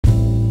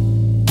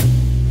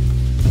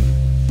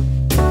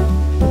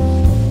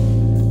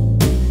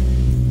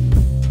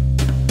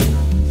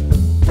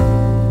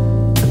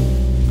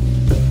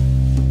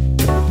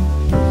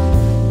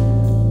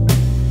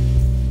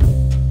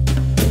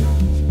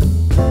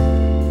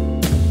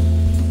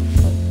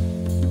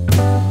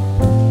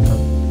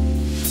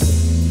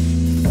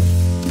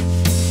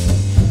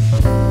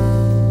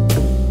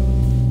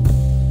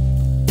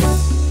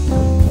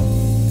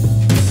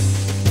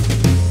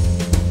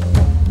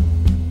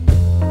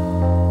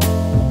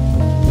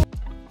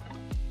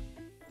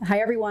Hi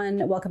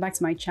everyone, welcome back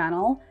to my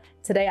channel.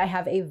 Today I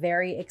have a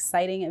very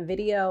exciting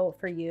video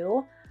for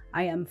you.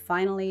 I am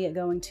finally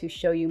going to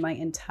show you my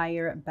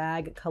entire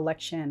bag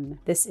collection.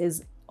 This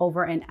is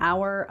over an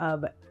hour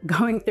of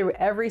going through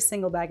every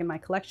single bag in my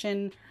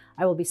collection.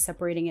 I will be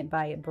separating it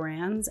by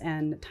brands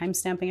and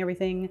timestamping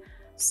everything.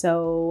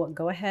 So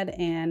go ahead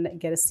and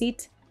get a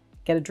seat,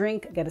 get a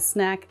drink, get a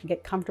snack,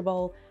 get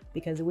comfortable,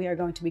 because we are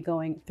going to be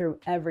going through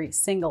every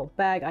single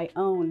bag I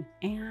own,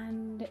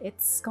 and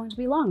it's going to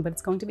be long, but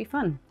it's going to be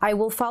fun. I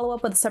will follow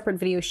up with a separate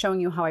video showing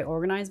you how I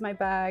organize my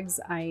bags.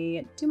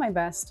 I do my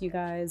best, you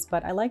guys,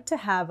 but I like to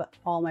have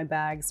all my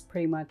bags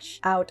pretty much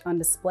out on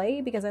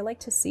display because I like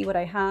to see what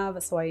I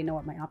have so I know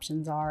what my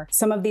options are.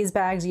 Some of these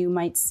bags you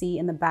might see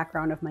in the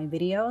background of my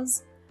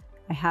videos.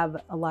 I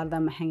have a lot of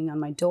them hanging on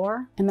my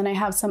door, and then I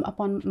have some up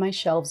on my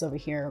shelves over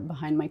here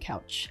behind my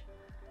couch.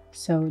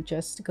 So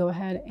just go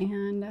ahead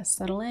and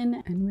settle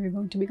in, and we're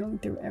going to be going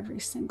through every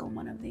single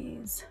one of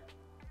these.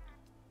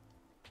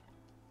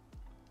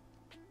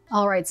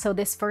 All right, so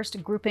this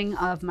first grouping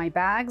of my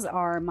bags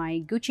are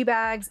my Gucci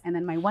bags, and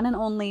then my one and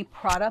only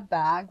Prada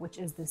bag, which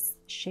is this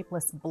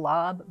shapeless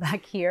blob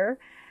back here.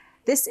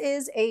 This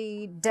is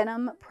a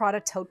denim Prada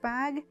tote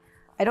bag.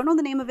 I don't know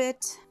the name of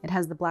it. It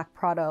has the black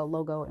Prada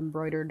logo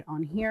embroidered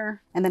on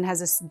here, and then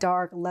has this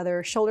dark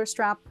leather shoulder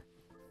strap,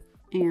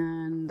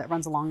 and that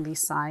runs along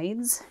these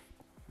sides.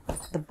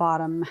 The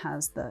bottom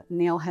has the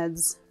nail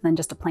heads, then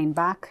just a plain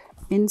back.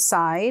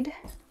 Inside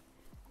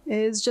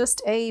is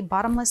just a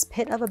bottomless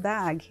pit of a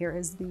bag. Here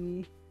is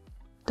the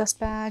dust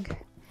bag,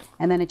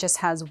 and then it just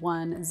has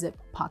one zip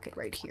pocket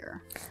right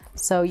here.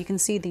 So you can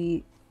see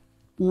the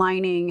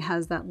lining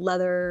has that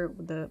leather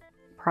with the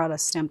Prada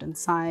stamped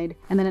inside,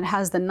 and then it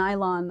has the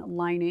nylon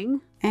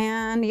lining.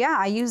 And yeah,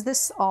 I use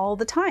this all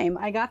the time.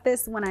 I got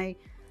this when I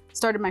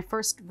started my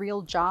first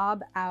real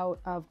job out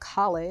of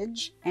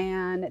college,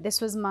 and this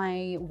was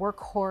my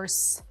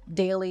workhorse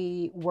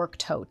daily work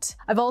tote.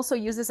 I've also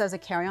used this as a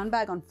carry-on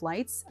bag on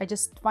flights. I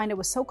just find it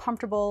was so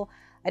comfortable.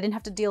 I didn't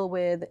have to deal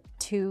with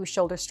two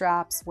shoulder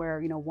straps where,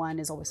 you know, one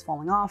is always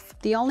falling off.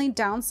 The only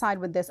downside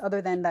with this,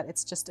 other than that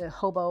it's just a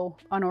hobo,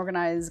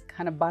 unorganized,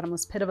 kind of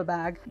bottomless pit of a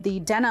bag, the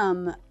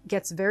denim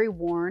gets very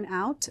worn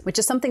out, which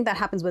is something that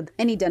happens with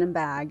any denim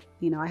bag.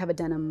 You know, I have a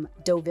denim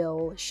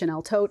Deauville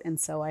Chanel tote, and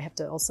so I have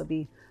to also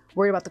be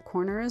worried about the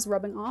corners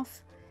rubbing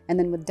off. And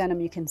then with denim,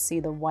 you can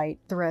see the white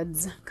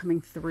threads coming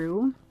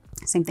through.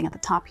 Same thing at the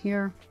top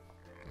here,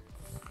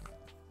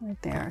 right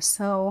there.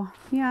 So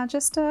yeah,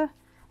 just a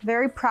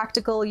very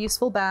practical,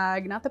 useful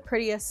bag. Not the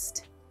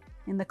prettiest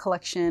in the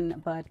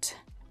collection, but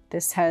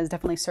this has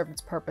definitely served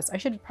its purpose. I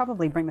should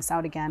probably bring this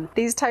out again.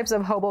 These types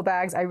of hobo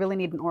bags, I really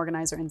need an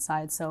organizer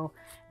inside, so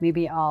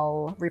maybe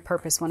I'll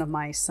repurpose one of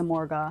my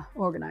Samorga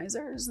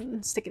organizers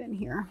and stick it in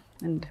here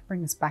and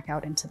bring this back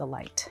out into the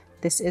light.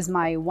 This is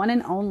my one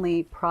and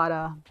only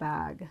Prada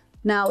bag.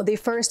 Now, the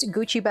first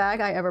Gucci bag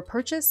I ever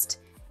purchased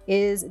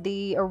is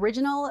the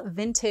original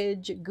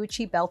vintage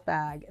Gucci belt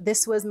bag.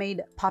 This was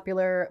made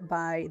popular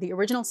by the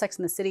original Sex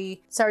and the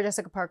City. Sarah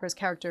Jessica Parker's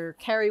character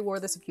Carrie wore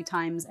this a few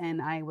times,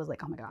 and I was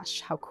like, oh my gosh,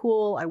 how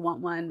cool, I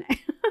want one.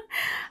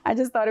 I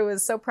just thought it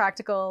was so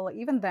practical.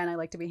 Even then, I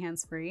like to be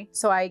hands-free.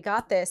 So I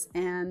got this,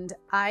 and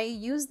I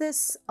used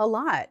this a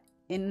lot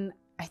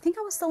I think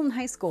I was still in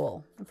high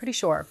school, I'm pretty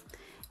sure.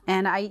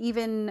 And I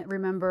even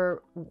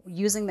remember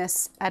using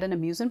this at an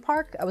amusement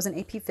park. I was in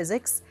AP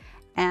Physics,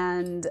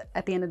 and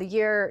at the end of the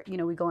year, you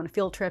know, we go on a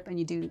field trip and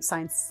you do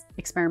science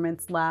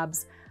experiments,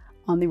 labs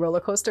on the roller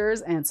coasters.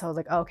 And so I was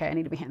like, oh, okay, I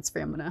need to be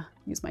hands-free. I'm gonna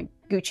use my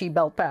Gucci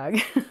belt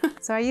bag.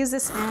 So I used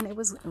this, and it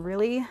was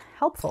really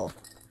helpful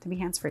to be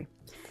hands-free.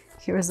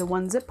 Here is the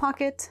one zip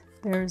pocket.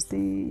 There's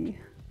the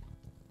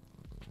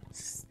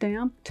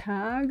stamp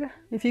tag.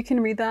 If you can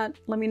read that,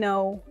 let me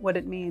know what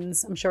it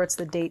means. I'm sure it's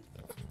the date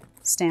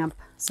stamp,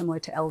 similar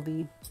to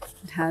LV.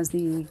 It has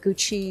the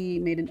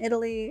Gucci made in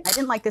Italy. I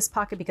didn't like this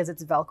pocket because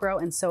it's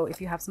Velcro, and so if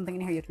you have something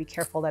in here, you have to be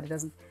careful that it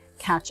doesn't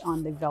catch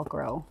on the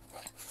Velcro.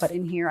 But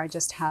in here, I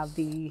just have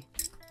the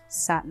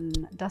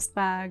satin dust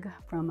bag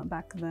from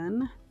back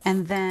then.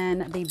 And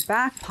then the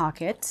back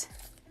pocket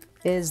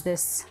is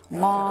this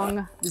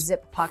long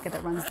zip pocket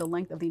that runs the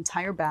length of the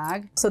entire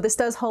bag. So this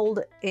does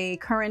hold a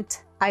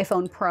current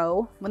iPhone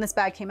Pro. When this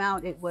bag came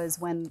out, it was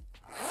when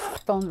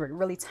phones were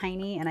really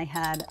tiny, and I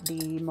had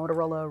the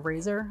Motorola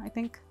Razr, I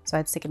think. So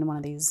I'd stick it in one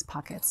of these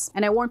pockets.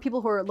 And I warn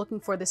people who are looking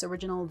for this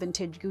original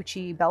vintage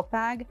Gucci belt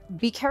bag,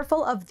 be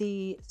careful of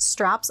the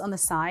straps on the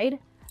side.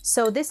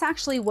 So this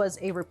actually was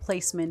a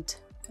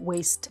replacement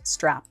waist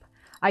strap.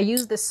 I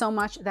used this so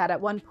much that at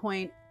one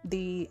point,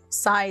 the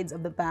sides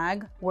of the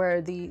bag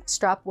where the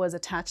strap was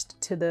attached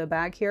to the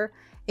bag here,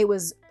 it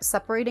was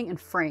separating and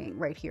fraying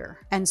right here.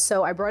 And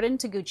so I brought it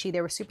into Gucci.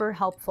 They were super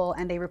helpful,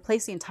 and they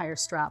replaced the entire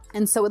strap.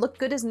 And so it looked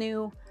good as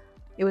new.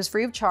 It was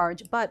free of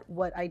charge, but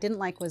what I didn't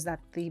like was that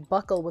the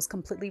buckle was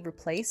completely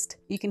replaced.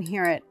 You can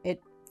hear it.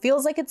 It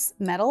feels like it's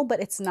metal, but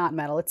it's not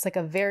metal. It's like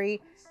a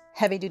very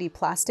heavy duty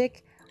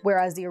plastic,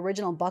 whereas the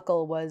original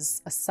buckle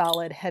was a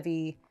solid,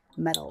 heavy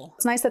metal.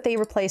 It's nice that they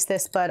replaced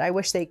this, but I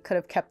wish they could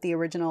have kept the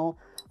original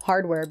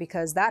hardware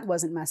because that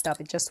wasn't messed up.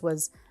 It just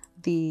was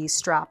the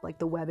strap, like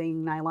the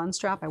webbing nylon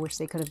strap. I wish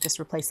they could have just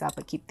replaced that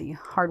but keep the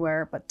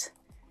hardware, but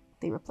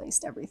they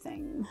replaced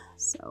everything.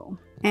 So,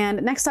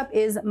 and next up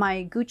is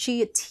my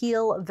Gucci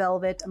teal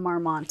velvet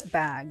Marmont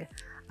bag.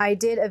 I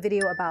did a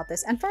video about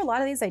this, and for a lot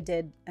of these I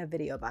did a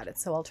video about it,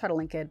 so I'll try to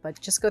link it, but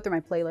just go through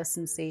my playlist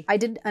and see. I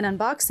did an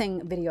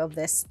unboxing video of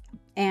this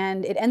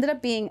and it ended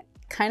up being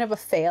kind of a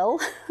fail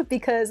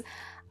because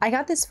I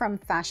got this from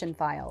Fashion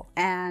File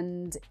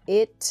and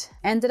it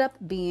ended up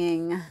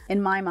being,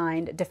 in my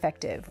mind,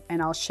 defective.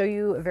 And I'll show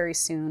you very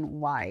soon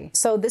why.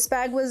 So this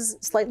bag was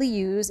slightly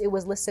used. It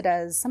was listed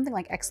as something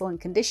like excellent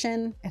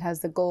condition. It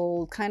has the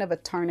gold, kind of a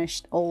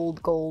tarnished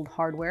old gold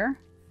hardware.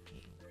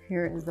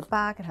 Here is the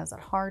back, it has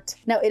that heart.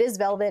 Now it is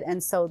velvet,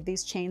 and so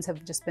these chains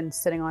have just been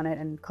sitting on it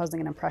and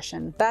causing an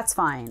impression. That's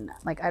fine,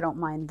 like I don't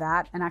mind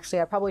that. And actually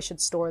I probably should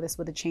store this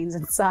with the chains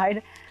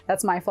inside.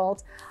 That's my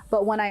fault.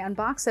 But when I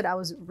unboxed it, I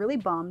was really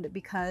bummed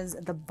because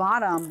the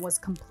bottom was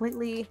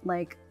completely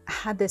like,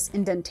 had this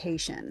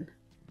indentation.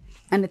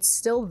 And it's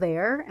still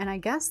there, and I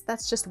guess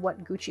that's just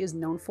what Gucci is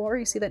known for.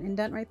 You see that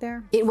indent right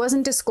there? It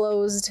wasn't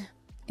disclosed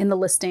in the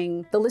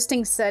listing. The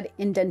listing said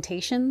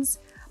indentations,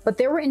 but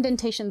there were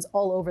indentations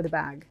all over the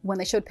bag. When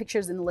they showed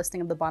pictures in the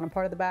listing of the bottom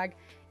part of the bag,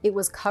 it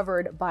was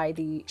covered by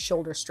the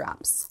shoulder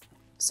straps.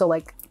 So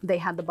like they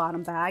had the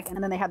bottom bag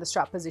and then they had the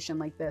strap position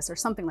like this or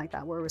something like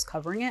that where it was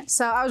covering it.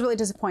 So I was really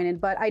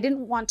disappointed, but I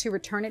didn't want to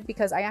return it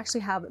because I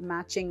actually have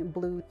matching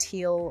blue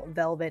teal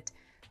velvet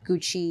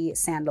Gucci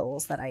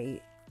sandals that I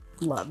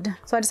loved.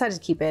 So I decided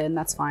to keep it, and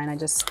that's fine. I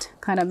just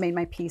kind of made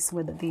my peace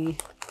with the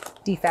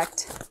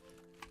defect.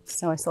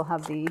 So I still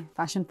have the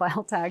Fashion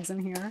File tags in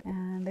here.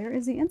 And there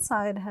is the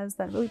inside. It has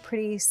that really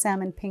pretty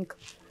salmon pink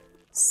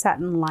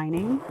satin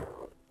lining.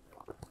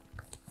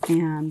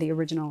 And the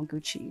original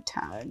Gucci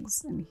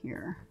tags in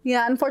here.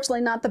 Yeah,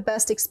 unfortunately not the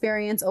best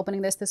experience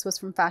opening this. This was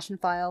from Fashion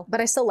File,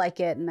 but I still like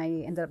it and I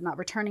ended up not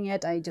returning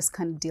it. I just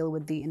kind of deal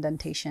with the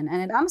indentation,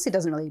 and it honestly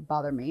doesn't really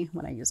bother me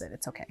when I use it.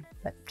 It's okay,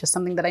 but just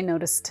something that I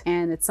noticed,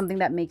 and it's something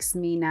that makes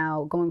me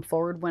now going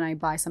forward when I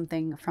buy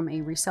something from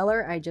a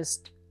reseller, I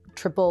just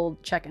triple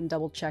check and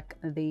double check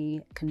the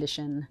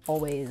condition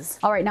always.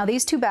 All right, now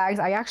these two bags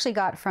I actually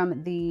got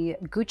from the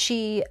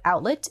Gucci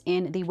outlet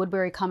in the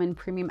Woodbury Common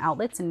Premium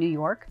Outlets in New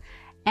York.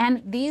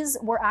 And these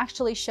were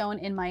actually shown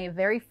in my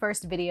very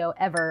first video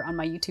ever on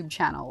my YouTube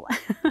channel.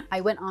 I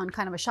went on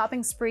kind of a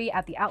shopping spree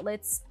at the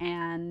outlets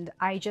and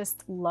I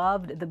just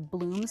loved the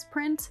blooms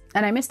print.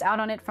 And I missed out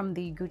on it from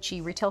the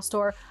Gucci retail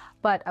store,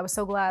 but I was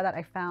so glad that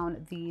I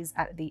found these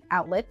at the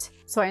outlet.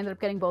 So I ended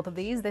up getting both of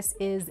these. This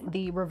is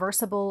the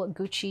reversible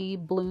Gucci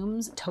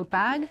blooms tote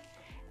bag.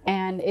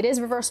 And it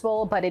is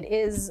reversible, but it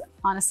is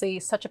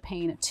honestly such a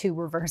pain to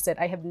reverse it.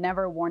 I have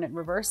never worn it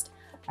reversed.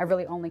 I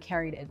really only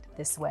carried it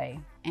this way.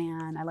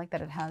 And I like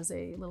that it has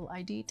a little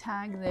ID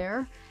tag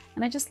there.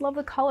 And I just love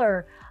the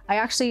color. I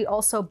actually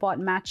also bought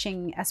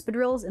matching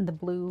espadrilles in the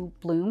blue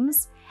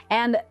blooms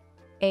and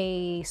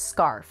a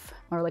scarf,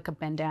 or like a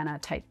bandana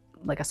type,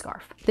 like a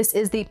scarf. This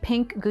is the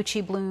pink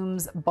Gucci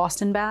Blooms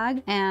Boston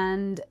bag,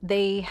 and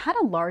they had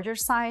a larger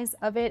size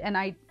of it, and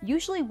I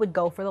usually would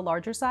go for the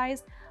larger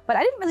size, but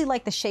I didn't really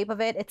like the shape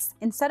of it. It's,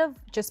 instead of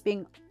just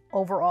being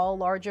overall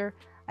larger,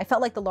 I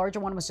felt like the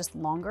larger one was just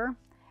longer.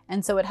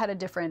 And so it had a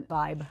different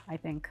vibe, I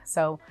think.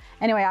 So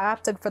anyway, I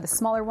opted for the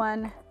smaller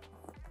one.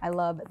 I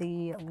love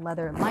the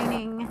leather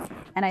lining,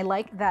 and I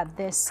like that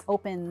this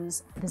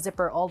opens the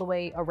zipper all the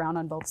way around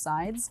on both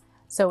sides.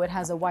 So it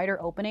has a wider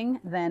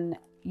opening than,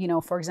 you know,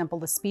 for example,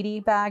 the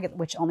Speedy bag,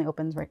 which only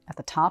opens right at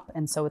the top.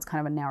 And so it's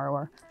kind of a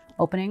narrower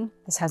opening.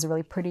 This has a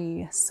really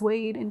pretty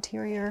suede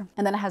interior.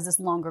 And then it has this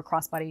longer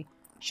crossbody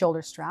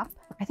shoulder strap.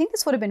 I think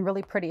this would have been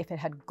really pretty if it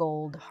had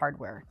gold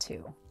hardware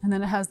too. And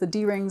then it has the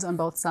D-rings on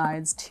both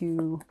sides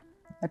to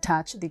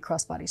attach the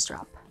crossbody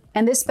strap.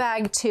 And this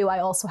bag too, I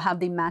also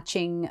have the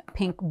matching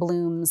pink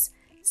blooms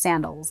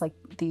sandals, like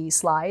the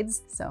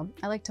slides. So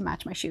I like to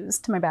match my shoes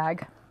to my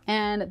bag.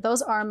 And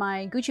those are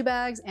my Gucci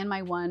bags and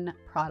my one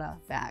Prada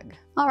bag.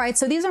 All right,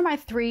 so these are my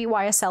 3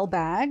 YSL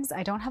bags.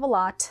 I don't have a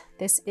lot.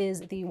 This is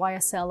the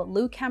YSL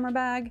Lou camera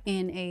bag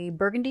in a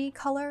burgundy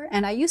color.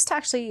 And I used to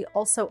actually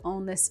also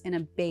own this in a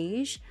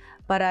beige,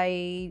 but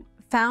I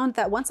found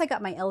that once I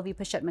got my LV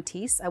Pochette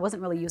Matisse, I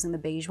wasn't really using the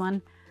beige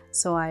one.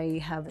 So I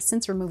have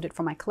since removed it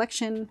from my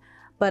collection,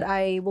 but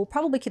I will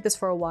probably keep this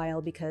for a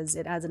while because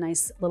it adds a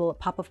nice little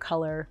pop of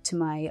color to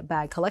my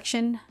bag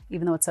collection,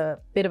 even though it's a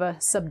bit of a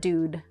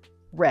subdued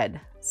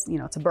red. You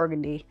know, it's a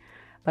burgundy,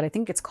 but I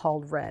think it's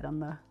called red on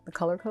the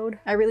color code.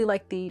 I really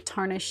like the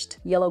tarnished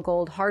yellow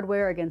gold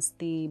hardware against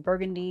the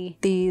burgundy.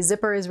 The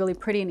zipper is really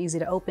pretty and easy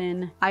to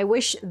open. I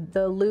wish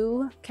the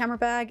Lou camera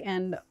bag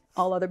and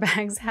all other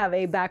bags have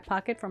a back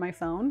pocket for my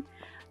phone,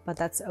 but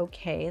that's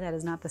okay. That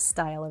is not the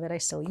style of it. I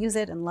still use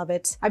it and love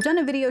it. I've done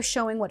a video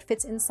showing what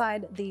fits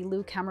inside the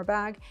Lou camera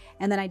bag,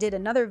 and then I did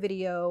another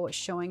video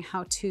showing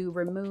how to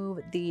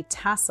remove the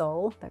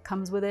tassel that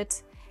comes with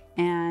it,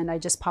 and I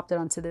just popped it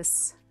onto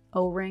this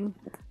O-ring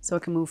so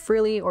it can move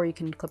freely, or you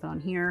can clip it on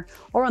here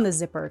or on the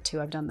zipper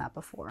too. I've done that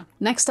before.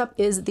 Next up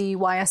is the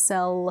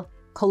YSL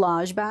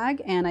collage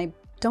bag, and I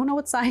don't know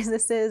what size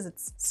this is.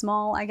 It's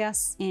small, I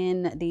guess,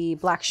 in the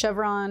black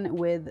chevron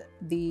with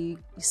the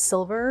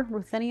silver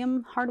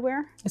ruthenium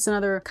hardware. It's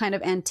another kind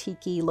of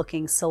antique-y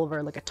looking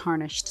silver, like a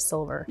tarnished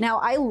silver. Now,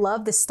 I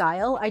love the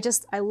style.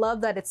 I love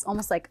that it's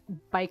almost like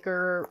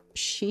biker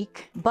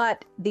chic,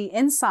 but the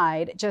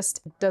inside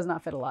just does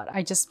not fit a lot.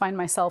 I just find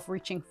myself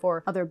reaching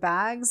for other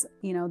bags.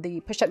 You know, the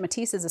Pochette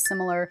Matisse is a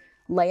similar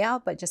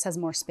layout, but just has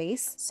more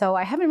space. So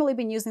I haven't really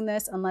been using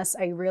this unless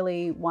I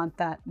really want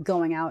that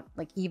going out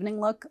like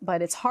evening look,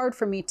 but it's hard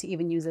for me to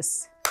even use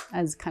this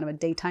as kind of a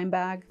daytime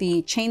bag.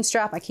 The chain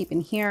strap I keep in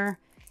here.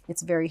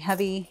 It's very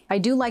heavy. I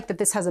do like that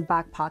this has a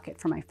back pocket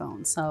for my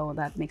phone, so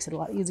that makes it a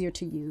lot easier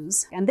to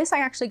use. And this I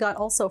actually got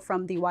also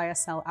from the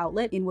YSL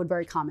outlet in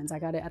Woodbury Commons. I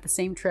got it at the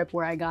same trip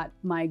where I got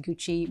my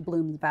Gucci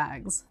Blooms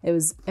bags. It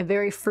was a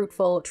very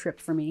fruitful trip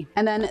for me.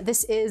 And then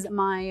this is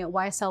my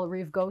YSL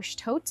Rive Gauche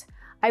tote.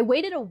 I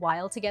waited a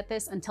while to get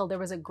this until there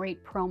was a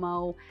great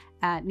promo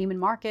at Neiman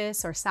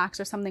Marcus or Saks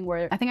or something,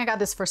 where I think I got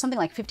this for something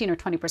like 15 or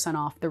 20%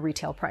 off the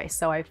retail price.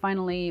 So I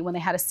finally, when they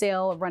had a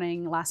sale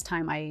running last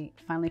time, I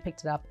finally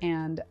picked it up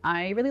and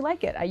I really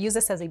like it. I use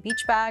this as a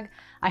beach bag.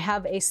 I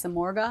have a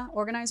Samorga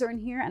organizer in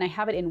here and I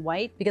have it in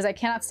white because I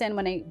cannot stand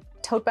when a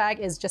tote bag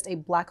is just a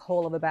black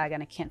hole of a bag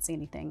and I can't see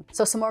anything.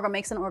 So Samorga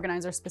makes an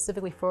organizer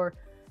specifically for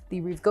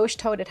the Rive Gauche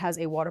tote. It has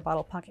a water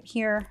bottle pocket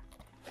here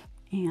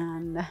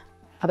and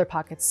other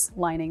pockets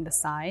lining the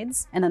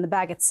sides. And then the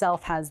bag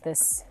itself has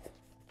this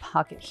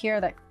pocket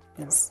here that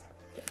is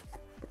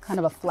kind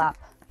of a flap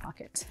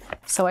pocket.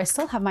 So I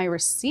still have my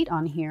receipt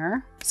on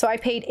here. So I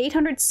paid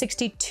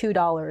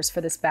 $862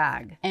 for this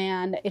bag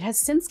and it has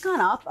since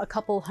gone up a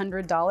couple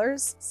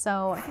 $100.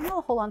 So I think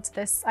I'll hold on to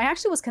this. I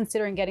actually was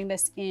considering getting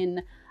this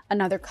in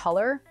another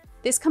color.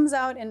 This comes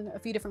out in a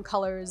few different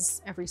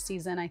colors every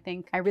season, I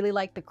think. I really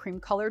like the cream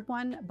colored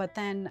one, but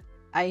then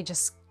I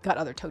just got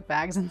other tote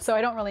bags and so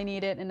I don't really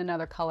need it in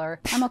another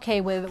color. I'm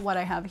okay with what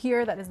I have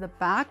here. That is the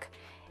back.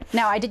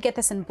 Now I did get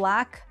this in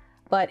black,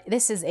 but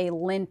this is a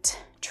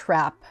lint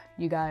trap,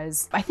 you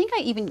guys. I think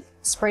I even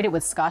sprayed it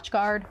with Scotch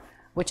Guard,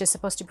 which is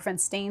supposed to prevent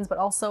stains, but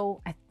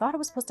also I thought it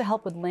was supposed to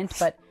help with lint,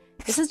 but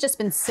this has just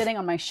been sitting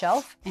on my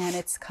shelf and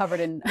it's covered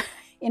in,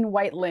 in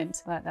white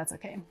lint, but that's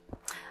okay.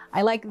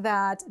 I like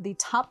that the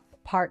top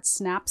part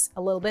snaps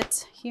a little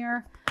bit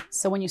here.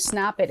 So when you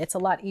snap it, it's a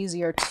lot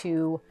easier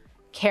to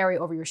carry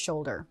over your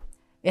shoulder.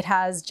 It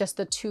has just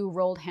the two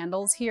rolled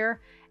handles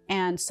here.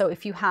 And so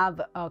if you have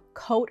a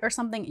coat or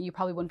something, you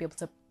probably wouldn't be able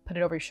to put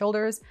it over your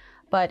shoulders.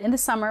 But in the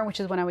summer,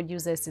 which is when I would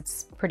use this,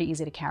 it's pretty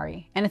easy to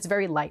carry. And it's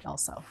very light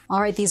also.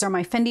 All right, these are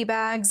my Fendi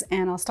bags.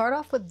 And I'll start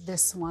off with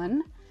this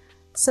one.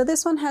 So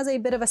this one has a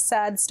bit of a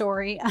sad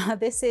story.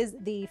 This is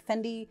the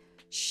Fendi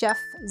Chef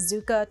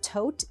Zucca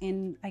tote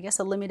in, I guess,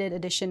 a limited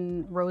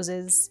edition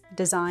roses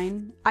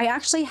design. I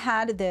actually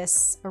had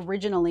this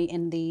originally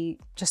in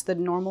just the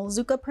normal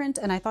Zucca print,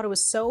 and I thought it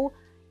was so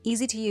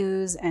easy to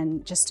use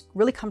and just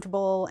really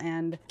comfortable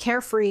and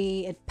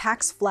carefree. It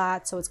packs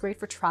flat, so it's great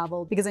for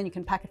travel because then you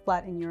can pack it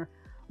flat in your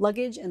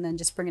luggage and then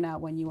just bring it out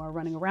when you are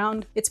running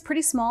around. It's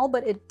pretty small,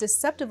 but it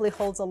deceptively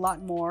holds a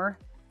lot more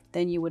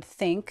than you would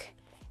think.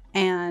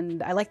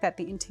 And I like that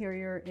the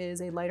interior is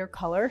a lighter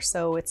color,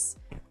 so it's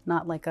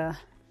not like an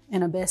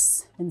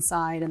abyss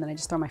inside, and then I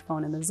just throw my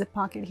phone in the zip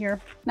pocket here.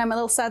 Now, my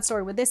little sad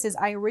story with this is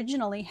I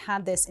originally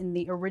had this in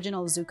the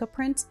original Zucca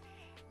print,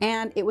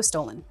 and it was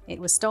stolen. It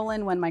was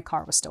stolen when my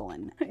car was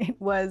stolen. It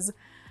was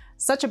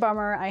such a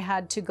bummer. I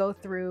had to go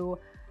through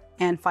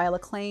and file a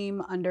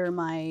claim under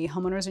my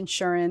homeowner's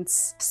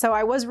insurance. So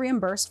I was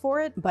reimbursed for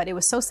it, but it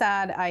was so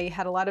sad. I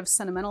had a lot of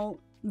sentimental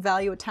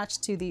value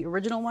attached to the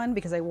original one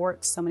because I wore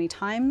it so many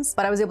times,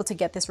 but I was able to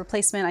get this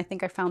replacement. I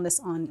think I found this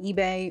on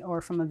eBay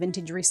or from a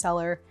vintage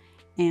reseller,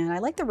 and I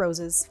like the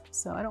roses,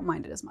 so I don't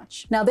mind it as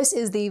much. Now, this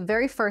is the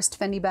very first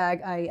Fendi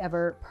bag I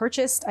ever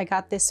purchased. I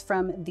got this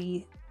from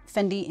the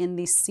Fendi in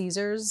the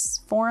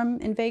Caesars Forum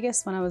in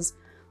Vegas when I was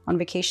on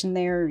vacation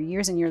there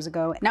years and years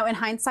ago. Now, in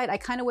hindsight, I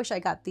kind of wish I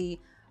got the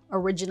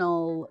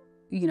original,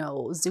 you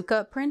know,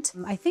 Zucca print.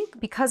 I think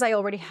because I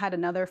already had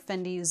another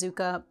Fendi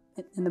Zucca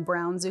in the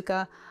brown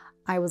Zucca,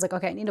 I was like,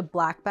 okay, I need a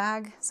black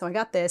bag. So I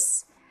got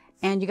this,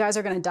 and you guys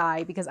are gonna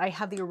die because I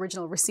have the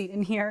original receipt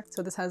in here.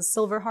 So this has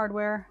silver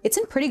hardware. It's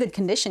in pretty good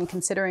condition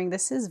considering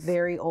this is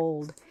very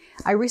old.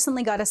 I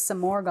recently got a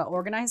Samorga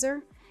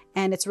organizer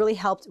and it's really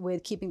helped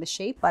with keeping the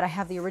shape, but I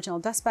have the original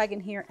dust bag in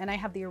here and I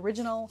have the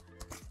original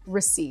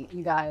receipt,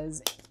 you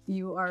guys.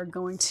 You are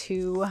going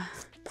to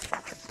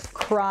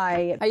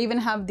cry. I even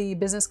have the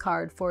business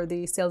card for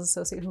the sales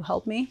associate who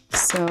helped me.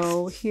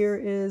 So here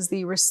is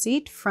the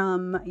receipt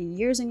from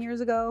years and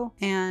years ago.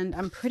 And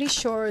I'm pretty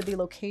sure the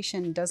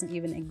location doesn't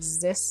even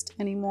exist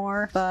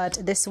anymore, but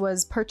this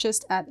was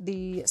purchased at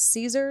the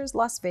Caesars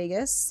Las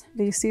Vegas,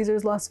 the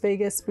Caesars Las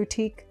Vegas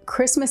boutique,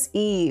 Christmas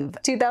Eve,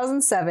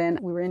 2007.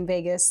 We were in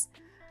Vegas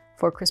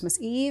for Christmas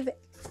Eve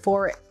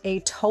for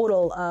a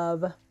total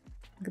of, look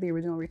at the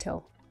original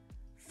retail,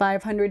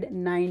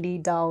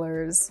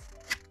 $590.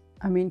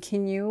 I mean,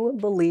 can you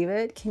believe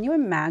it? Can you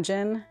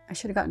imagine? I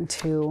should have gotten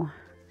two.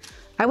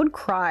 I would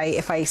cry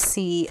if I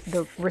see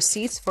the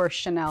receipts for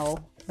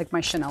Chanel, like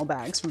my Chanel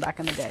bags from back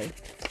in the day.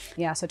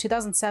 Yeah, so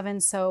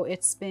 2007, so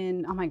it's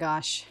been, oh my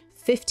gosh,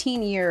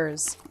 15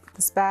 years.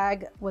 This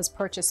bag was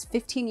purchased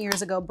 15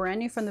 years ago, brand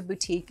new from the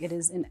boutique. It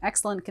is in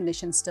excellent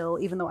condition still,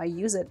 even though I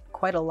use it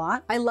quite a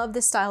lot. I love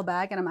this style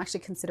bag and I'm actually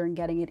considering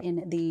getting it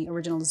in the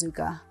original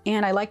Zucca.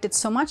 And I liked it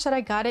so much that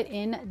I got it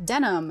in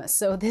denim.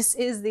 So this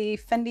is the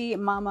Fendi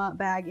Mama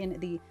bag in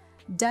the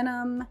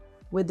denim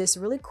with this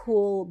really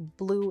cool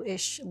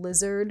bluish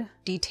lizard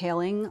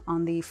detailing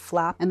on the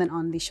flap and then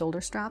on the shoulder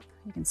strap.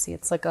 You can see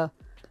it's like a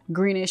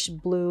greenish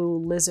blue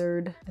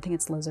lizard. I think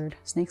it's lizard,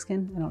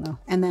 snakeskin, I don't know.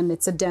 And then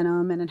it's a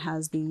denim and it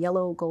has the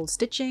yellow gold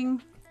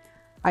stitching.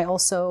 I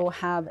also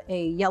have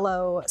a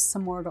yellow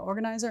Samorga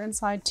organizer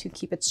inside to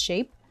keep its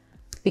shape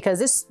because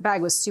this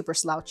bag was super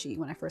slouchy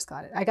when I first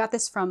got it. I got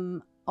this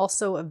from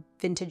also a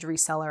vintage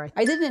reseller.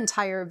 I did an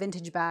entire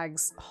vintage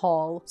bags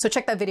haul. So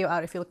check that video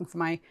out if you're looking for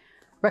my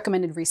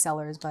recommended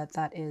resellers, but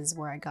that is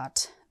where I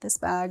got this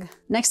bag.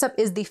 Next up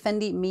is the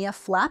Fendi Mia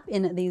flap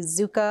in the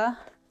Zucca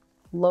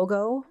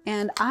logo.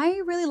 And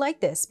I really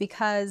like this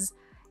because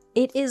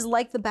it is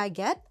like the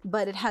baguette,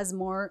 but it has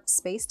more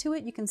space to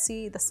it. You can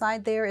see the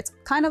side there. It's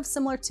kind of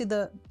similar to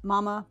the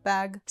Mama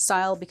bag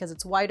style because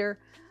it's wider,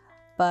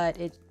 but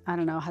it, I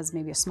don't know, has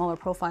maybe a smaller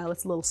profile.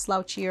 It's a little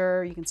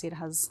slouchier. You can see it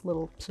has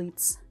little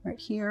pleats right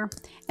here.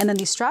 And then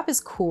the strap is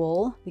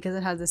cool because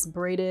it has this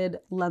braided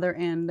leather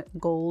and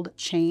gold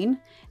chain.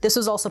 This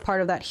was also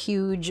part of that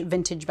huge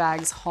vintage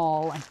bags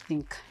haul, I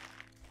think.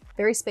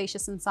 Very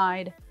spacious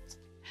inside.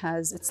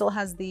 It still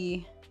has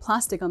the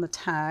plastic on the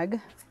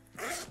tag.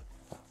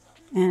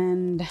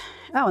 And,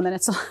 oh, and then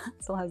it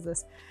still has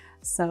this.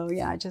 So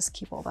yeah, I just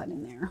keep all that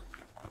in there.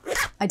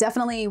 I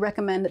definitely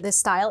recommend this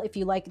style if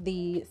you like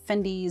the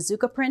Fendi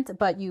Zucca print,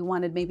 but you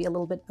wanted maybe a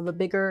little bit of a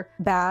bigger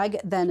bag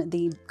than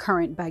the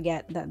current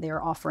baguette that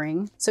they're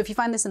offering. So if you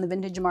find this in the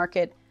vintage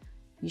market,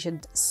 you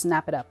should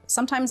snap it up.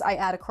 Sometimes I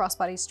add a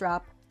crossbody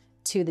strap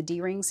to the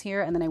D-rings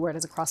here, and then I wear it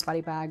as a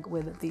crossbody bag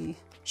with the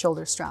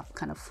shoulder strap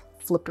kind of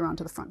flipped around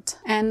to the front.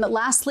 And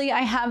lastly, I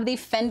have the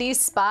Fendi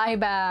Spy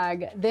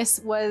bag. This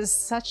was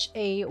such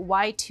a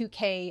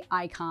Y2K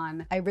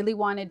icon. I really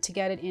wanted to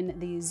get it in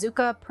the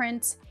Zucca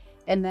print,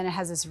 and then it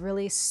has this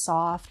really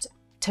soft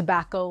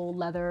tobacco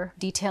leather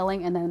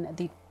detailing, and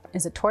then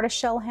is it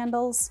tortoiseshell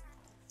handles?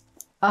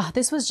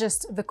 This was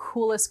just the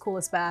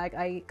coolest bag.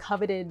 I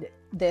coveted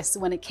this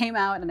when it came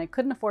out and I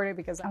couldn't afford it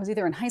because I was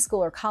either in high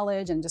school or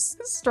college and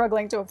just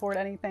struggling to afford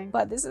anything.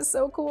 But this is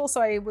so cool. So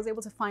I was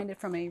able to find it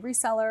from a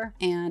reseller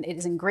and it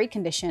is in great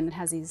condition. It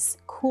has these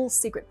cool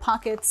secret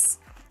pockets.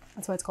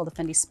 That's why it's called a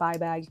Fendi Spy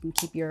bag. You can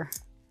keep your,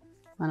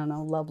 I don't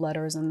know, love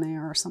letters in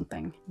there or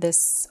something.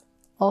 This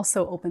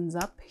also opens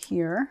up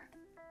here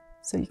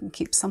so you can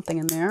keep something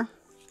in there.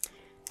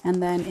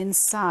 And then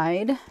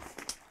inside,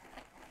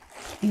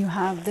 you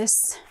have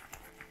this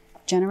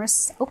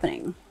generous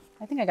opening.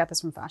 I think I got this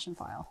from Fashion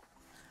File.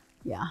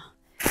 Yeah.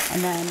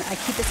 And then I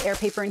keep this air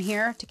paper in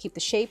here to keep the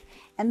shape.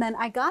 And then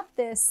I got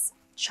this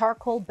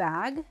charcoal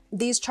bag.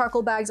 These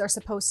charcoal bags are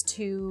supposed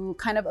to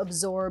kind of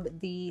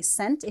absorb the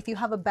scent. If you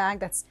have a bag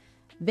that's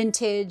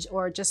vintage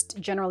or just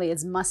generally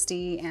is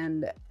musty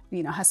and,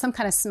 you know, has some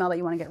kind of smell that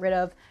you want to get rid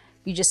of,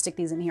 you just stick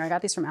these in here. I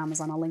got these from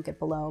Amazon. I'll link it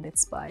below.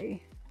 It's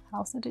by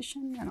House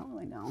Edition. I don't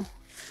really know.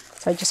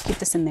 So I just keep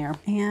this in there.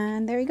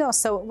 And there you go.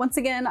 So once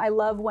again, I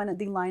love when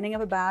the lining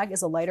of a bag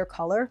is a lighter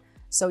color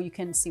so you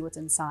can see what's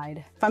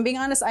inside. If I'm being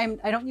honest, I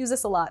don't use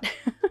this a lot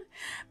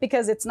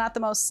because it's not the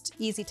most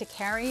easy to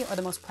carry or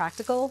the most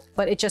practical,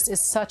 but it just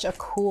is such a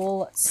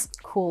cool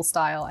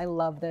style. I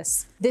love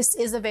this. This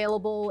is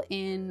available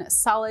in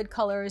solid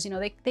colors. You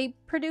know, they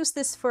produced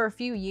this for a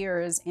few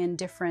years in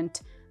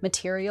different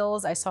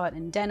materials. I saw it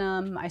in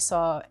denim. I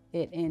saw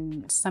it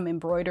in some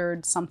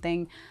embroidered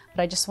something,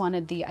 but I just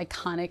wanted the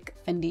iconic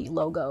Fendi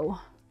logo.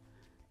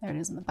 There it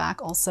is in the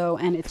back also,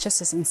 and it just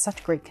is in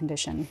such great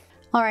condition.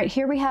 All right,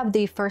 here we have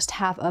the first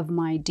half of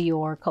my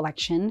Dior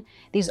collection.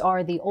 These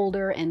are the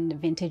older and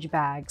vintage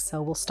bags.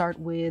 So we'll start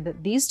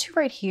with these two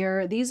right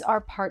here. These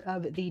are part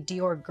of the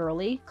Dior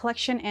Girly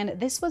collection, and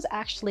this was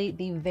actually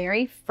the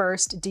very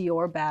first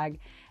Dior bag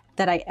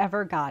that I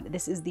ever got.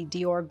 This is the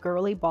Dior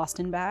Girly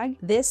Boston bag.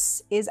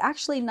 This is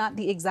actually not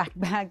the exact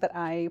bag that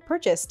I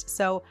purchased.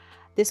 So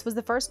this was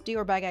the first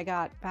Dior bag I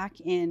got back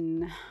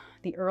in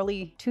the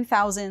early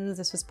 2000s.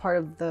 This was part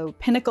of the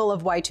pinnacle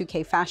of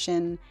Y2K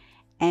fashion.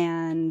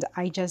 And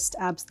I just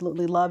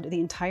absolutely loved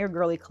the entire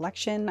girly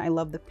collection. I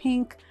love the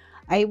pink.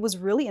 I was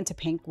really into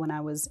pink when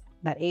I was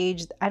that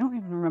age. I don't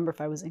even remember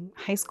if I was in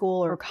high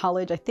school or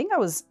college. I think I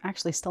was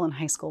actually still in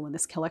high school when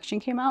this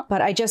collection came out,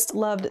 but I just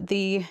loved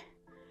the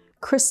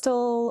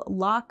crystal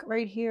lock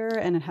right here,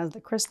 and it has the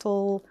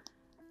crystal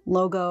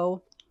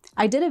logo.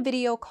 I did a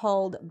video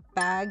called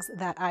Bags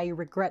That I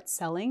Regret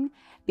Selling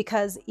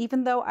because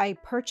even though I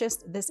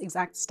purchased this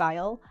exact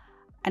style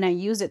and I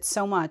used it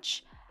so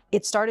much,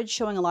 it started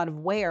showing a lot of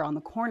wear on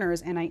the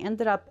corners, and I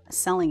ended up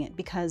selling it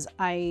because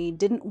I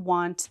didn't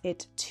want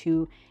it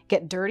to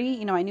get dirty.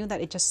 You know, I knew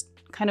that it just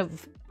kind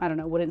of, I don't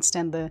know, wouldn't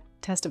stand the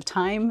test of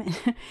time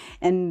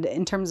and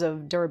in terms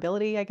of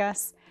durability, I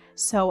guess.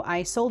 So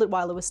I sold it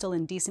while it was still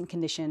in decent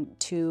condition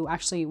to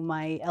actually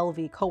my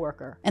LV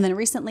coworker. And then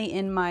recently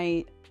in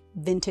my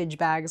vintage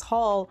bags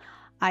haul,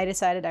 I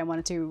decided I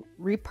wanted to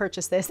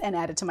repurchase this and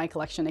add it to my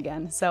collection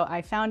again. So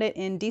I found it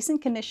in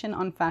decent condition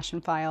on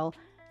Fashionphile.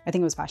 I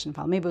think it was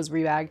Fashionphile, maybe it was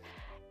Rebag.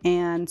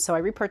 And so I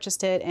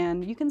repurchased it,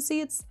 and you can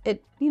see it's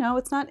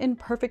not in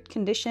perfect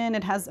condition.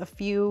 It has a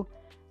few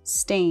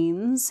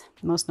stains,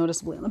 most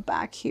noticeably on the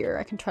back here.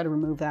 I can try to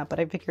remove that, but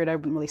I figured I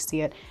wouldn't really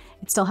see it.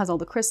 It still has all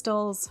the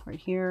crystals right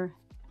here,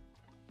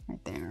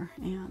 right there,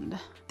 and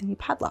the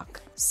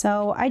padlock.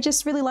 So I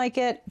just really like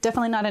it.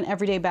 Definitely not an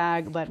everyday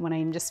bag, but when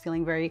I'm just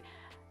feeling very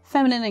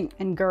feminine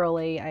and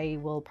girly, I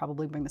will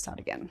probably bring this out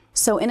again.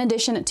 So in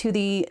addition to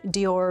the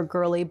Dior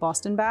Girly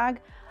Boston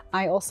bag,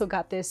 I also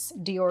got this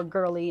Dior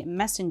Girly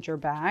Messenger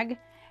bag,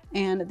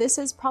 and this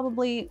is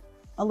probably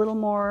a little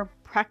more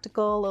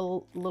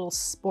practical, a little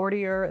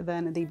sportier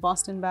than the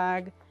Boston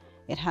bag.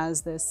 It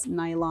has this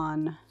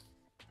nylon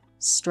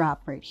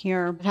strap right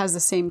here. It has the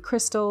same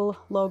crystal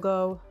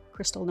logo,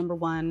 crystal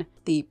 #1,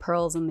 the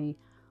pearls and the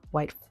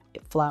white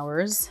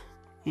flowers,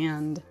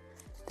 and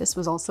this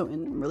was also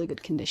in really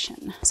good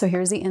condition. So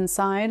here's the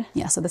inside.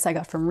 Yeah, so this I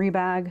got from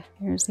Rebag.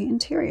 Here's the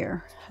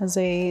interior. Has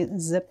a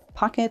zip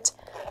pocket,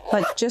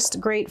 but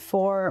just great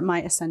for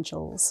my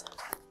essentials.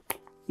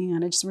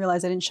 And I just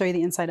realized I didn't show you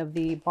the inside of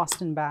the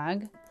Boston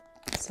bag.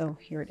 So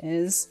here it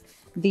is.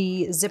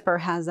 The zipper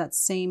has that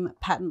same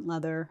patent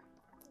leather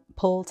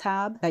pull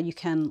tab that you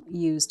can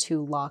use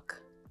to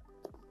lock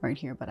right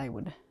here, but I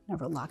would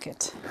never lock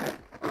it.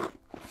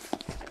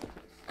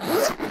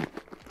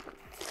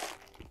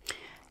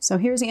 So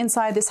here's the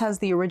inside. This has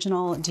the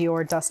original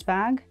Dior dust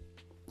bag,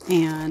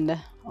 and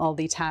all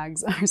the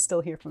tags are still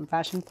here from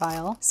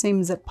Fashionphile.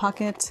 Same zip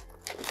pocket,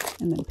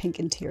 and then pink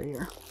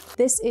interior.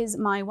 This is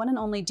my one and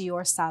only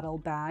Dior saddle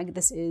bag.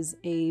 This is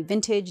a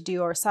vintage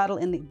Dior saddle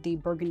in the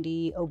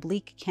burgundy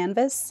oblique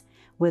canvas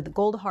with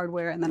gold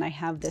hardware, and then I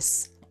have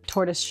this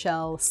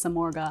tortoiseshell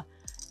Samorga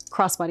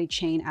crossbody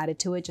chain added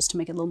to it just to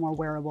make it a little more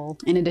wearable,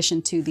 in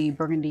addition to the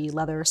burgundy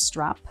leather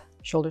strap,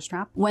 shoulder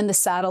strap. When the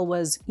saddle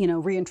was,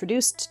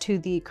 reintroduced to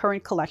the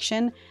current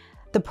collection,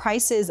 the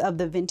prices of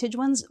the vintage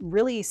ones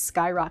really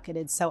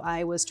skyrocketed. So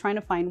I was trying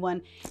to find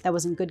one that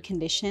was in good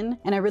condition,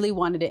 and I really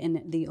wanted it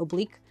in the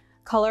oblique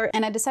color.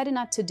 And I decided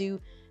not to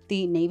do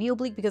the navy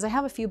oblique because I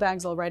have a few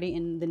bags already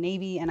in the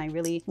navy, and I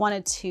really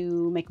wanted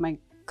to make my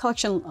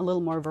collection a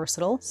little more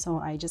versatile. So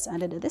I just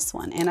added this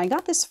one, and I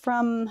got this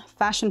from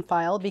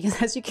Fashionphile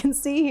because, as you can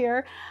see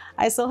here,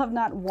 I still have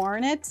not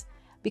worn it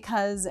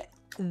because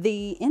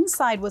the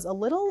inside was a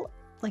little,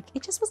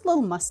 it just was a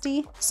little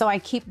musty. So I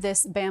keep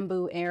this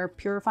bamboo air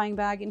purifying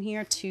bag in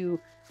here to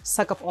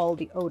suck up all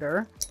the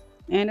odor,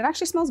 and it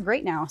actually smells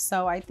great now.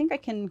 So I think I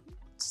can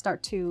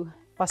start to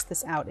bust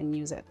this out and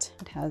use it.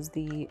 It has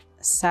the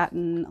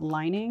satin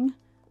lining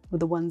with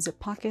the one zip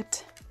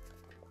pocket,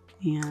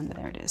 and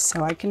there it is.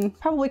 So I can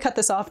probably cut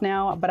this off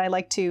now, but I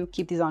like to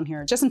keep these on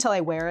here just until I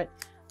wear it.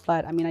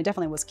 But I mean, I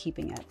definitely was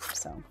keeping it.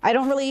 So I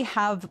don't really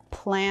have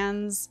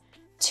plans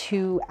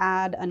to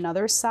add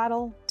another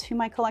saddle to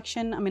my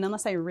collection. I mean,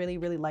 unless I really,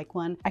 really like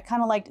one. I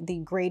kind of liked the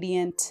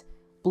gradient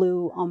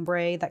blue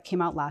ombre that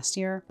came out last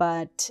year,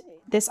 but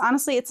this,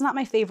 honestly, it's not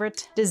my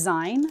favorite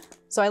design.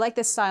 So I like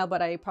this style,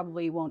 but I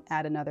probably won't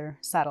add another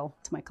saddle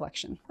to my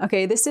collection.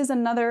 Okay, this is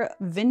another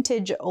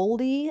vintage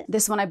oldie.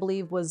 This one I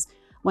believe was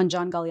when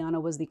John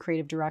Galliano was the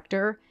creative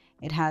director.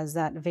 It has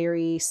that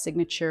very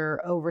signature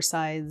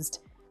oversized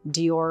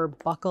Dior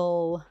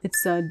buckle.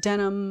 It's a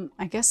denim,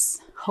 I guess,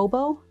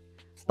 hobo,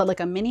 but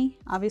like a mini,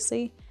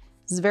 obviously.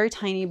 It's very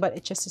tiny, but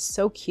it just is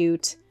so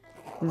cute.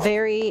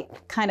 Very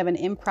kind of an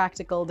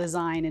impractical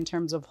design in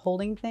terms of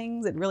holding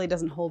things. It really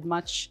doesn't hold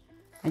much.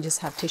 I just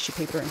have tissue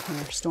paper in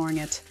here storing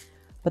it.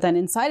 But then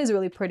inside is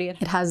really pretty. It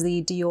has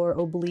the Dior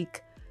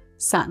oblique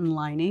satin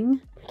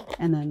lining,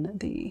 and then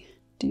the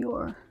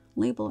Dior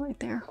label right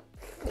there.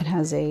 It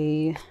has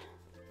a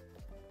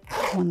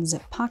one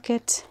zip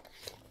pocket,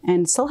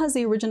 and still has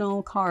the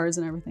original cards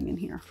and everything in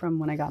here from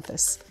when I got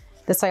this.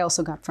 This I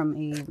also got from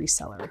a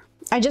reseller.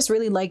 I just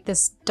really like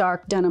this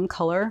dark denim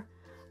color.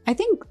 I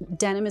think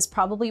denim is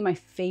probably my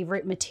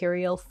favorite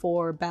material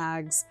for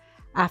bags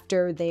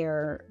after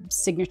their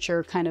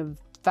signature kind of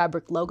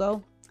fabric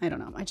logo. I don't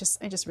know, I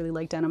just really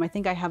like denim. I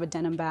think I have a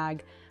denim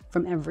bag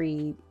from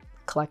every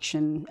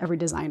collection, every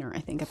designer, I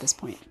think, at this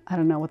point. I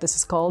don't know what this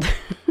is called.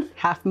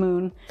 Half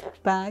moon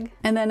bag.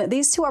 And then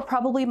these two are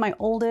probably my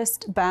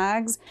oldest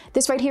bags.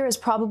 This right here is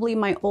probably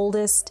my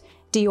oldest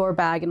Dior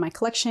bag in my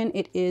collection.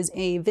 It is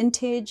a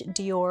vintage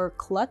Dior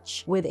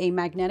clutch with a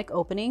magnetic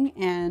opening,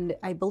 and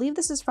I believe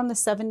this is from the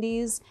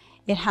 70s.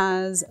 It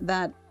has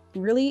that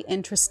really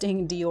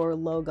interesting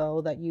Dior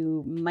logo that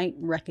you might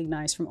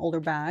recognize from older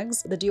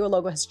bags. The Dior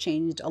logo has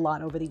changed a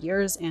lot over the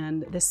years,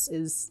 and this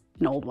is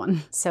an old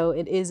one. So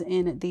it is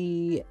in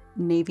the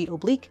navy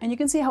oblique. And you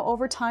can see how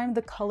over time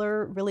the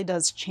color really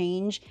does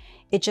change.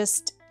 It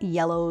just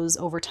yellows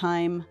over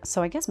time.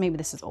 So I guess maybe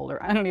this is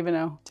older. I don't even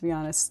know, to be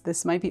honest.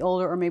 This might be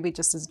older or maybe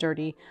just as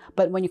dirty.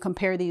 But when you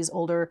compare these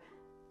older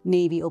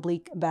navy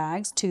oblique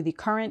bags to the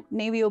current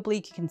navy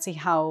oblique, you can see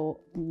how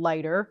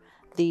lighter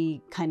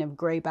the kind of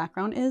gray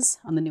background is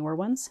on the newer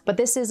ones. But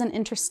this is an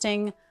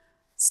interesting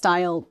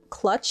style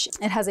clutch.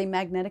 It has a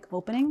magnetic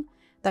opening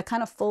that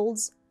kind of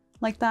folds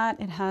like that.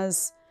 It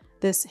has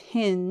this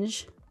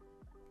hinge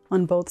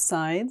on both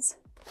sides.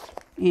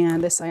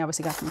 And this I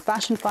obviously got from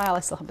Fashion File.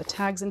 I still have the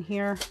tags in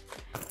here.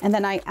 And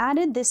then I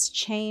added this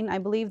chain, I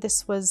believe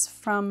this was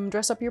from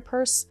Dress Up Your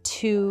Purse,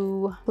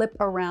 to flip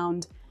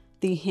around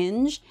the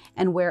hinge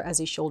and wear as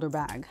a shoulder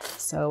bag.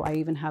 So I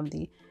even have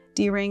the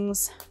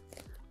D-rings,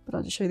 but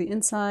I'll just show you the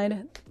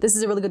inside. This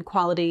is a really good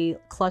quality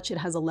clutch. It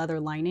has a leather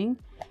lining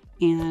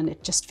and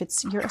it just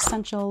fits your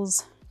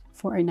essentials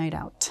for a night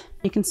out.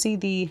 You can see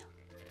the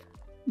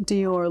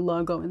Dior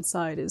logo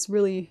inside is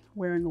really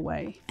wearing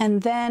away.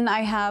 And then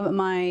I have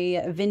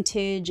my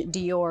vintage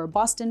Dior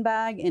Boston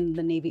bag in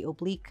the navy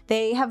oblique.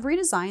 They have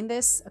redesigned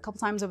this a couple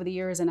times over the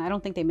years and I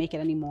don't think they make it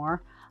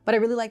anymore, but I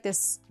really like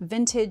this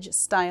vintage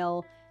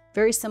style,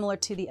 very similar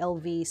to the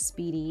LV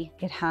Speedy.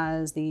 It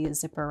has the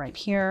zipper right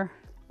here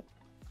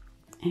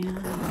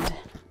and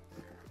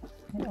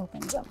it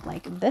opens up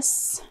like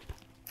this.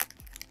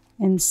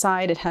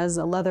 Inside it has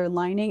a leather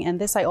lining,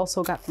 and this I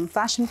also got from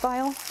Fashion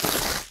File.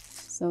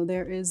 So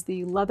there is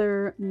the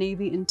leather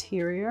navy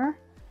interior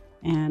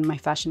and my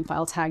Fashion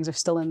File tags are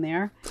still in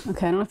there.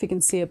 Okay, I don't know if you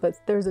can see it, but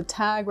there's a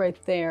tag right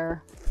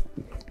there.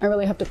 I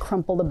really have to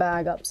crumple the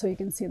bag up so you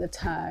can see the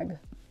tag.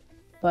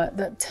 But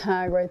that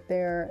tag right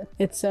there,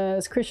 it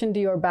says Christian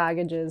Dior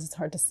baggages. It's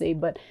hard to see,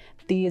 but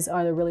these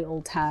are the really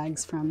old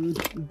tags from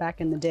back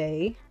in the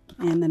day.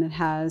 And then it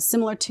has,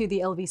 similar to the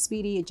LV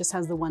Speedy, it just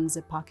has the one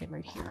zip pocket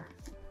right here.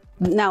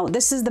 Now,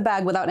 this is the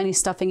bag without any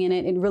stuffing in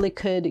it. It really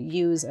could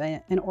use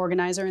an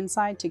organizer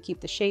inside to keep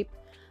the shape,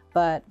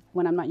 but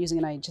when I'm not using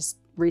it, I just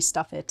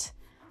restuff it.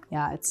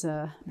 Yeah, it's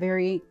a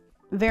very,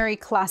 very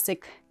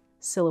classic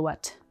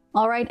silhouette.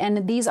 All right,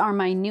 and these are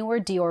my newer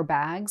Dior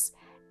bags.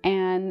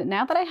 And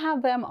now that I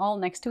have them all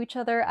next to each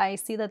other, I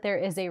see that there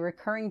is a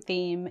recurring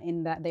theme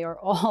in that they are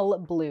all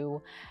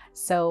blue.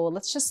 So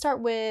let's just start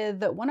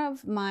with one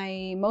of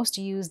my most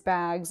used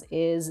bags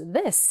is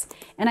this.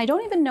 And I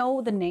don't even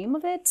know the name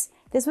of it.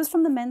 This was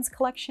from the men's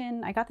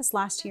collection. I got this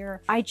last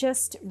year. I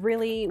just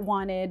really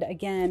wanted,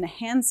 again,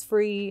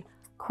 hands-free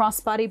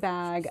crossbody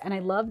bag. And I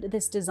loved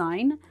this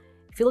design.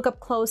 If you look up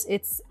close,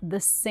 it's the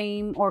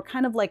same or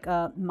kind of like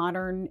a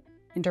modern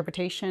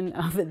interpretation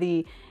of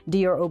the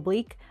Dior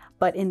oblique,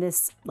 but in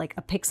this like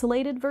a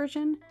pixelated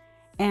version.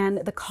 And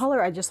the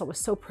color I just thought was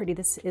so pretty.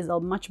 This is a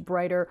much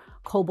brighter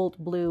cobalt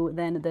blue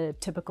than the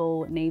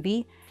typical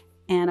navy.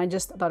 And I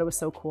just thought it was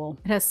so cool.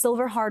 It has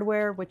silver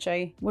hardware, which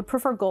I would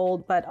prefer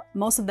gold, but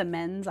most of the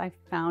men's I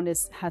found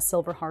has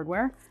silver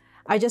hardware.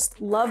 I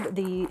just love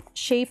the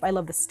shape. I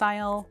love the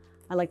style.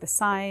 I like the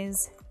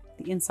size.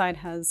 The inside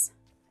has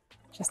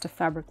just a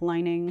fabric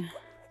lining.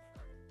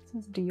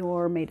 This is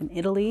Dior, made in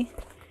Italy.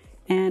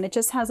 And it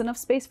just has enough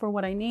space for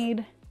what I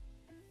need.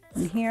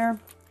 And here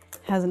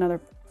has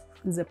another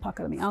zip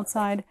pocket on the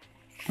outside,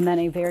 and then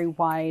a very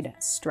wide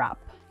strap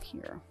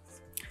here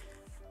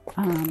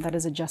that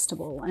is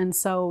adjustable. And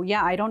so,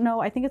 yeah, I don't know.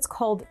 I think it's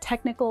called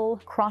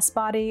technical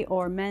crossbody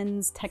or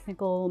men's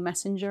technical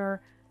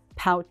messenger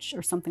pouch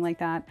or something like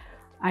that.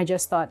 I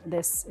just thought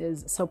this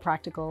is so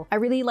practical. I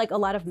really like a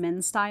lot of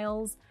men's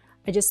styles.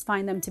 I just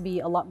find them to be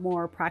a lot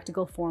more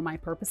practical for my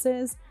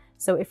purposes.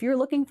 So if you're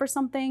looking for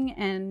something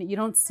and you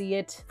don't see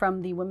it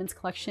from the women's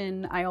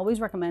collection, I always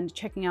recommend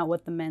checking out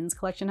what the men's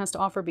collection has to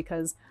offer,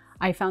 because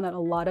I found that a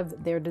lot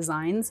of their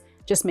designs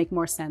just make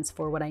more sense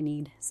for what I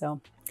need.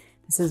 So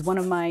this is one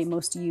of my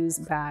most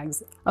used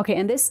bags. Okay,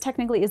 and this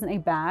technically isn't a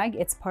bag.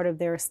 It's part of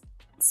their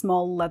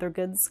small leather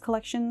goods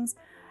collections.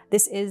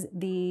 This is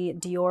the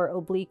Dior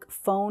oblique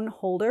phone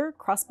holder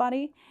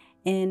crossbody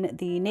in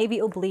the navy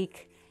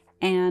oblique.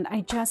 And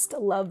I just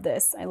love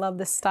this. I love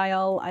this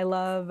style. I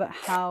love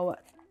how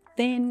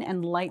thin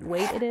and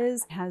lightweight it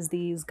is. It has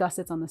these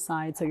gussets on the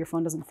side so your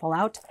phone doesn't fall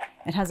out.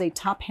 It has a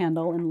top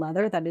handle in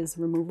leather that is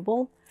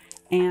removable,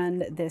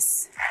 and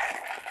this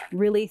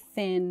really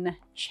thin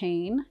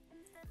chain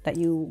that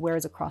you wear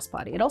as a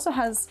crossbody. It also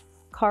has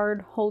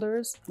card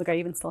holders. Look, I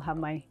even still have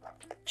my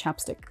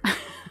chapstick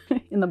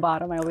in the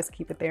bottom. I always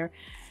keep it there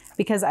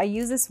because I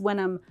use this when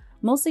I'm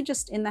mostly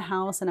just in the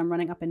house and I'm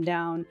running up and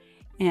down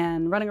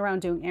and running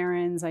around doing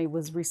errands. I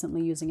was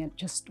recently using it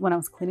just when I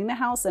was cleaning the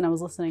house and I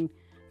was listening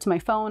to my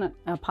phone,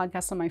 a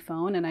podcast on my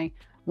phone, and I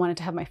wanted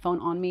to have my phone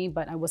on me,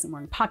 but I wasn't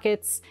wearing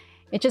pockets.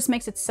 It just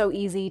makes it so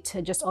easy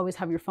to just always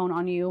have your phone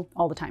on you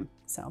all the time.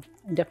 So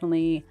I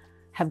definitely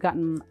have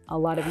gotten a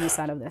lot of use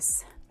out of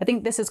this. I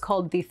think this is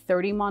called the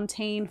 30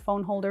 Montaigne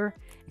phone holder.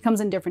 It comes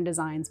in different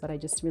designs, but I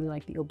just really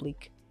like the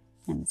oblique,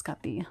 and it's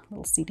got the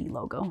little CD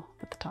logo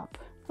at the top.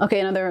 Okay,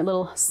 another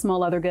little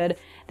small leather good.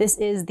 This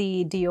is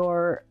the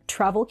Dior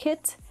travel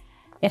kit.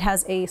 It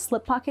has a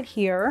slip pocket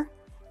here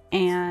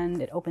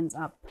and it opens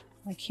up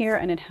like here,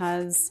 and it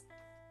has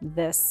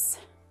this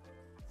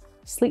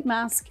sleep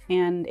mask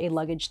and a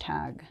luggage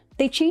tag.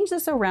 They changed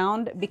this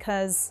around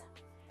because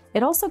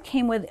it also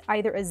came with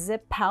either a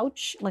zip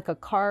pouch, like a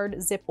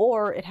card zip,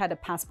 or it had a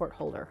passport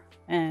holder.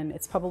 And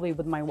it's probably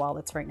with my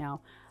wallets right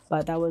now,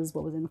 but that was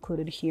what was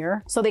included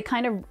here. So they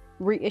kind of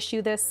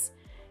reissue this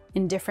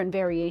in different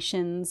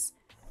variations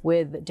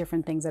with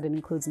different things that it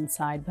includes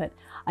inside. But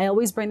I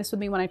always bring this with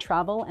me when I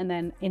travel. And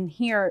then in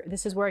here,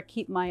 this is where I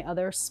keep my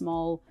other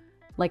small,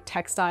 like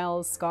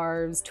textiles,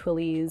 scarves,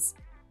 twillies,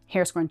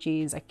 hair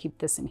scrunchies. I keep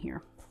this in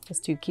here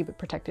just to keep it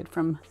protected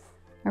from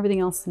everything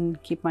else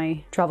and keep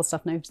my travel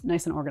stuff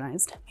nice and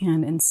organized.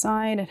 And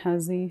inside it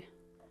has the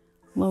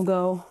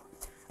logo.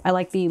 I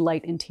like the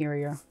light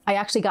interior. I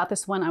actually got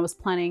this one. I was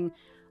planning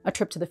a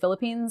trip to the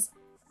Philippines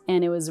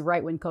and it was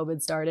right when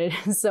COVID started.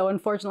 So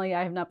unfortunately,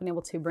 I have not been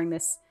able to bring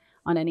this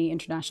on any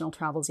international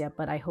travels yet,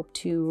 but I hope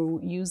to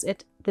use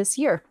it this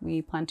year.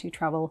 We plan to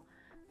travel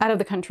out of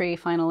the country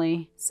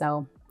finally.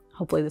 So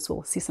hopefully this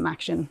will see some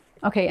action.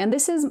 Okay, and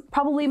this is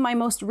probably my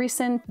most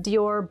recent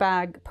Dior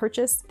bag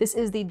purchase. This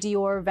is the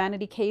Dior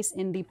vanity case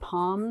in the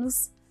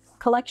Palms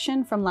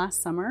collection from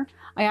last summer.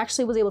 I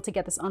actually was able to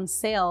get this on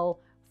sale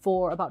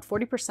for about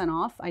 40%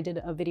 off. I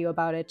did a video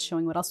about it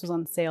showing what else was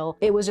on sale.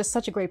 It was just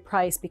such a great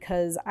price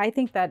because I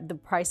think that the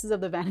prices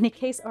of the vanity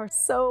case are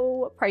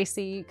so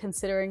pricey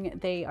considering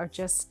they are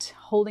just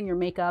holding your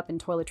makeup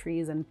and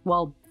toiletries, and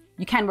well,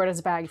 you can wear it as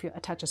a bag if you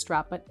attach a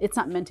strap, but it's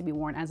not meant to be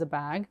worn as a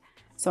bag.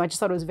 So I just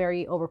thought it was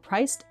very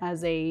overpriced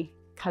as a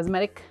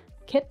cosmetic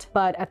kit,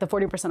 but at the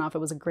 40% off, it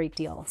was a great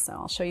deal. So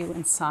I'll show you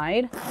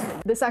inside.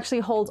 This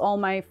actually holds all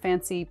my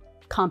fancy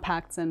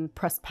compacts and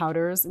pressed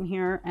powders in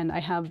here. And I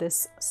have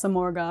this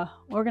Samorga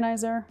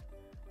organizer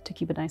to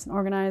keep it nice and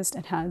organized.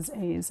 It has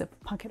a zip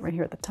pocket right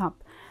here at the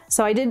top.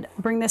 So I did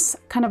bring this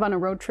kind of on a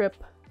road trip,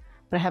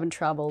 but I haven't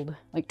traveled,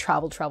 like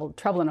traveled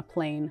on a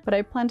plane, but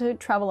I plan to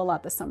travel a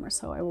lot this summer.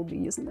 So I will be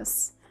using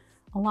this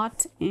a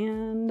lot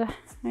and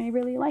I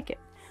really like it.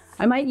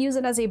 I might use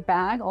it as a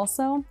bag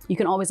also. You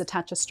can always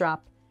attach a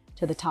strap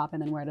to the top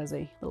and then wear it as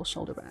a little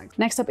shoulder bag.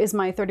 Next up is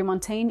my 30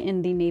 Montaigne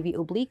in the navy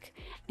oblique.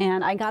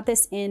 And I got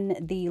this in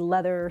the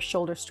leather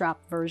shoulder strap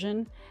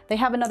version. They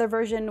have another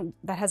version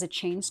that has a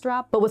chain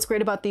strap, but what's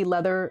great about the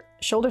leather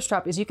shoulder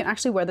strap is you can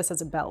actually wear this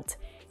as a belt.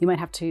 You might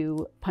have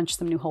to punch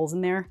some new holes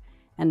in there.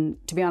 And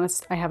to be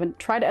honest, I haven't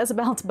tried it as a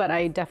belt, but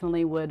I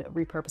definitely would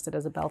repurpose it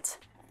as a belt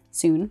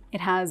soon.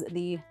 It has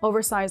the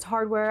oversized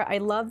hardware. I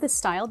love this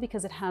style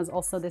because it has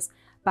also this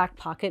back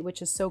pocket,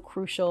 which is so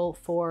crucial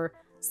for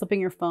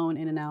slipping your phone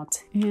in and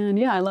out. And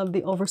yeah, I love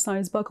the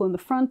oversized buckle in the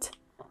front.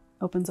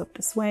 Opens up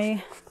this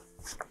way.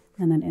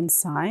 And then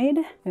inside,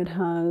 it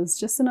has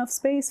just enough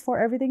space for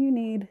everything you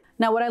need.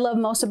 Now, what I love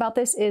most about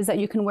this is that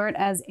you can wear it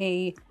as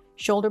a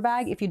shoulder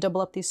bag if you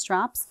double up these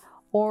straps,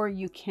 or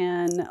you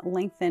can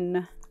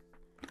lengthen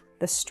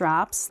the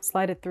straps,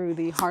 slide it through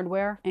the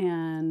hardware,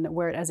 and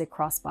wear it as a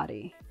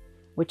crossbody,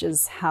 which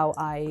is how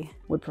I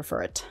would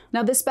prefer it.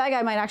 Now this bag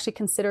I might actually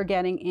consider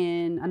getting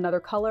in another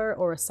color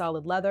or a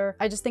solid leather.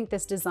 I just think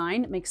this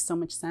design makes so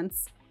much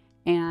sense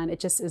and it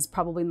just is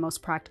probably the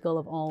most practical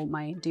of all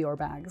my Dior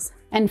bags.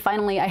 And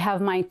finally, I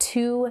have my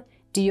two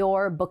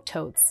Dior book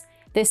totes.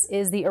 This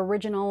is the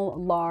original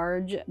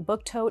large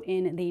book tote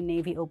in the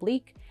navy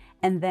oblique,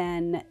 and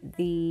then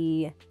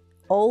the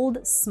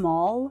old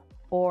small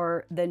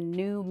or the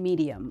new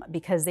medium,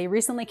 because they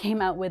recently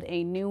came out with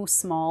a new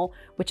small,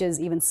 which is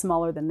even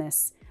smaller than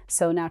this.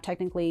 So now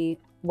technically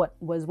what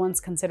was once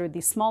considered the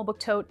small book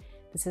tote,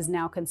 this is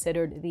now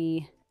considered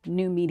the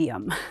new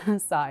medium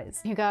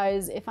size. You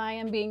guys, if I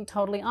am being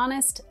totally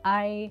honest,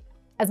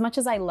 as much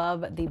as I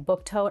love the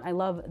book tote, I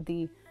love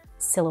the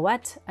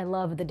silhouette, I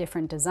love the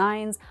different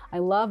designs, I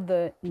love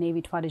the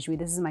navy toile de jouy.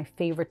 This is my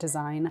favorite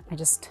design.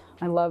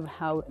 I love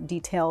how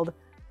detailed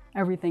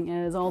everything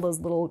is, all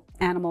those little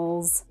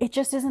animals. It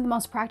just isn't the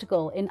most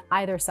practical in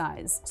either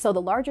size. So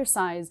the larger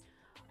size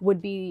would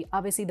be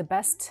obviously the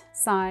best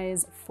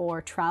size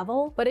for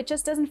travel, but it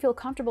just doesn't feel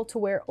comfortable to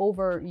wear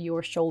over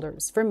your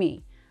shoulders for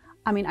me.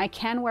 I mean, I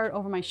can wear it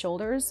over my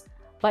shoulders,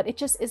 but it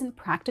just isn't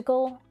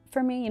practical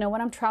for me. You know, when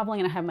I'm traveling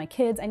and I have my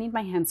kids, I need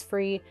my hands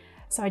free.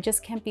 So I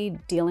just can't be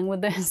dealing with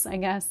this, I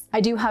guess.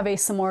 I do have a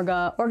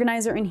Samorga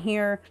organizer in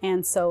here.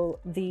 And so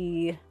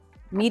the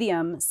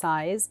medium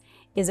size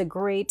is a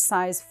great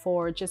size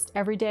for just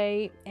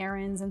everyday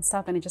errands and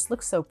stuff, and it just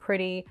looks so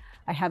pretty.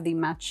 I have the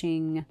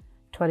matching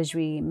toile de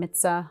jouy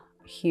mitza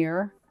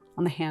here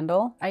on the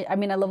handle. I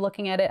mean, I love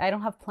looking at it. I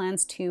don't have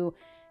plans to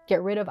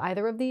get rid of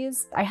either of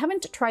these. I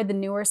haven't tried the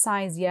newer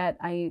size yet.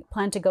 I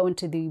plan to go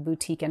into the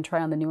boutique and try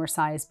on the newer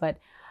size, but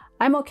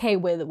I'm okay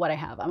with what I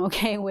have. I'm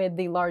okay with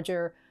the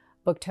larger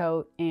book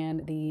tote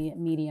and the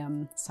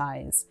medium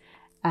size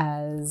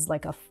as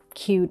like a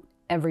cute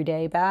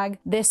everyday bag.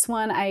 This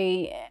one,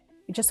 I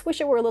just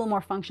wish it were a little more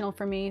functional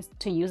for me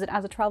to use it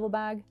as a travel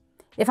bag.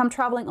 If I'm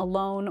traveling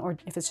alone or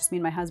if it's just me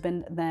and my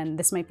husband, then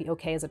this might be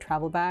okay as a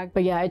travel bag.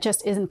 But yeah, it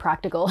just isn't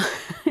practical.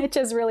 It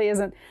just really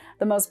isn't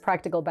the most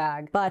practical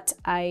bag. But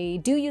I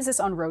do use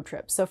this on road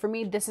trips. So for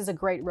me, this is a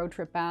great road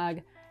trip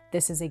bag.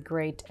 This is a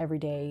great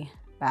everyday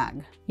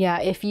bag. Yeah,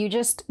 if you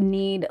just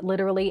need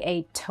literally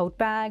a tote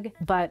bag,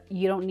 but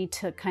you don't need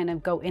to kind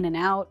of go in and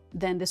out,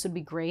 then this would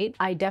be great.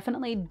 I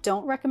definitely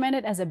don't recommend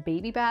it as a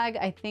baby bag.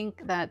 I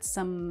think that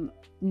some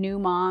new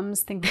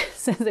moms think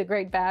this is a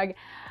great bag.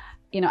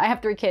 You know, I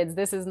have 3 kids.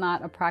 This is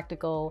not a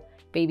practical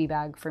baby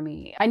bag for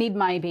me. I need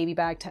my baby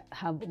bag to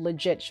have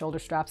legit shoulder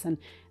straps, and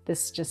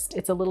this just,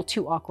 it's a little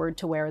too awkward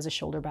to wear as a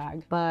shoulder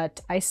bag.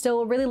 But I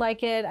still really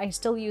like it. I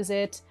still use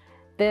it.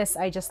 This,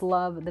 I just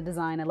love the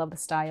design. I love the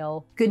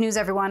style. Good news,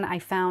 everyone. I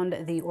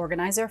found the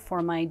organizer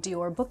for my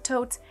Dior book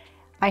tote.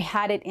 I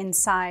had it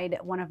inside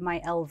one of my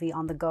LV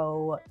on the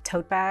go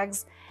tote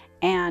bags.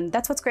 And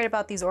that's what's great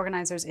about these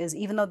organizers is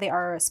even though they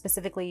are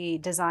specifically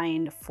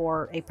designed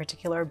for a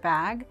particular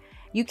bag,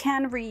 you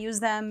can reuse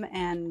them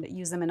and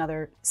use them in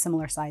other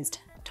similar sized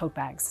tote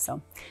bags.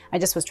 So I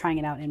just was trying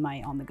it out in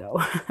my on the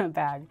go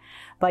bag.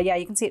 But yeah,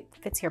 you can see it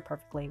fits here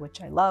perfectly,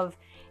 which I love.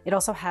 It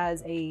also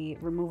has a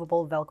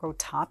removable Velcro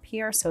top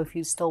here. So if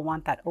you still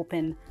want that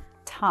open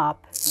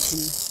top, you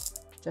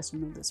can just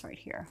remove this right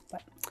here.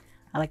 But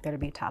I like there to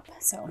be a top,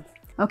 so.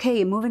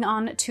 Okay, moving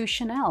on to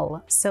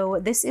Chanel. So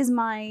this is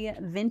my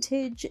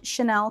vintage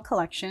Chanel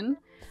collection.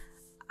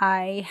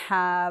 I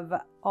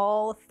have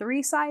all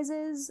 3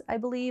 sizes, I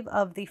believe,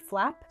 of the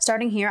flap.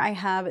 Starting here, I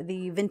have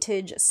the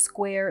vintage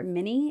square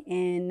mini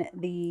in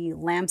the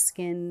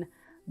lambskin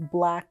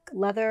black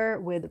leather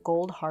with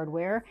gold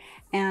hardware.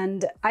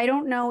 And I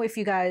don't know if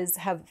you guys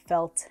have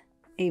felt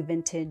a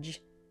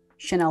vintage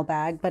Chanel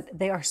bag, but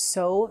they are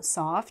so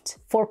soft.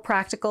 For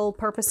practical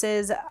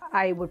purposes,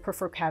 I would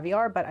prefer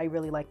caviar, but I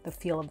really like the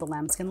feel of the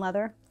lambskin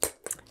leather.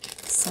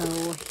 So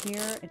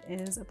here it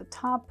is at the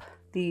top.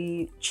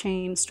 The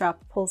chain strap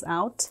pulls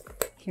out.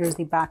 Here's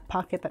the back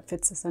pocket that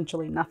fits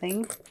essentially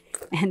nothing.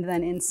 And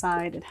then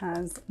inside it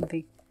has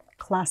the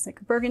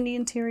classic burgundy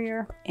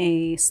interior,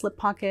 a slip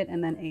pocket,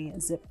 and then a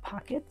zip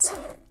pocket.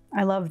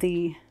 I love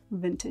the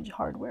vintage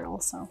hardware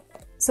also.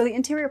 So the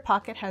interior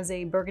pocket has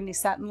a burgundy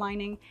satin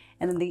lining,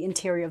 and then the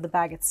interior of the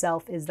bag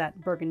itself is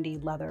that burgundy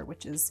leather,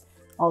 which is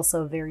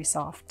also very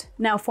soft.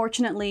 Now,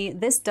 fortunately,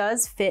 this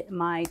does fit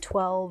my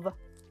 12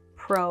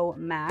 Pro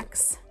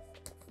Max,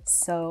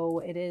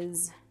 so it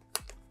is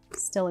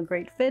still a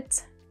great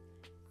fit.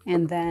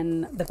 And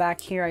then the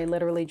back here, I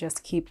literally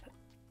just keep,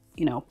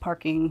 you know,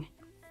 parking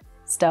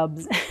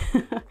stubs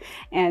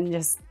and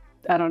just,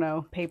 I don't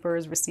know,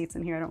 papers, receipts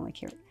in here. I don't really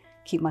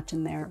keep much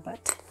in there,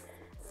 but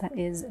that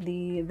is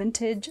the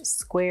vintage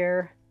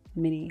square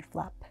mini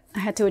flap. I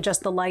had to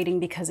adjust the lighting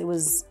because it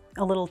was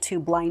a little too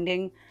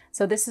blinding.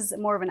 So this is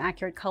more of an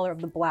accurate color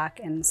of the black,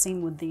 and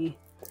same with the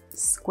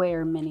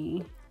square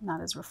mini, not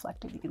as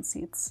reflective. You can see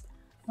it's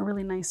a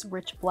really nice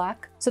rich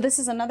black. So this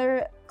is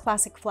another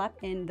classic flap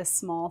in the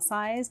small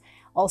size,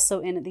 also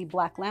in the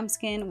black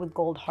lambskin with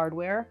gold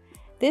hardware.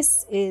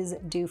 This is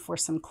due for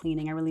some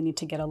cleaning. I really need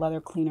to get a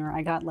leather cleaner.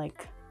 I got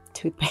like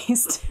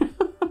toothpaste.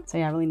 So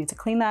yeah, I really need to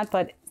clean that,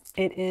 but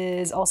it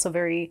is also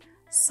very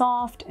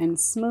soft and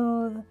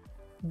smooth.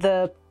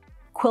 The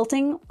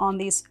quilting on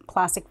these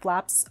plastic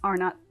flaps are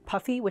not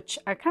puffy, which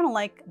I kind of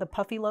like the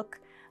puffy look,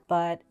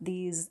 but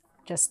these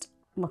just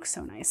look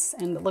so nice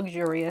and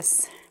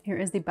luxurious. Here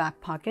is the back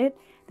pocket.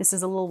 This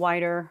is a little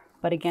wider,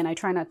 but again, I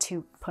try not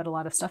to put a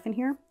lot of stuff in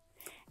here.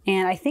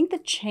 And I think the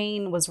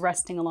chain was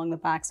resting along the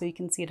back, so you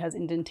can see it has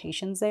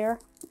indentations there.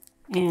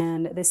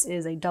 And this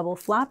is a double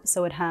flap,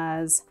 so it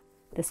has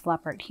this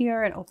flap right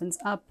here. It opens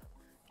up.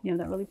 You know,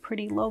 that really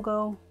pretty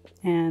logo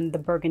and the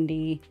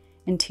burgundy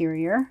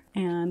interior.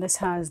 And this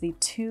has the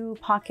 2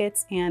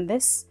 pockets, and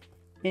this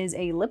is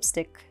a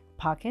lipstick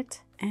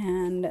pocket,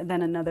 and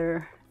then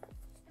another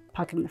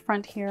pocket in the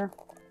front here.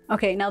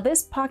 Okay, now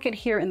this pocket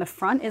here in the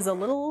front is a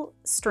little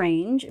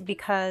strange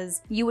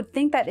because you would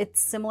think that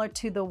it's similar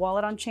to the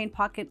wallet on chain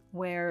pocket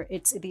where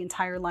it's the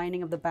entire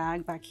lining of the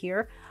bag back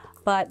here,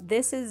 but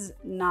this is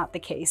not the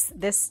case.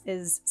 This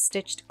is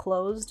stitched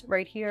closed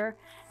right here,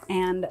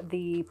 and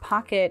the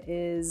pocket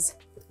is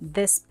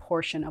this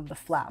portion of the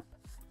flap.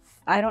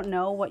 I don't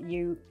know what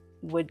you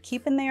would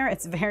keep in there.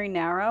 It's very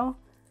narrow,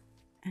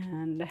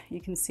 and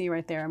you can see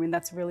right there. I mean,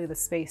 that's really the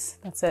space.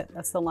 That's it.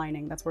 That's the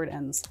lining. That's where it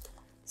ends.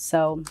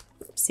 So,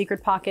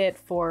 secret pocket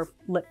for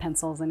lip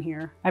pencils in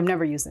here. I've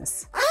never used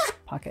this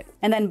pocket.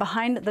 And then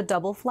behind the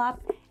double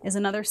flap is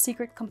another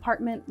secret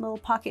compartment little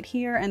pocket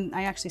here, and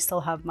I actually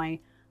still have my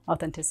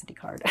authenticity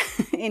card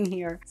in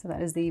here. So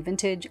that is the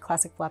vintage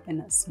classic flap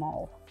in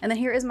small. And then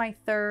here is my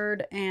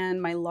third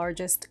and my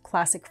largest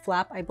classic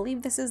flap. I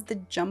believe this is the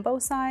jumbo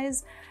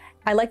size.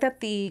 I like that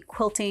the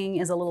quilting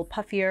is a little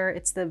puffier.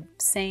 It's the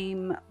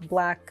same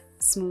black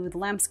smooth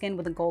lambskin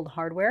with the gold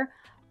hardware.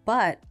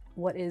 But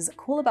what is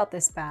cool about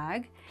this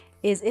bag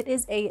is it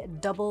is a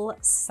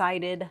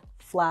double-sided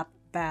flap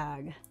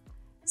bag.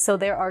 So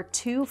there are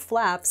 2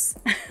 flaps,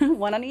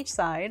 one on each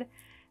side,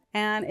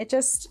 And it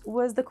just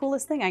was the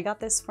coolest thing. I got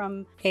this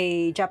from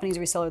a Japanese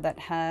reseller that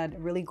had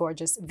really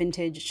gorgeous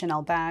vintage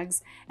Chanel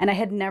bags. And I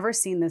had never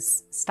seen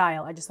this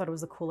style. I just thought it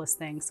was the coolest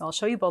thing. So I'll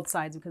show you both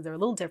sides because they're a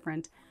little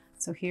different.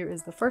 So here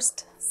is the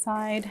first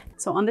side.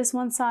 So on this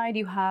one side,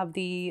 you have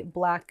the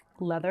black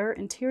leather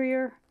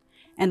interior.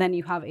 And then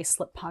you have a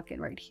slip pocket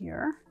right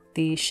here.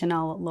 The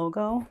Chanel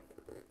logo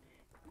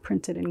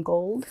printed in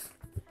gold.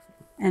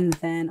 And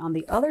then on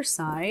the other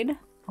side,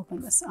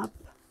 open this up.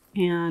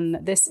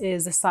 And this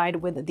is the side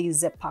with the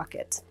zip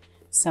pocket.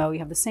 So you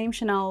have the same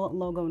Chanel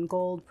logo in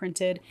gold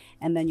printed,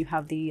 and then you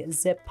have the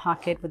zip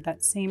pocket with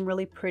that same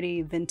really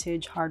pretty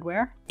vintage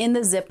hardware. In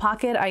the zip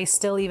pocket, I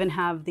still even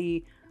have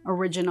the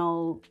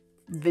original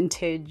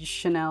vintage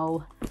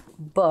Chanel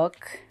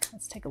book.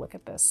 Let's take a look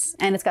at this.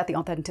 And it's got the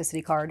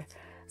authenticity card.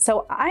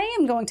 So I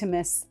am going to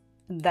miss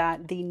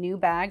that the new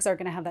bags are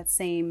gonna have that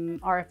same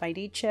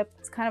RFID chip.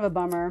 It's kind of a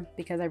bummer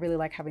because I really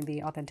like having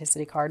the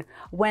authenticity card.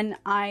 When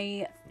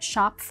I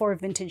shop for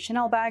vintage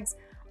Chanel bags,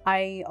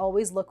 I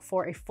always look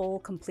for a full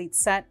complete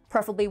set,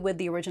 preferably with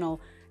the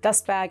original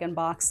dust bag and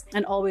box,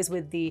 and always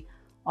with the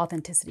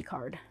authenticity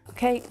card.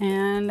 Okay,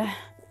 and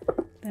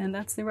then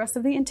that's the rest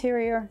of the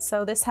interior.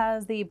 So this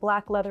has the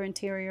black leather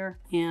interior,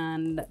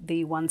 and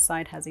the one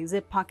side has a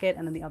zip pocket,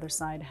 and then the other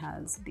side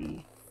has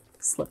the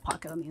slip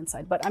pocket on the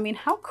inside. But I mean,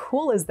 how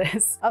cool is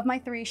this? Of my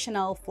 3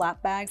 Chanel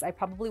flap bags, I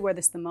probably wear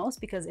this the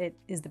most because it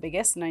is the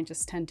biggest and I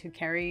just tend to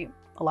carry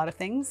a lot of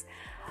things.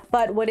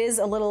 But what is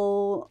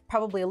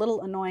probably a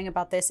little annoying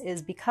about this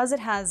is because it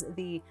has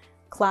the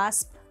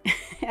clasp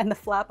and the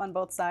flap on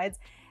both sides,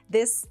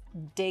 this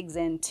digs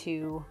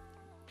into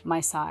my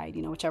side,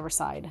 you know, whichever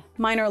side.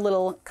 Minor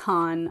little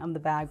con of the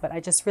bag, but I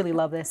just really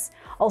love this.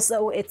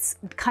 Also, it's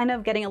kind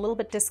of getting a little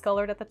bit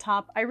discolored at the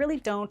top. I really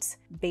don't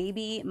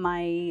baby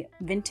my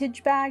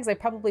vintage bags. I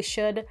probably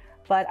should,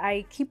 but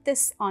I keep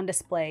this on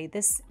display.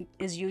 This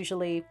is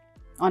usually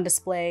on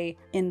display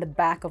in the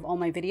back of all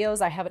my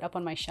videos. I have it up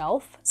on my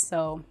shelf,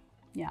 so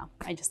yeah,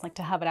 I just like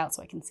to have it out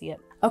so I can see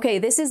it. Okay,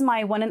 this is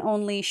my one and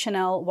only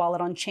Chanel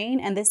wallet on chain,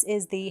 and this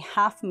is the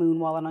Half Moon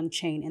wallet on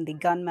chain in the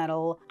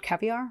gunmetal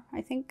caviar,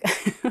 I think.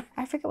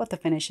 I forget what the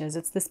finish is.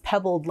 It's this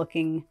pebbled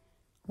looking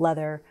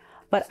leather,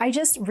 but I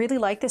just really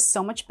like this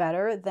so much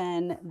better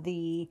than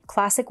the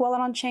classic wallet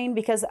on chain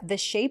because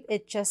this shape,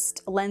 it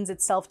just lends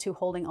itself to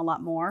holding a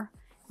lot more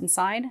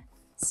inside.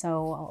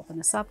 So I'll open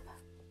this up.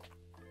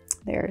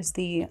 There's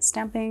the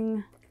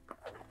stamping,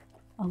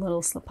 a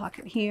little slip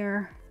pocket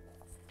here.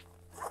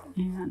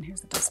 And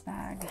here's the dust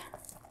bag.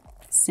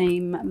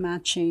 Same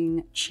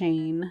matching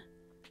chain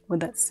with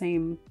that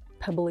same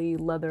pebbly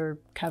leather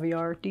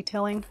caviar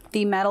detailing.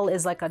 The metal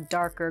is like a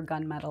darker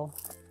gunmetal.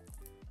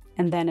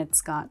 And then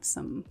it's got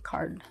some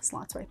card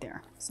slots right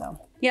there. So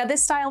yeah,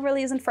 this style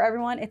really isn't for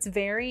everyone. It's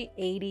very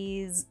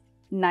 80s,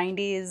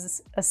 90s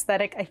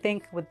aesthetic, I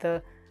think, with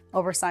the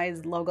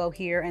oversized logo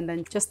here and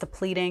then just the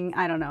pleating.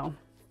 I don't know.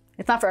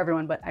 It's not for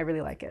everyone, but I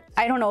really like it.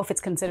 I don't know if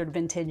it's considered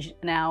vintage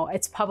now.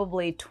 It's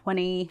probably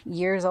 20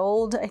 years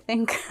old, I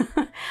think.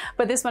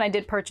 But this one I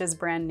did purchase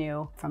brand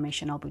new from a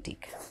Chanel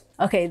boutique.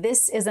 Okay,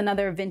 this is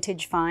another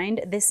vintage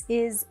find. This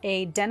is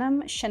a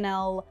denim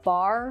Chanel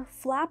bar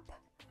flap.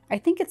 I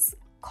think it's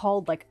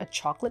called like a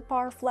chocolate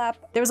bar flap.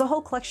 There's a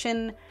whole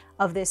collection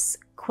of this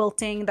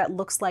quilting that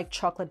looks like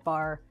chocolate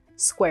bar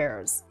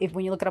squares.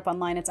 When you look it up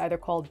online, it's either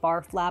called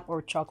bar flap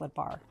or chocolate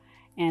bar.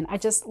 And I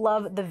just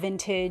love the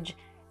vintage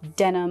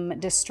denim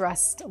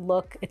distressed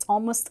look. It's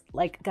almost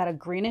like got a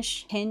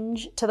greenish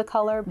hinge to the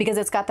color because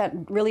it's got that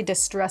really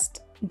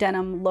distressed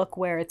denim look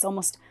where it's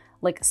almost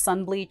like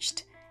sun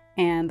bleached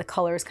and the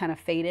color is kind of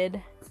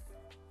faded.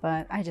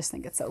 But I just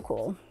think it's so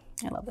cool.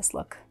 I love this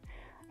look.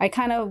 I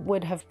kind of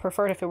would have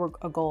preferred if it were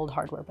a gold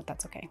hardware, but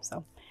that's okay.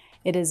 So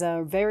it is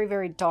a very,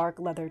 very dark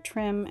leather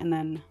trim and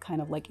then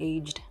kind of like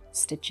aged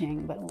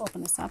stitching, but we'll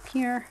open this up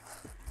here.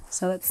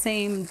 So that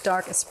same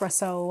dark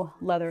espresso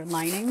leather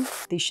lining.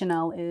 The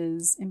Chanel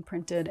is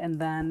imprinted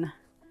and then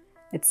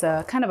it's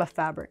a kind of a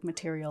fabric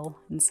material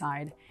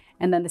inside.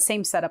 And then the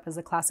same setup as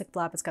the classic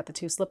flap. It's got the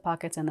 2 slip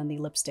pockets and then the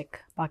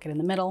lipstick pocket in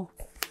the middle.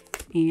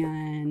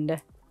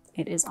 And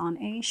it is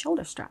on a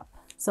shoulder strap.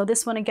 So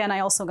this one again, I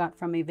also got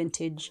from a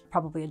vintage,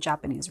 probably a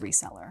Japanese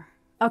reseller.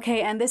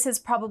 Okay, and this is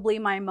probably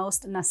my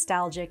most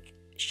nostalgic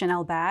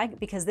Chanel bag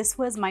because this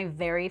was my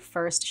very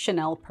first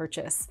Chanel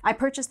purchase. I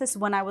purchased this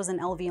when I was an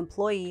LV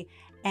employee,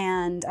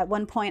 and at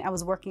one point I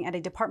was working at a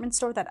department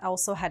store that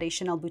also had a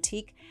Chanel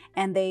boutique,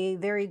 and they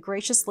very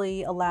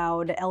graciously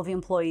allowed LV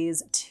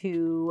employees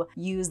to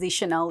use the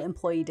Chanel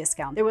employee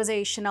discount. There was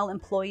a Chanel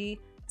employee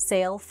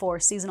sale for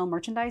seasonal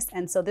merchandise,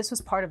 and so this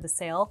was part of the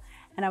sale,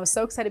 and I was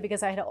so excited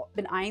because I had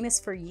been eyeing this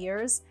for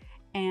years.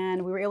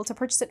 And we were able to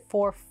purchase it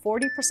for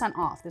 40%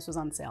 off. This was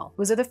on sale. It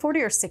was either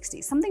 40 or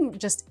 60, something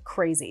just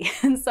crazy.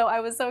 And so I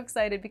was so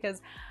excited because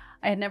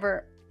I had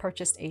never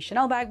purchased a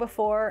Chanel bag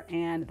before,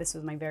 and this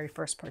was my very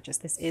first purchase.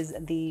 This is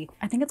the,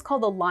 I think it's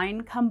called the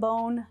Line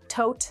Cambone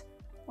tote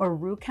or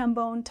Rue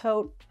Cambone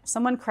tote.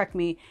 Someone correct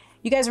me.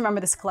 You guys remember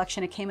this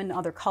collection. It came in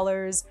other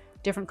colors.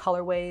 different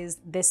colorways.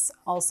 This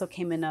also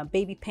came in a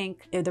baby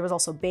pink. There was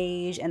also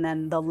beige, and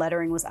then the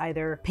lettering was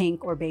either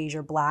pink or beige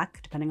or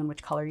black, depending on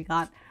which color you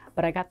got.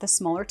 But I got the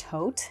smaller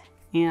tote,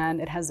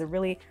 and it has a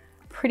really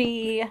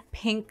pretty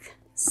pink,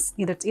 it's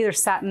either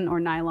satin or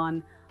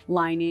nylon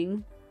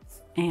lining.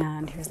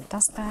 And here's the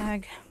dust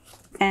bag.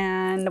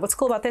 And what's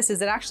cool about this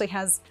is it actually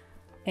has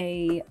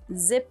a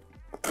zip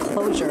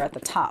closure at the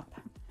top.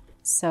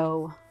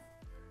 So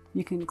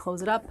you can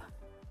close it up,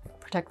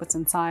 protect what's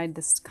inside.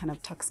 This kind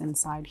of tucks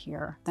inside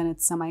here. Then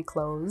it's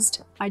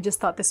semi-closed. I just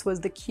thought this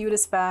was the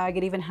cutest bag.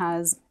 It even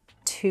has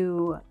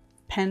 2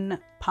 pen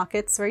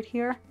pockets right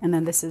here. And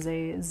then this is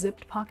a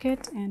zipped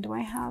pocket. And do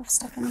I have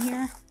stuff in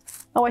here?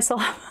 Oh, I still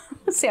have,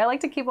 see, I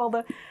like to keep all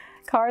the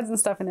cards and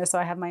stuff in there. So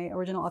I have my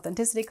original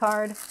authenticity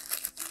card.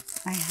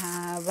 I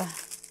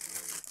have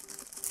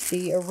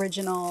the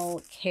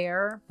original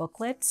care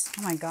booklet.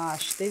 Oh my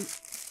gosh,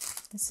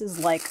 this is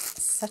like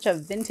such a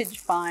vintage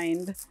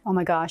find. Oh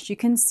my gosh, you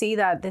can see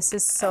that this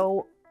is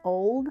so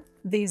old.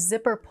 The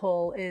zipper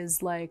pull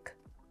is like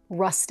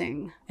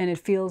rusting and it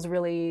feels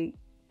really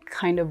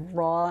kind of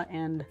raw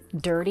and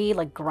dirty,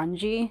 like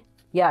grungy.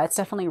 Yeah, it's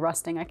definitely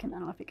rusting. I don't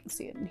know if you can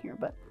see it in here,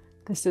 but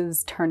this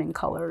is turning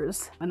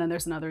colors. And then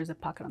there's another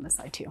zip pocket on this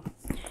side too.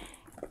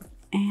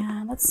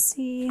 And let's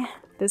see,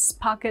 this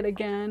pocket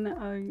again,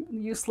 a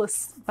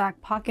useless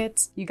back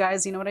pocket. You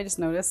guys, you know what I just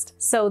noticed?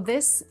 So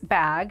this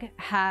bag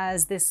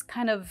has this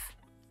kind of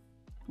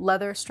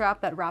leather strap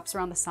that wraps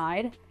around the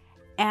side.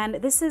 And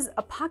this is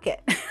a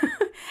pocket.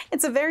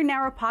 It's a very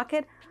narrow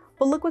pocket,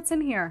 but look what's in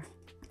here.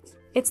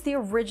 It's the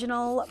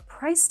original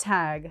price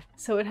tag.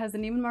 So it has the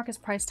Neiman Marcus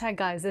price tag.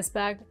 Guys, this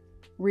bag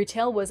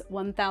retail was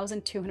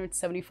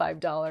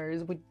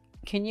 $1,275.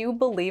 Can you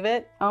believe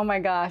it? Oh my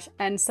gosh.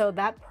 And so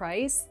that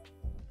price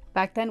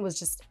back then was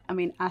just, I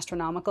mean,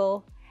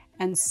 astronomical.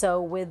 And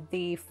so with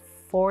the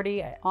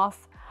 40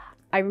 off,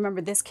 I remember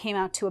this came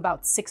out to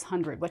about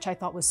 $600, which I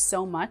thought was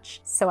so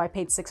much. So I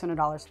paid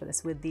 $600 for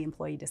this with the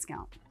employee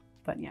discount.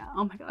 But yeah,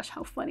 oh my gosh,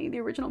 how funny. The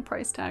original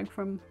price tag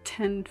from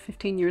 10,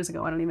 15 years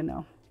ago, I don't even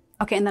know.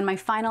 Okay, and then my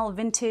final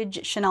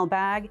vintage Chanel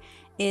bag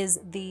is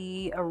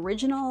the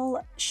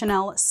original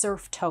Chanel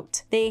Surf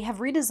Tote. They have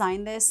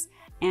redesigned this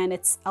and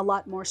it's a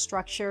lot more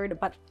structured,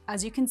 but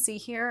as you can see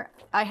here,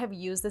 I have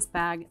used this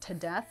bag to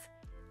death.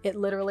 It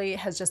literally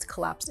has just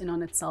collapsed in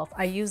on itself.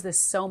 I use this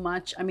so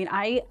much. I mean,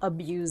 I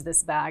abuse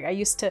this bag. I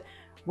used to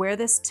wear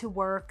this to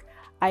work.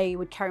 I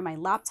would carry my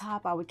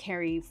laptop. I would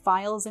carry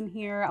files in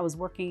here. I was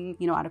working,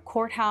 you know, at a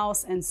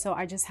courthouse. And so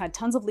I just had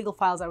tons of legal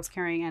files I was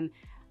carrying, and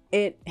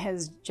it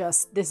has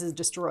just, this is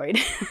destroyed.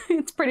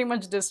 It's pretty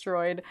much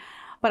destroyed.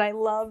 But I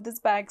love this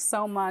bag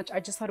so much. I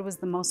just thought it was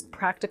the most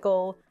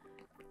practical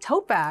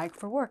tote bag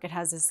for work. It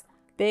has this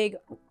big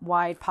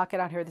wide pocket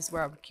out here. This is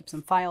where I would keep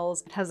some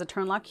files. It has a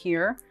turn lock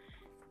here.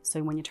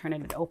 So when you turn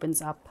it, it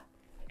opens up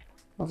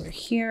over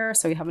here.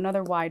 So you have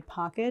another wide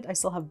pocket. I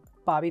still have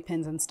bobby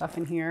pins and stuff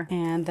in here.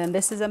 And then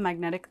this is a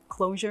magnetic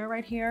closure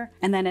right here.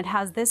 And then it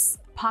has this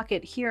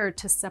pocket here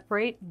to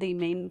separate the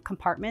main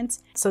compartment.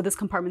 So this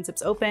compartment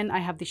zips open. I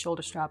have the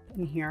shoulder strap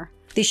in here.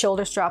 The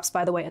shoulder straps,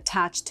 by the way,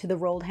 attached to the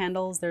rolled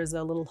handles. There's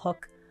a little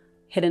hook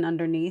hidden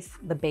underneath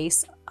the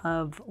base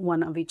of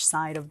one of each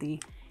side of the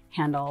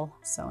handle.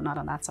 So not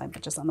on that side,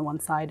 but just on the one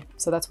side.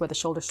 So that's where the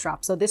shoulder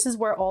strap. So this is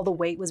where all the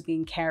weight was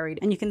being carried.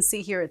 And you can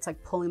see here, it's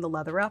like pulling the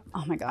leather up.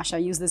 Oh my gosh, I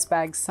use this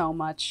bag so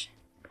much.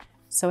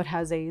 So it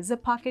has a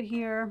zip pocket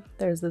here.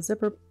 There's the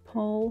zipper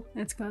pull.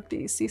 It's got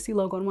the CC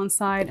logo on one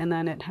side, and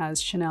then it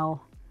has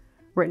Chanel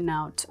written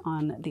out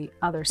on the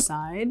other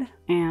side.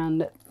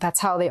 And that's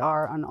how they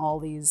are on all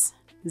these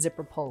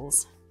zipper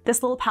pulls.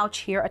 This little pouch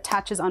here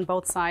attaches on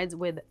both sides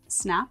with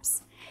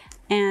snaps.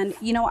 And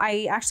you know,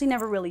 I actually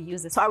never really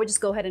use this. So I would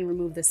just go ahead and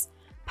remove this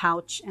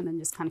pouch and then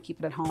just kind of keep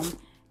it at home,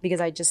 because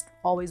I just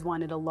always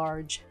wanted a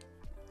large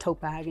tote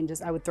bag, and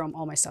just, I would throw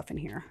all my stuff in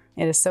here.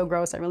 It is so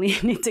gross. I really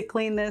need to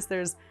clean this.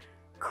 There's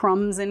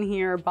crumbs in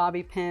here,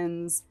 bobby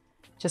pins,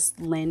 just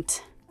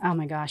lint. Oh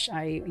my gosh,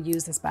 I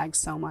use this bag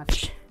so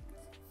much.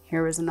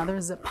 Here is another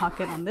zip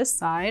pocket on this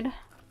side.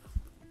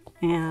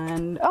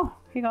 And oh,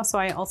 here you go. So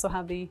I also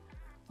have the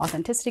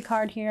authenticity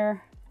card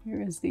here.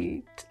 Here is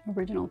the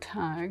original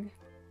tag.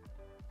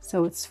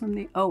 So it's from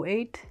the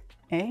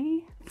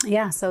 08A.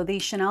 Yeah, so the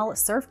Chanel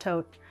Surf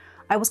Tote.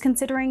 I was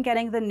considering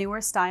getting the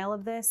newer style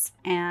of this,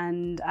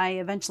 and I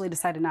eventually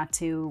decided not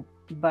to,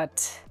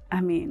 but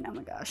I mean, oh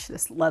my gosh,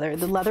 this leather.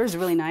 The leather is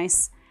really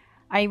nice.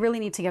 I really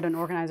need to get an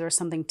organizer or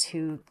something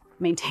to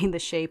maintain the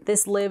shape.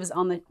 This lives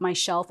on my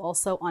shelf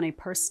also on a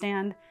purse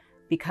stand,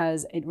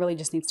 because it really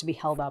just needs to be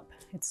held up.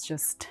 It's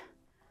just,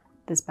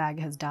 this bag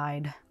has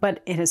died,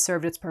 but it has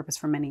served its purpose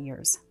for many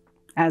years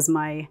as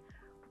my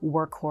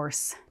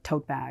workhorse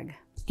tote bag.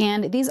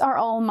 And these are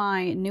all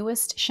my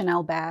newest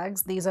Chanel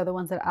bags. These are the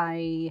ones that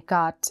I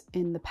got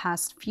in the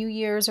past few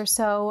years or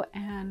so,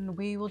 and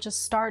we will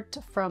just start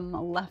from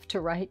left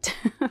to right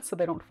so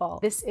they don't fall.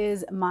 This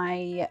is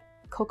my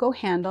Cocoa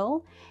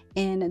handle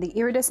in the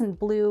iridescent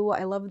blue.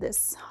 I love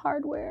this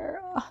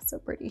hardware. Oh, so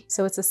pretty.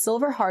 So it's a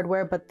silver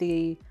hardware, but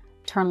the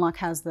turn lock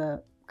has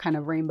the kind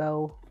of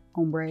rainbow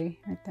ombre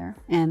right there.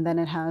 And then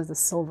it has the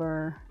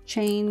silver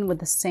chain with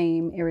the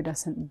same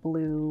iridescent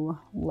blue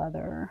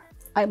leather.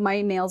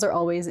 My nails are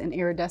always an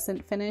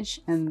iridescent finish,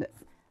 and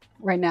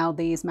right now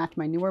these match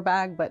my newer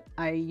bag, but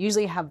I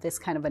usually have this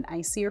kind of an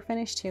icier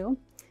finish too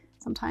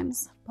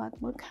sometimes. But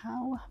look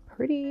how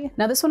pretty.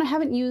 Now this one I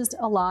haven't used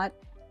a lot,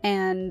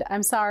 and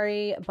I'm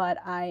sorry, but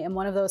I am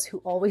one of those who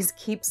always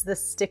keeps the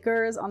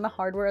stickers on the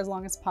hardware as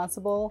long as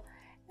possible.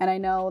 And I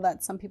know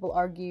that some people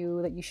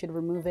argue that you should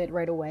remove it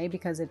right away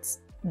because it's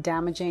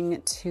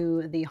damaging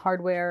to the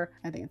hardware.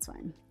 I think it's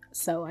fine.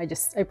 So I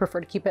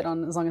prefer to keep it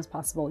on as long as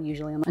possible,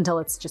 usually until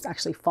it's just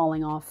actually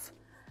falling off.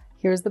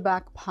 Here's the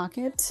back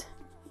pocket.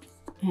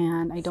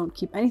 And I don't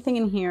keep anything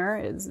in here.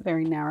 It's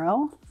very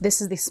narrow. This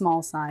is the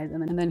small size.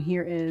 And then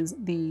here is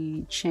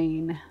the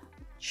chain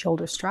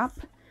shoulder strap.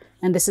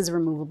 And this is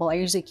removable. I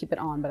usually keep it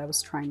on, but I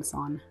was trying this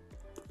on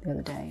the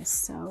other day.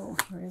 So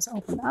here it is,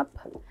 open up.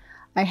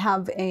 I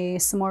have a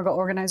Samorga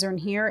organizer in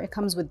here. It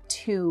comes with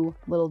 2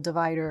 little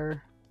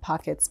divider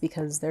pockets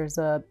because there's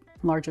a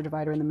larger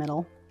divider in the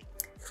middle.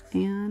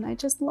 And I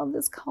just love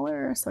this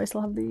color. So I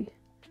still have the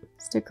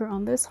sticker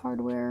on this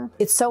hardware.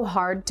 It's so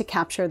hard to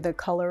capture the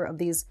color of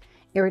these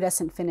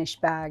iridescent finish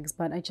bags,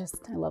 but I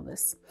love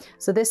this.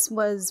 So this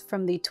was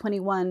from the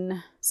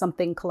 21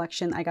 something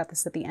collection. I got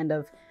this at the end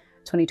of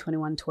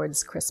 2021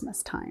 towards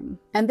Christmas time.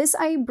 And this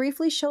I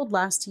briefly showed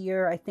last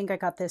year. I think I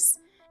got this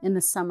in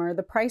the summer.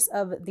 The price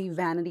of the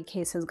vanity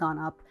case has gone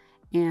up,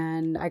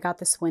 and I got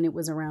this when it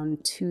was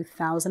around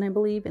 2,000, I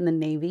believe, in the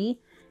navy.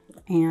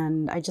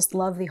 And I just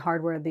love the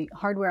hardware. The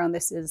hardware on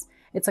this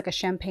it's like a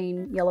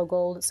champagne yellow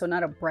gold, so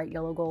not a bright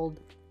yellow gold.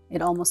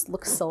 It almost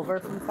looks silver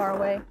from far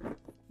away.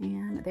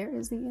 And there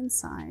is the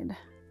inside.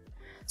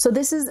 So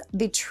this is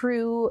the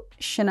true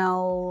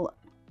Chanel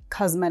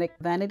cosmetic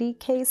vanity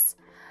case.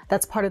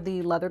 That's part of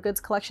the leather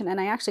goods collection.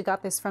 And I actually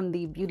got this from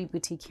the beauty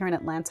boutique here in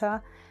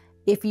Atlanta.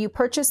 If you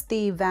purchase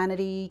the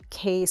vanity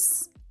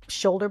case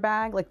shoulder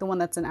bag, like the one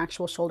that's an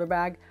actual shoulder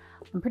bag,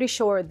 I'm pretty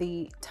sure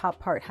the top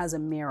part has a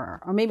mirror,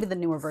 or maybe the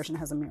newer version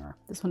has a mirror.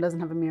 This one doesn't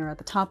have a mirror at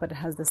the top, but it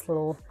has this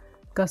little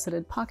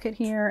gusseted pocket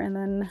here and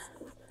then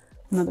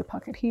another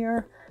pocket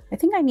here. I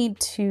think I need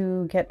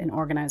to get an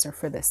organizer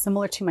for this,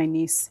 similar to my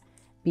niece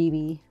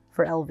BB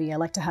for LV. I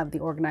like to have the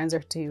organizer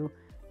to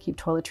keep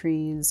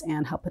toiletries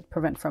and help it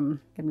prevent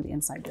from getting the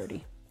inside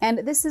dirty. And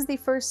this is the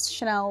first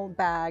Chanel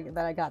bag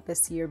that I got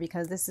this year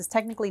because this is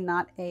technically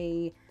not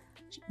a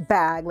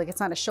bag, like it's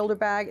not a shoulder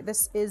bag.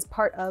 This is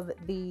part of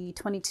the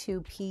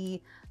 22P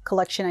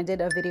collection. I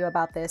did a video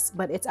about this,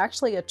 but it's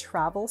actually a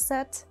travel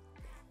set.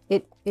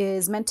 It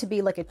is meant to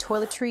be like a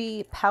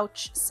toiletry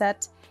pouch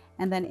set.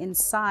 And then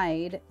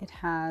inside it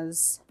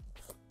has,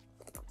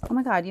 oh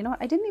my God, you know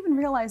what? I didn't even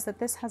realize that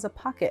this has a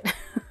pocket.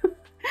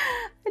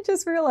 I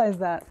just realized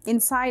that.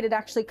 Inside it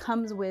actually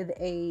comes with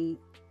a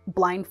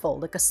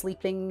blindfold, like a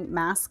sleeping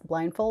mask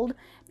blindfold,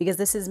 because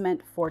this is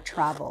meant for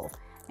travel.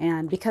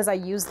 And because I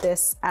use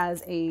this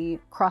as a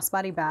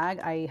crossbody bag,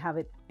 I have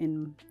it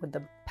in with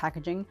the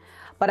packaging,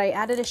 but I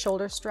added a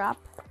shoulder strap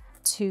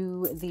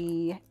to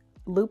the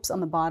loops on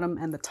the bottom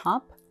and the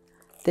top.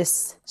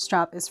 This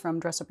strap is from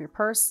Dress Up Your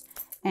Purse,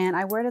 and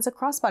I wear it as a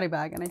crossbody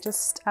bag, and I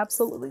just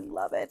absolutely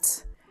love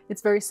it.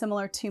 It's very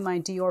similar to my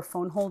Dior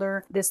phone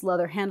holder. This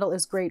leather handle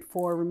is great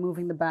for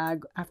removing the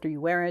bag after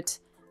you wear it,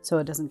 so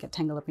it doesn't get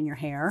tangled up in your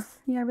hair.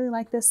 Yeah, I really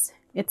like this.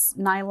 It's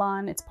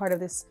nylon. It's part of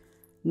this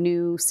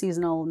new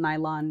seasonal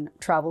nylon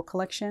travel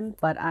collection,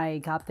 but I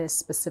got this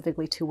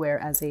specifically to wear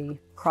as a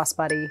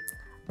crossbody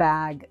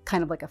bag,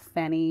 kind of like a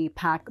fanny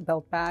pack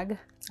belt bag.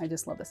 I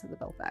just love this as a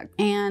belt bag.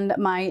 And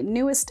my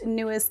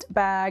newest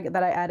bag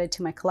that I added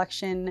to my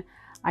collection,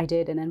 I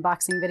did an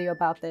unboxing video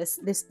about this.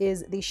 This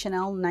is the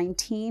Chanel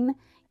 19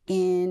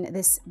 in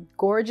this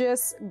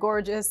gorgeous,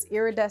 gorgeous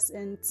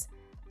iridescent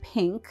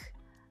pink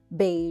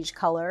beige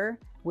color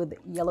with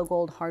yellow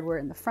gold hardware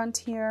in the front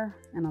here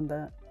and on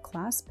the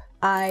clasp.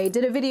 I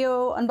did a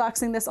video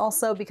unboxing this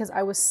also because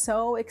I was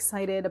so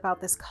excited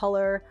about this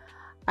color.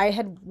 I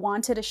had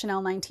wanted a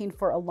Chanel 19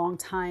 for a long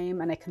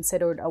time, and I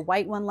considered a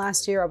white one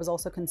last year. I was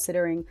also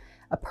considering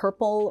a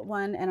purple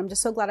one, and I'm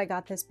just so glad I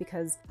got this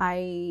because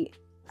I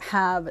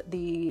have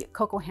the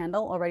cocoa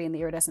handle already in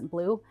the iridescent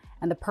blue,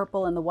 and the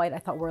purple and the white I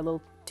thought were a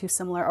little too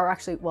similar, or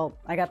actually, well,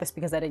 I got this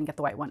because I didn't get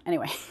the white one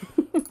anyway.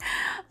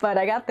 But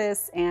I got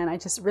this and I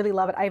just really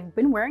love it. I've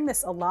been wearing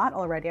this a lot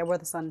already. I wore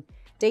this on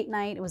date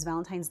night. It was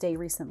Valentine's Day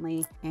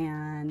recently,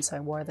 and so I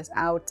wore this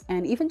out,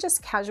 and even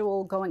just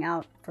casual going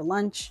out for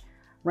lunch,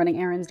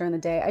 running errands during the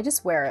day, I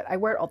just wear it. I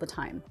wear it all the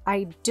time.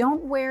 I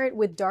don't wear it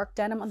with dark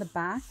denim on the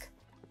back,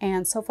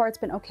 and so far it's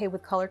been okay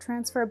with color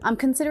transfer. I'm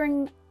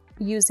considering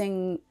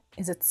using,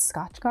 is it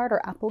Scotch Guard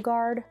or Apple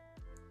Guard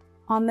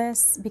on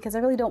this, because I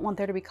really don't want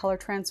there to be color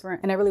transfer,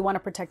 and I really want to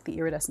protect the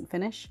iridescent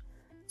finish.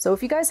 So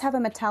if you guys have a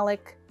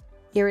metallic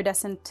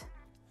iridescent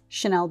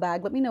Chanel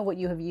bag, let me know what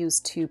you have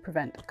used to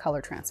prevent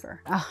color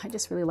transfer. Oh, I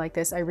just really like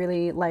this. I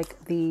really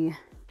like the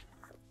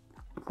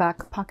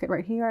back pocket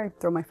right here. I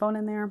throw my phone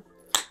in there.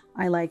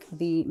 I like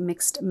the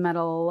mixed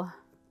metal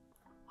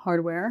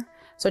hardware.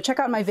 So check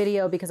out my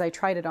video because I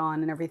tried it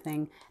on and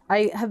everything.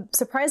 I have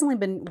surprisingly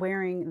been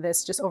wearing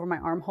this just over my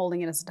arm,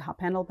 holding it as a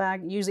top handle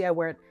bag. Usually I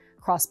wear it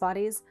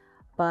crossbodies,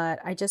 but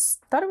I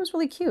just thought it was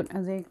really cute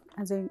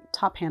as a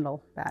top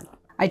handle bag.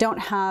 I don't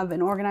have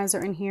an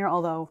organizer in here,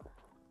 although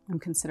I'm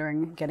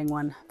considering getting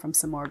one from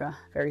Samorga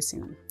very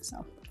soon.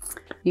 So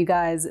you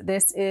guys,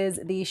 this is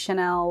the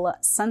Chanel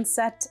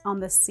Sunset on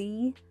the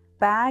Sea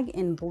bag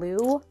in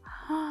blue.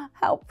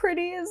 How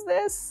pretty is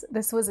this?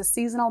 This was a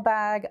seasonal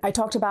bag. I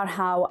talked about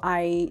how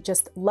I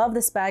just love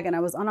this bag and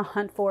I was on a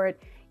hunt for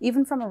it,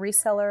 even from a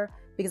reseller,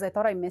 because I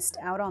thought I missed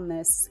out on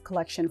this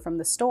collection from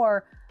the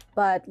store.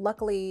 But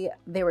luckily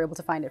they were able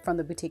to find it from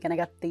the boutique and I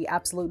got the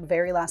absolute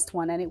very last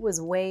one, and it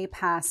was way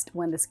past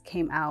when this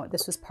came out.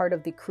 This was part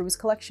of the cruise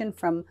collection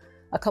from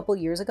a couple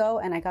years ago,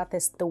 and I got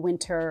this the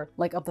winter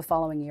like of the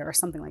following year or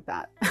something like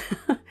that.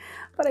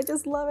 But I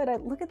just love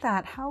it. Look at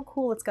that, how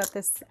cool. It's got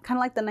this kind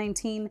of like the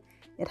 19.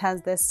 It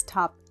has this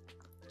top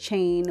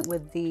chain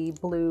with the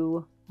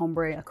blue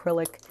ombre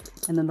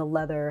acrylic, and then the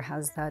leather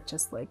has that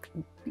just like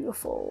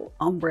beautiful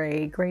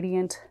ombre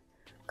gradient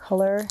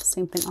color.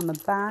 Same thing on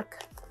the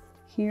back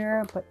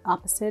here, but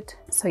opposite.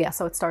 So yeah,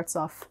 so it starts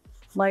off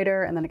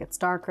lighter and then it gets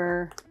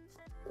darker,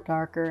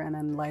 darker, and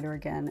then lighter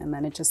again. And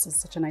then it just is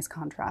such a nice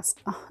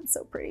contrast. Oh, it's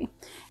so pretty.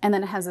 And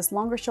then it has this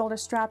longer shoulder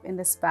strap in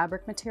this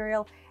fabric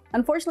material.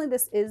 Unfortunately,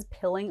 this is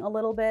pilling a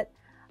little bit.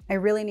 I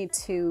really need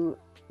to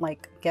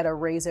like get a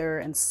razor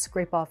and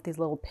scrape off these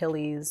little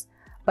pillies.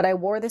 But I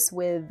wore this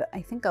with,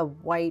 I think, a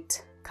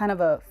white, kind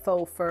of a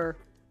faux fur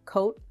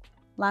coat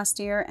last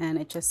year, and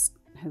it just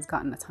has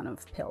gotten a ton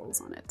of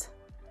pills on it.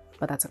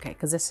 But that's okay,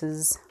 because this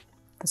is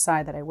the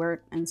side that I wear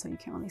it, and so you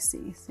can't really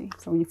see.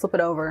 So when you flip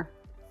it over,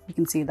 you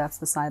can see that's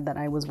the side that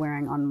I was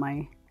wearing on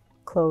my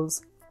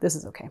clothes. This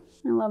is okay.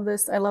 I love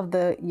this. I love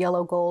the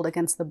yellow gold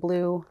against the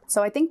blue.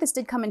 So I think this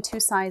did come in 2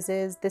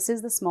 sizes. This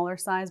is the smaller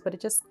size, but it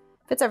just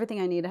fits everything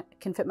I need. It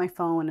can fit my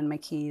phone and my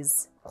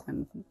keys.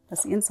 And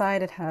that's the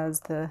inside. It has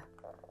the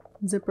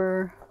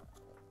zipper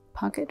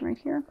pocket right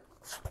here.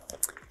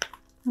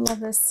 I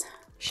love this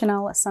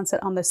Chanel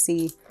Sunset on the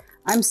Sea.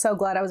 I'm so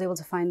glad I was able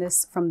to find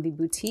this from the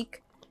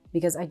boutique,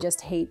 because I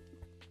just hate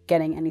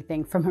getting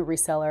anything from a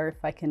reseller.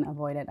 If I can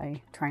avoid it,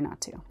 I try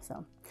not to.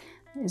 So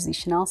is the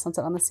Chanel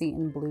Sunset on the Sea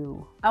in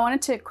blue. I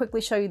wanted to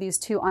quickly show you these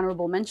 2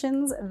 honorable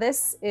mentions.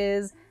 This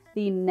is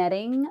the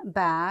netting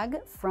bag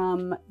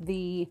from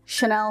the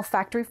Chanel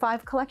Factory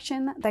 5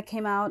 collection that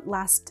came out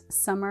last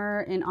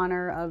summer in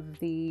honor of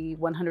the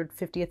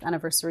 150th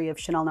anniversary of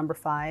Chanel No.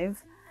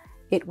 5.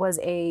 It was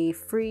a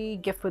free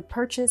gift with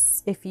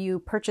purchase if you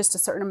purchased a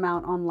certain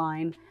amount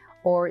online,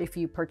 or if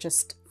you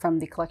purchased from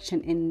the collection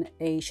in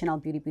a Chanel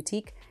Beauty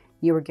boutique,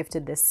 you were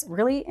gifted this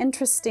really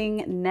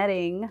interesting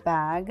netting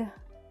bag.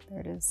 There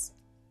it is.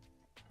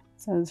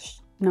 It says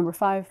No.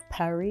 5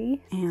 Paris,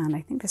 and I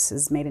think this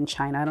is made in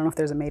China. I don't know if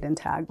there's a made in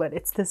tag, but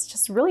it's this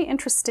just really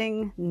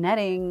interesting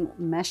netting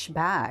mesh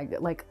bag.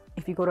 Like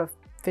if you go to a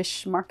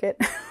fish market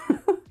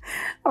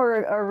or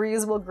a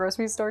reusable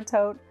grocery store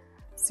tote.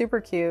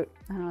 Super cute.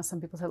 I don't know, some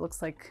people say it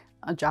looks like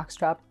a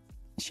jockstrap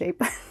shape.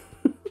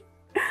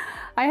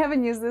 I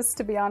haven't used this,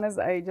 to be honest.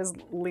 I just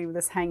leave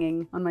this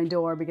hanging on my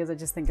door because I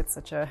just think it's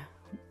such a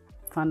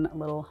fun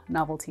little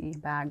novelty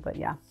bag. But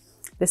yeah,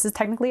 this is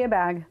technically a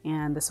bag,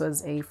 and this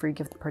was a free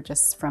gift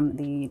purchase from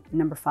the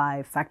No.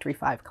 5 Factory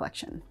 5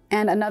 collection.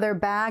 And another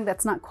bag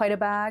that's not quite a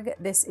bag,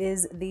 this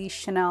is the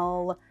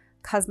Chanel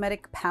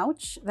cosmetic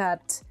pouch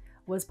that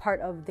was part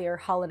of their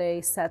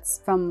holiday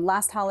sets from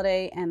last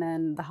holiday and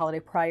then the holiday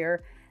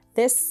prior.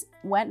 This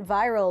went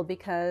viral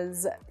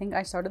because I think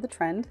I started the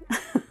trend,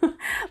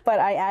 but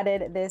I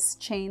added this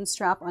chain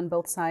strap on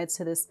both sides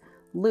to this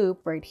loop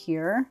right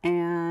here.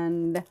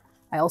 And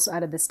I also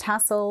added this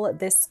tassel.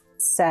 This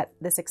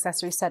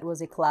accessory set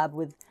was a collab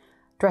with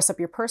Dress Up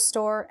Your Purse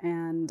store,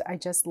 and I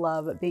just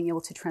love being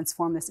able to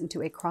transform this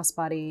into a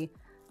crossbody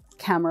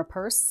camera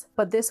purse.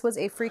 But this was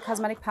a free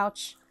cosmetic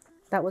pouch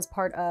that was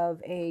part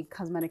of a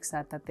cosmetic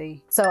set that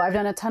so I've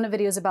done a ton of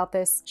videos about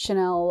this.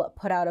 Chanel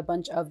put out a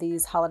bunch of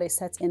these holiday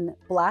sets in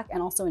black and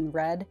also in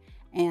red,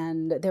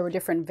 and there were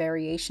different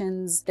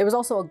variations. There was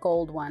also a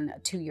gold one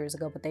 2 years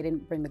ago, but they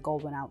didn't bring the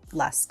gold one out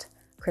last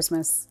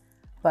Christmas.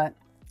 But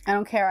I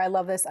don't care, I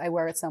love this. I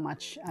wear it so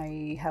much.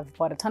 I have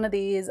bought a ton of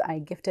these. I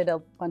gifted a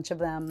bunch of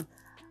them.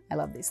 I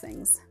love these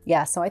things.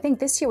 Yeah, so I think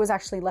this year was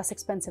actually less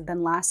expensive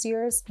than last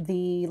year's.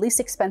 The least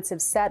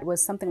expensive set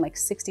was something like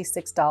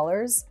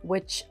 $66,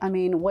 which, I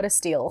mean, what a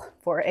steal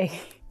for a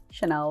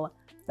Chanel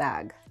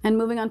bag. And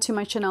moving on to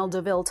my Chanel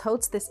DeVille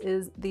totes, this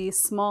is the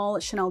small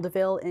Chanel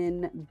DeVille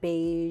in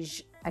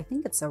beige. I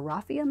think it's a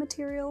raffia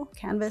material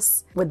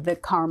canvas with the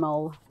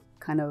caramel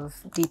kind of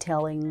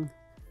detailing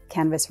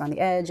canvas around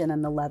the edge, and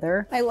then the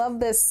leather. I love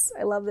this.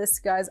 I love this,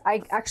 guys.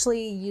 I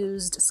actually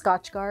used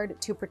Scotchgard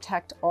to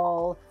protect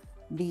all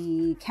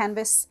the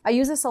canvas. I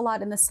use this a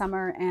lot in the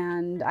summer,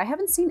 and I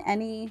haven't seen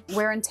any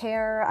wear and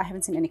tear. I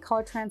haven't seen any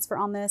color transfer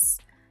on this.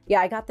 Yeah,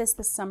 I got this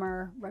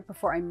summer right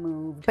before I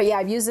moved. But yeah,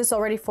 I've used this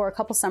already for a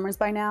couple summers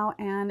by now,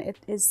 and it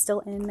is still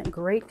in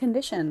great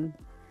condition.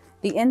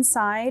 The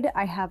inside,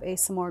 I have a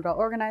Samorga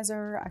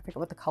organizer. I forget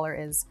what the color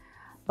is,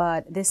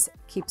 but this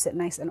keeps it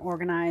nice and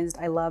organized.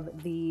 I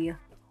love the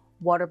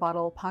water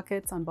bottle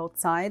pockets on both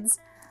sides.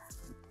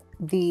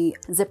 The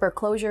zipper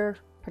closure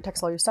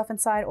protects all your stuff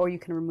inside, or you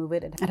can remove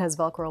it. It has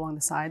Velcro along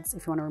the sides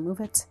if you want to remove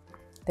it.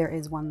 There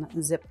is one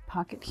zip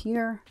pocket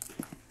here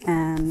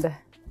and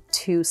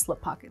 2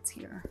 slip pockets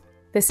here.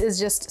 This is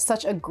just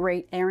such a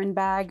great errand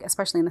bag,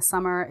 especially in the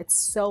summer. It's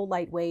so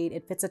lightweight,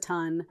 it fits a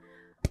ton.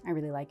 I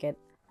really like it.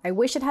 I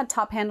wish it had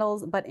top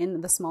handles, but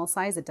in the small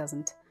size, it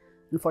doesn't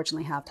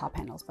unfortunately have top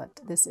handles, but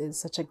this is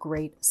such a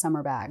great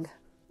summer bag.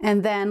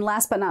 And then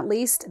last but not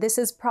least, this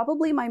is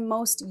probably my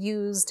most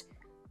used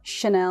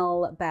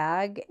Chanel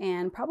bag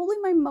and probably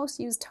my most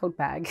used tote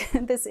bag.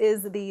 This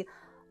is the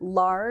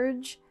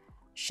large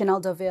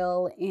Chanel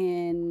Deauville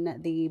in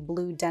the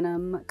blue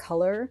denim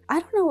color.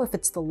 I don't know if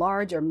it's the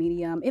large or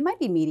medium. It might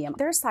be medium.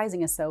 Their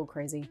sizing is so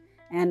crazy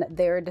and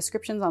their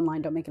descriptions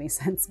online don't make any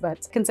sense,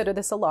 but consider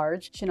this a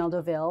large Chanel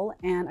Deauville.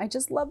 And I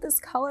just love this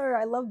color.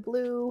 I love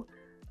blue.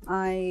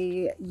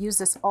 I use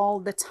this all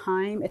the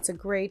time. It's a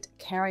great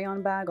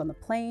carry-on bag on the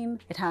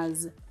plane. It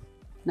has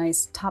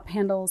nice top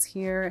handles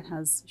here. It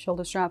has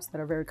shoulder straps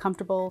that are very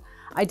comfortable.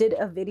 I did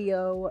a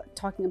video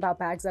talking about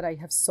bags that I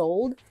have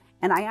sold,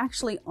 and I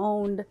actually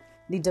owned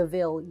the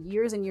Deauville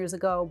years and years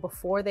ago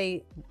before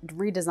they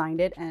redesigned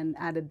it and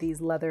added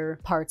these leather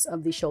parts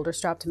of the shoulder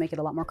strap to make it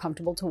a lot more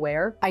comfortable to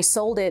wear. I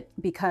sold it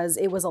because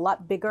it was a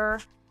lot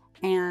bigger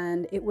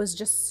and it was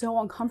just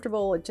so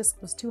uncomfortable. It just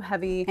was too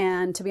heavy.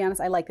 And to be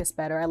honest, I like this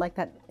better. I like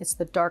that it's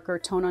the darker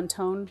tone on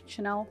tone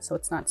Chanel, so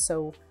it's not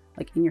so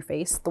like in your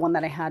face. The one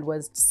that I had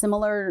was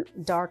similar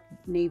dark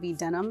navy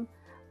denim,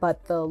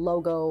 but the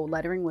logo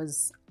lettering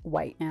was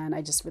white, and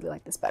I just really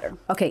like this better.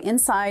 Okay,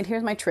 inside,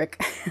 here's my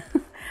trick.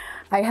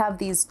 I have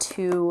these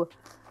 2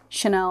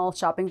 Chanel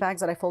shopping bags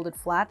that I folded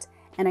flat,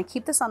 and I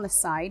keep this on the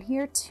side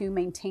here to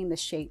maintain the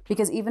shape,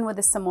 because even with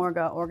the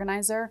Samorga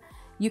organizer,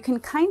 you can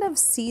kind of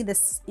see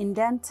this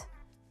indent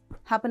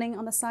happening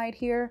on the side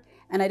here,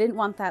 and I didn't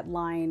want that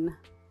line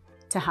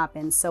to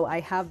happen. So I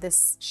have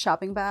this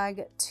shopping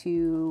bag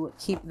to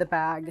keep the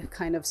bag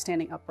kind of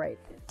standing upright.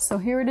 So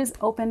here it is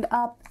opened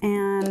up,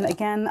 and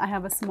again, I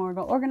have a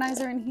Samorga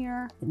organizer in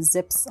here. It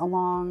zips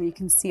along. You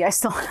can see I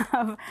still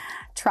have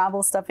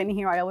travel stuff in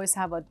here. I always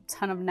have a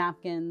ton of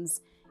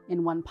napkins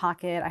in one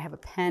pocket. I have a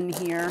pen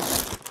here.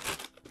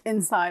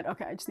 Inside,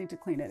 okay, I just need to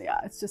clean it. Yeah,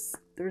 it's just,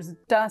 there's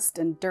dust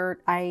and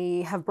dirt.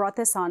 I have brought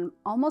this on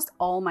almost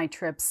all my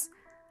trips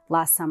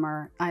last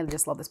summer. I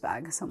just love this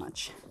bag so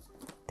much.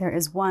 There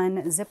is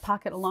one zip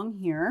pocket along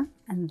here,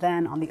 and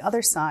then on the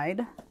other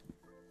side,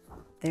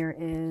 there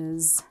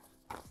is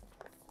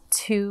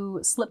 2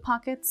 slip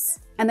pockets.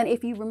 And then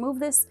if you remove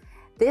this,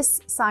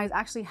 this size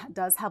actually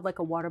does have like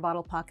a water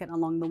bottle pocket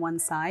along the one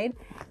side.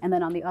 And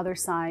then on the other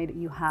side,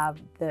 you have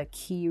the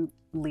key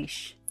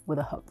leash with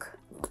a hook.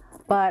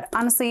 But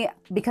honestly,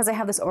 because I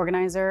have this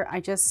organizer, I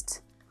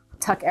just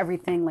tuck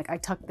everything. Like I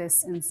tuck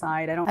this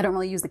inside. I don't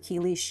really use the key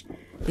leash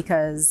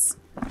because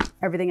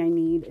everything I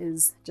need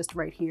is just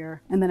right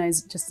here. And then I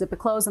just zip it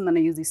closed, and then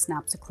I use these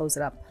snaps to close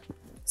it up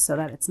so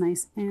that it's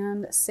nice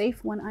and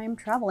safe when I'm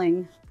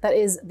traveling. That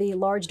is the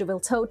large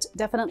Deauville tote.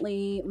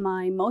 Definitely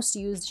my most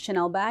used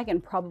Chanel bag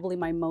and probably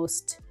my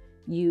most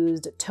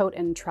used tote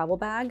and travel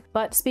bag.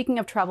 But speaking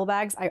of travel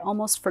bags, I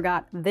almost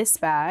forgot this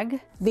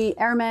bag, the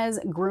Hermes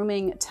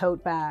grooming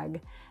tote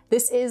bag.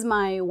 This is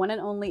my one and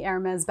only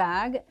Hermes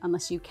bag,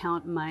 unless you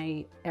count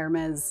my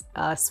Hermes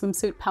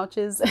swimsuit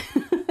pouches,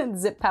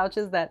 zip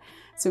pouches that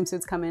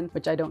swimsuits come in,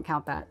 which I don't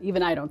count that.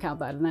 Even I don't count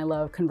that, and I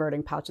love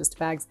converting pouches to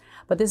bags.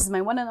 But this is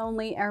my one and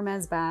only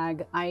Hermes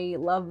bag. I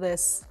love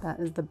this. That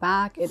is the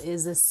back. It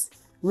is this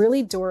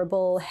really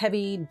durable,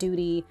 heavy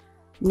duty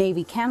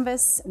navy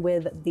canvas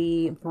with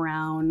the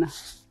brown,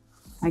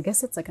 I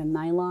guess it's like a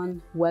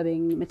nylon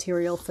webbing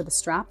material for the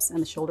straps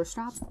and the shoulder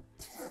strap.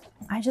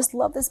 I just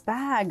love this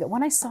bag.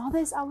 When I saw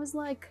this, I was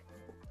like,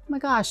 oh my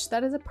gosh,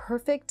 that is a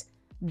perfect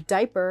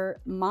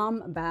diaper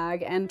mom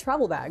bag and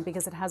travel bag,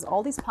 because it has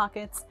all these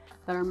pockets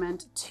that are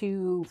meant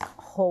to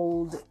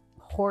hold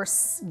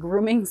horse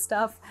grooming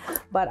stuff,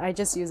 but I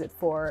just use it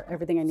for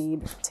everything I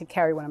need to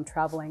carry when I'm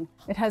traveling.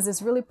 It has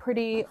this really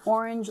pretty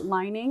orange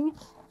lining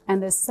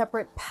and this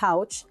separate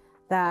pouch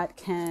that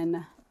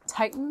can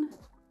tighten,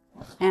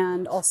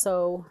 and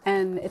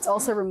it's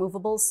also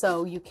removable,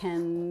 so you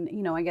can,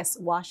 you know, I guess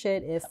wash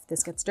it if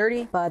this gets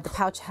dirty. But the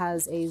pouch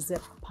has a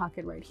zip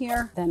pocket right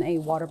here, then a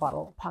water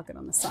bottle pocket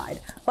on the side.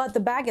 But the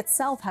bag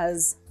itself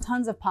has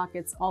tons of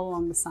pockets all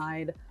along the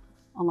side,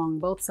 along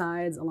both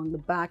sides, along the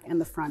back and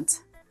the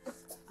front.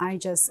 I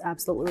just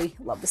absolutely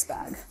love this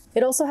bag.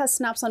 It also has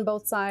snaps on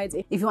both sides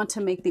if you want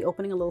to make the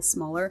opening a little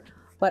smaller,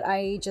 but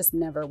I just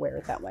never wear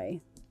it that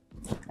way.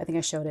 I think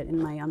I showed it in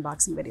my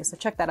unboxing video, so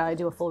check that out. I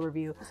do a full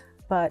review.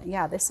 But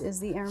yeah, this is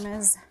the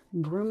Hermes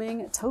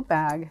grooming tote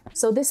bag.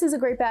 So this is a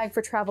great bag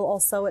for travel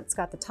also. It's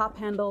got the top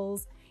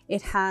handles.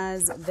 It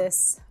has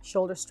this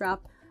shoulder strap.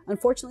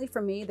 Unfortunately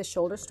for me, the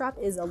shoulder strap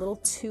is a little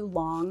too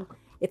long.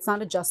 It's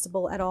not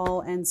adjustable at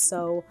all. And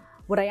so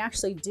what I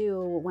actually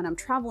do when I'm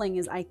traveling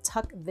is I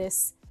tuck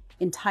this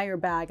entire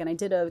bag, and I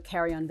did a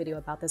carry-on video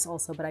about this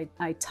also, but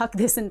I tuck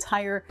this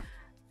entire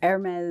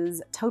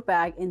Hermes tote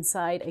bag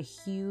inside a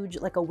huge,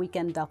 like a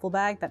weekend duffel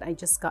bag that I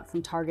just got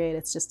from Target.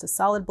 It's just a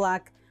solid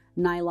black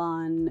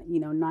nylon,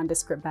 you know,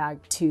 nondescript bag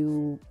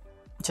to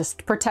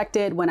just protect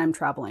it when I'm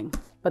traveling.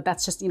 But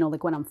that's just, you know,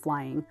 like when I'm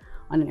flying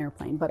on an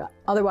airplane. But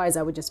otherwise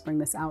I would just bring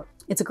this out.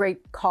 It's a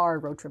great car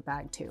road trip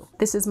bag too.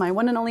 This is my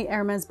one and only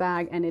Hermes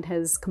bag, and it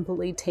has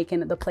completely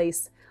taken the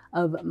place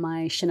of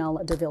my Chanel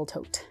DeVille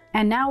tote.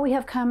 And now we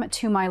have come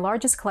to my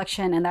largest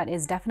collection, and that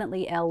is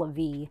definitely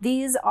LV.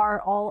 These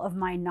are all of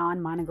my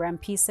non-monogram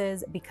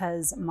pieces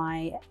because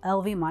my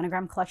LV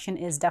monogram collection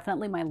is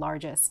definitely my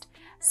largest.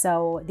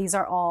 So these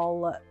are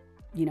all,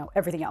 you know,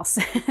 everything else.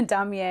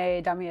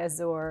 Damier, Damier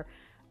Azur,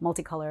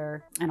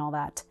 multicolor, and all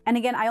that. And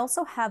again, I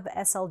also have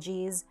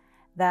SLGs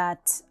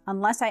that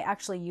unless I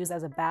actually use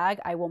as a bag,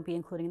 I won't be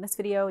including in this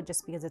video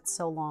just because it's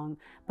so long.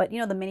 But you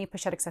know, the mini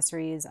pochette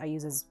accessories I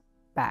use as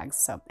bags.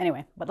 So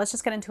anyway, but let's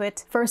just get into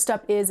it. First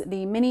up is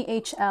the mini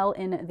HL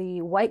in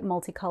the white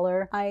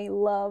multicolor. I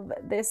love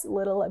this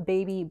little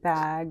baby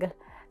bag.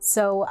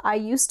 So I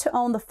used to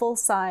own the full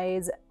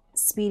size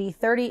Speedy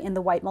 30 in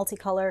the white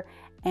multicolor,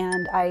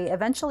 and I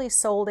eventually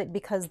sold it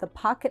because the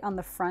pocket on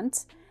the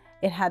front,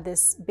 it had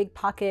this big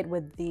pocket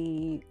with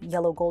the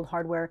yellow gold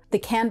hardware. The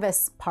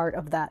canvas part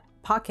of that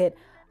pocket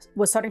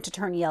was starting to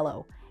turn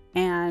yellow,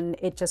 and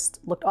it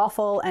just looked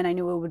awful, and I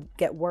knew it would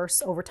get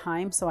worse over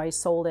time, so I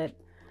sold it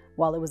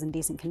while it was in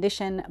decent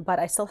condition. But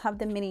I still have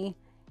the mini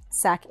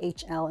sack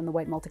HL in the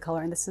white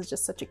multicolor, and this is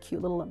just such a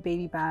cute little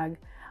baby bag.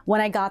 When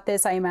I got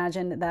this, I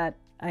imagined that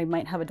I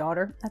might have a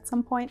daughter at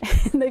some point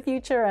in the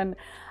future, and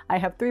I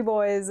have 3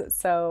 boys,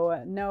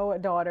 so no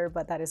daughter,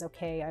 but that is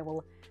okay. I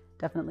will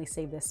definitely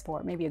save this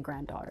for maybe a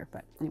granddaughter.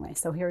 But anyway,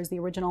 so here's the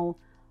original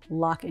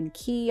lock and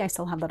key. I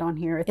still have that on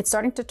here. It's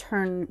starting to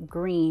turn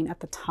green at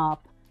the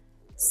top,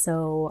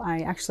 so I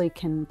actually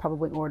can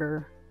probably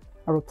order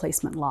a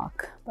replacement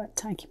lock,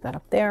 but I keep that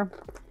up there.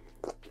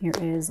 Here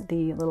is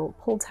the little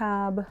pull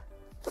tab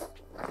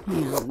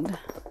and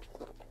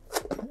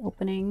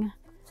opening.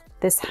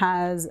 This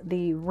has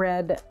the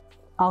red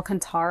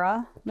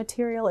Alcantara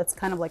material. It's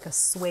kind of like a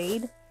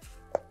suede,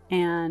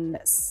 and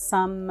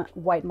some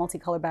white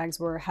multicolor bags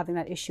were having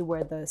that issue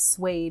where the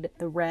suede,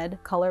 the red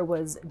color,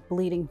 was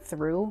bleeding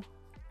through,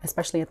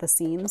 especially at the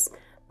seams,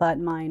 but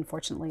mine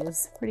fortunately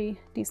is pretty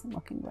decent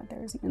looking. But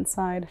there's the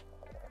inside.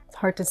 It's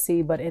hard to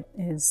see, but it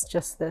is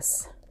just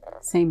this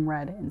same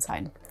red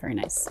inside. Very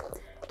nice.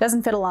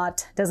 Doesn't fit a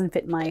lot, doesn't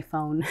fit my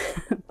phone,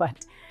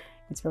 but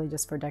it's really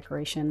just for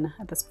decoration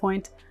at this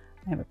point.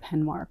 I have a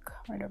pen mark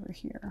right over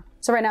here.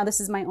 So right now,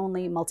 this is my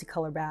only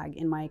multicolor bag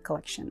in my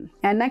collection.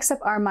 And next up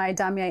are my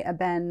Damier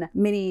Ebene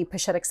mini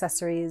pochette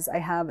accessories. I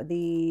have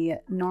the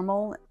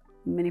normal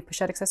mini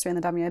pochette accessory in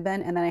the Damier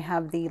Ebene, and then I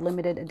have the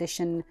limited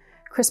edition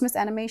Christmas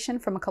animation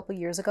from a couple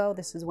years ago.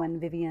 This is when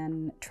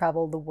Vivienne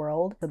traveled the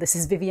world. So this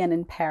is Vivienne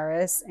in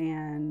Paris,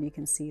 and you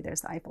can see there's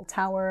the Eiffel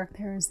Tower.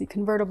 There's the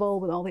convertible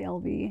with all the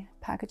LV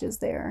packages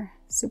there.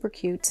 Super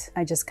cute.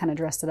 I just kind of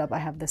dressed it up. I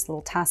have this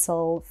little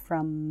tassel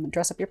from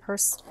Dress Up Your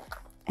Purse,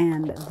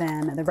 and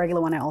then the regular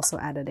one I also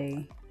added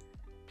a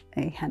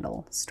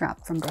handle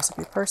strap from Dress Up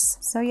Your Purse.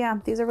 So yeah,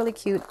 these are really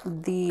cute.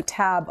 The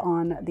tab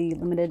on the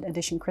limited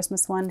edition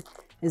Christmas one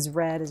is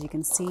red, as you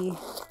can see.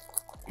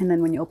 And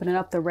then when you open it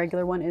up, the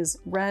regular one is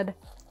red,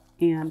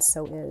 and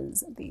so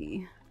is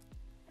the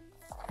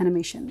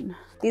animation.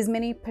 These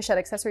mini pochette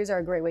accessories are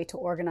a great way to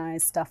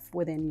organize stuff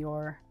within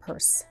your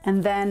purse.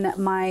 And then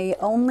my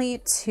only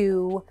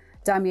 2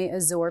 Damier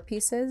Azur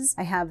pieces.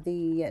 I have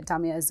the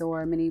Damier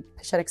Azur mini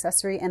pochette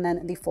accessory and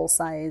then the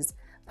full-size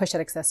pochette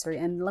accessory.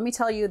 And let me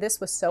tell you,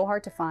 this was so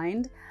hard to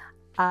find.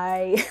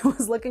 I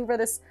was looking for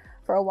this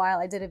for a while.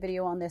 I did a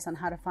video on this on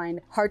how to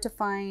find hard to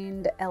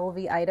find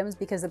LV items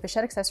because the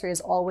pochette accessory is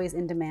always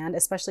in demand,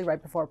 especially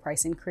right before a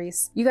price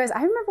increase. You guys,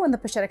 I remember when the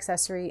pochette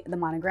accessory, the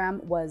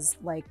monogram, was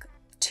like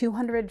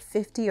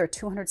 $250 or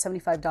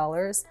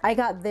 $275. I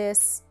got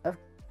this a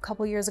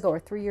couple years ago or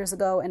 3 years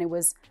ago, and it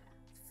was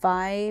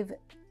 $5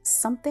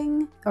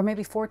 something, or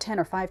maybe $410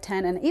 or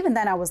 $510. And even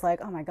then I was like,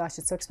 oh my gosh,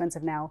 it's so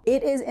expensive now.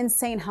 It is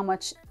insane how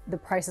much the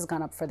price has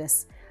gone up for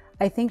this.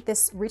 I think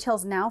this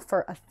retails now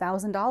for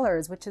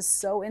 $1,000, which is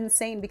so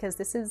insane because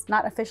this is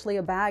not officially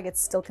a bag.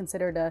 It's still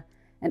considered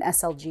an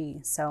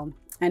SLG. So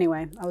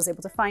anyway, I was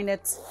able to find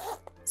it.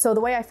 So the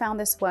way I found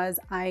this was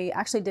I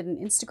actually did an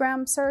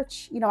Instagram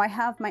search. You know, I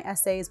have my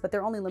essays, but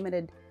they're only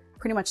limited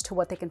pretty much to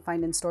what they can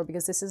find in store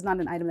because this is not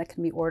an item that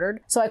can be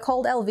ordered. So I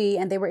called LV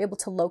and they were able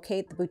to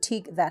locate the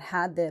boutique that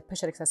had the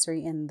pochette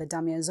accessory in the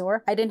Damier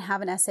Azur. I didn't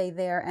have an essay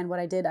there, and what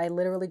I did, I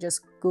literally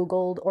just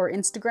Googled or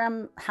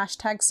Instagram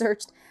hashtag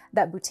searched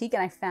that boutique,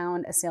 and I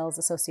found a sales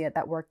associate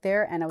that worked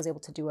there, and I was able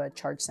to do a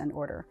charge send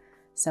order.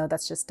 So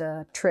that's just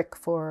a trick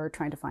for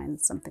trying to find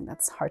something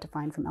that's hard to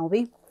find from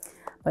LV.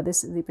 But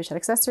this is the pochette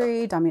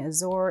accessory, damier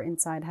azur.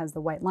 Inside has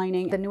the white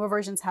lining. The newer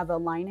versions have a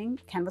lining,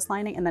 canvas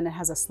lining, and then it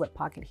has a slip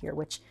pocket here,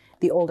 which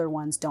the older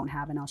ones don't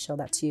have, and I'll show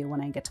that to you when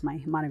I get to my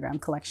monogram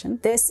collection.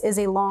 This is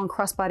a long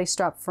crossbody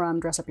strap from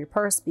Dress Up Your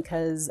Purse,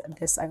 because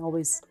this I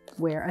always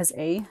wear as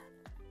a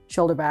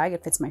shoulder bag.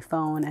 It fits my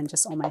phone and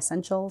just all my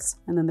essentials.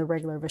 And then the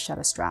regular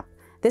vachetta strap.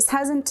 This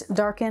hasn't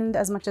darkened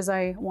as much as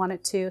I want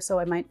it to, so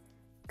I might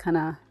kind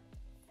of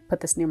put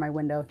this near my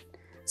window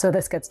so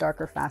this gets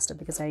darker faster,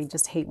 because I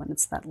just hate when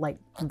it's that light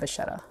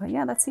vachetta. But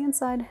yeah, that's the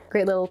inside.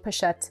 Great little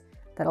pochette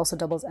that also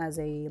doubles as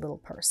a little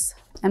purse.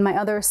 And my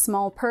other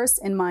small purse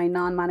in my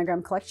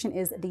non-monogram collection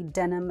is the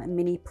denim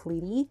mini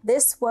pleaty.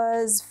 This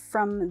was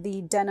from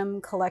the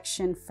denim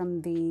collection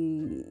from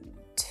the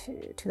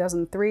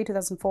 2003,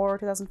 2004,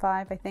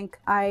 2005, I think.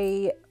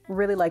 I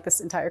really like this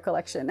entire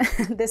collection.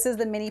 This is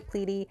the mini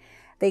pleaty.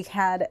 They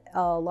had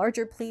a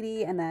larger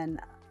pleaty, and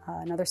then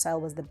another style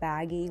was the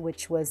baggy,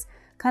 which was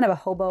kind of a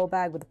hobo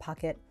bag with a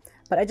pocket.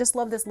 But I just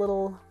love this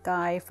little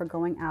guy for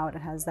going out.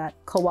 It has that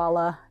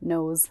koala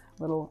nose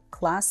little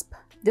clasp.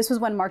 This was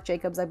when Marc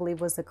Jacobs, I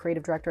believe, was the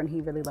creative director, and he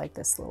really liked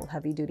this little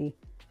heavy duty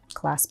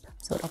clasp.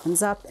 So it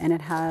opens up and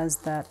it has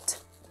that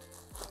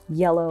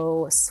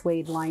yellow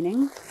suede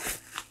lining.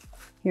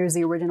 Here's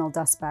the original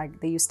dust bag.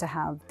 They used to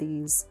have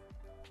these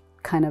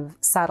kind of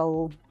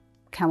saddle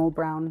camel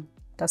brown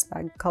dust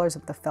bag colors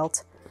with the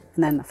felt.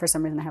 And then for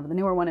some reason I have the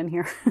newer one in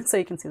here so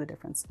you can see the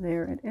difference.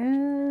 There it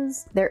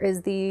is. There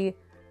is the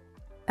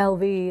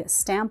LV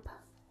stamp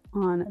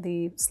on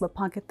the slip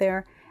pocket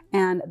there.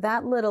 And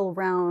that little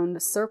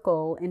round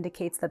circle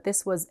indicates that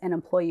this was an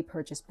employee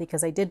purchase,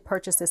 because I did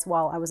purchase this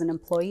while I was an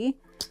employee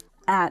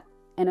at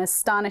an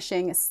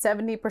astonishing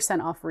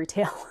 70% off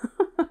retail.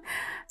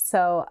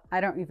 So I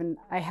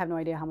have no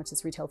idea how much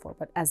it's retailed for,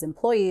 but as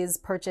employees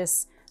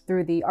purchase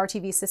through the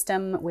RTV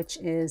system, which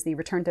is the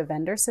return to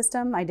vendor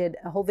system. I did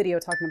a whole video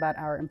talking about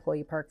our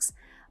employee perks,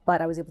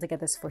 but I was able to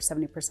get this for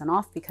 70%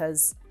 off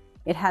because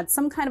it had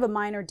some kind of a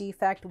minor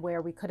defect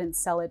where we couldn't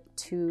sell it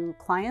to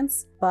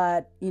clients,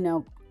 but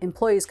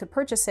employees could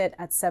purchase it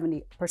at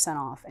 70%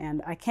 off.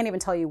 And I can't even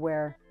tell you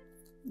where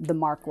the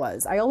mark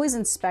was. I always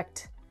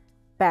inspect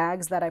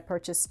bags that I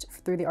purchased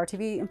through the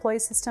RTV employee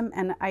system,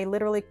 and I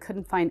literally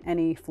couldn't find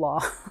any flaw.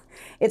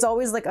 It's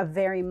always like a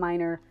very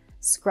minor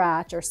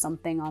scratch or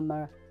something on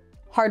the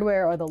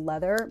hardware or the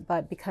leather,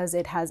 but because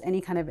it has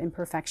any kind of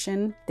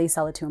imperfection, they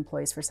sell it to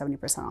employees for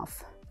 70%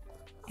 off.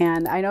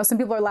 And I know some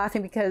people are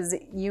laughing because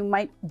you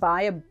might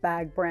buy a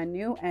bag brand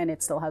new and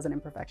it still has an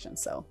imperfection,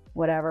 so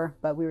whatever,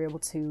 but we were able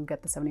to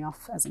get the 70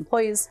 off as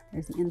employees.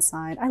 There's the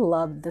inside. I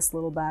love this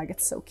little bag.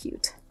 It's so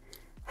cute.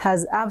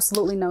 Has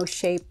absolutely no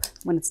shape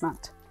when it's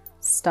not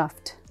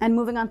stuffed. And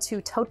moving on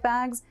to tote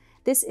bags.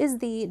 This is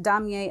the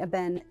Damier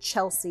Ebene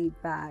Chelsea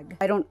bag.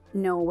 I don't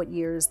know what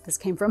years this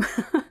came from.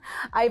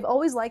 I've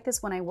always liked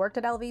this when I worked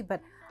at LV,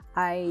 but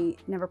I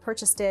never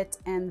purchased it.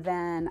 And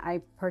then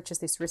I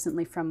purchased this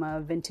recently from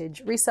a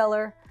vintage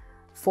reseller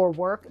for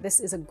work. This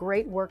is a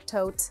great work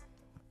tote.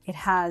 It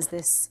has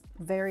this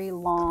very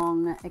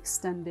long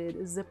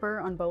extended zipper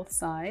on both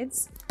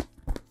sides.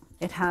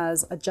 It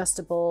has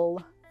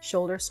adjustable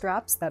shoulder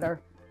straps that are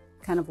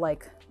kind of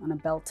like on a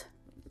belt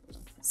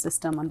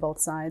system on both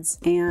sides,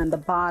 and the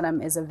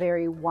bottom is a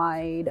very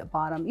wide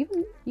bottom.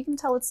 Even you can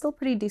tell it's still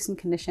pretty decent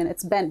condition.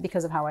 It's bent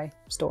because of how I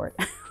store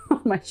it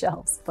on my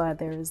shelves, but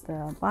there's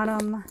the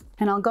bottom.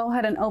 And I'll go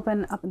ahead and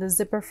open up the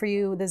zipper for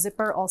you. The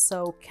zipper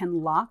also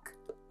can lock.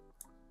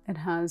 It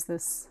has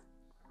this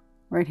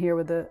right here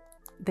with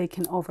they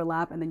can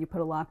overlap, and then you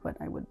put a lock, but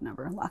I would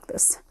never lock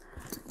this.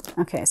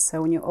 Okay,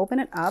 so when you open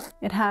it up,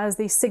 it has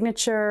the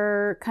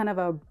signature kind of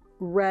a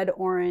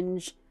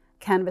red-orange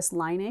canvas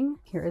lining.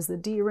 Here is the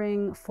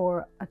D-ring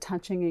for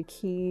attaching a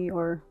key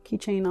or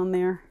keychain on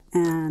there.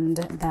 And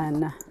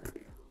then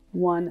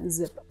one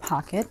zip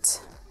pocket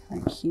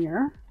right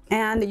here.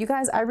 And you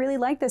guys, I really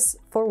like this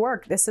for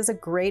work. This is a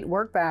great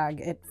work bag.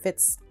 It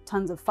fits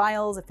tons of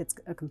files. If it's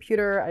a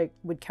computer, I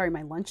would carry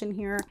my lunch in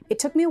here. It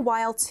took me a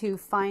while to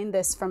find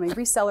this from a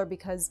reseller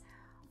because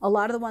a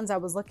lot of the ones I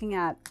was looking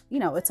at,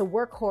 it's a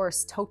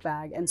workhorse tote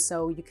bag. And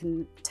so you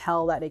can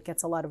tell that it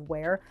gets a lot of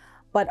wear.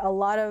 But a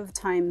lot of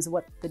times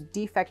what the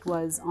defect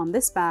was on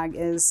this bag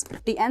is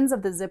the ends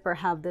of the zipper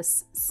have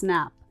this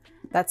snap,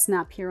 that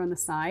snap here on the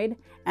side.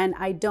 And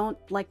I don't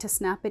like to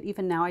snap it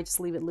even now, I just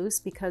leave it loose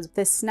because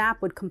this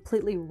snap would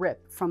completely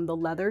rip from the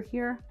leather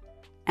here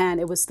and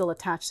it was still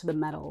attached to the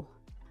metal.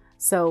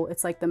 So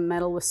it's like the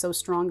metal was so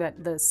strong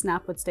that the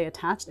snap would stay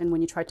attached, and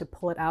when you tried to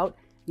pull it out,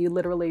 you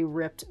literally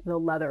ripped the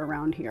leather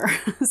around here.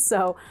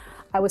 So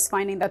I was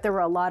finding that there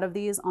were a lot of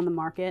these on the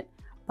market,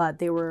 but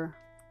they were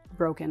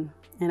broken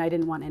and I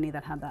didn't want any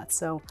that had that.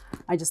 So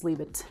I just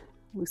leave it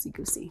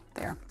loosey-goosey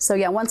there. So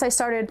yeah, once I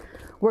started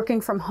working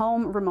from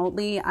home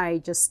remotely, I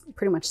just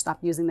pretty much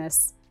stopped using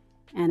this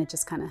and it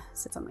just kind of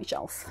sits on my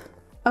shelf.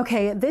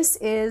 Okay, this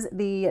is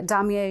the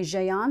Damier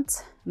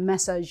Géant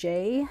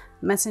Messager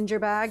messenger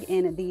bag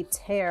in the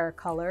Terre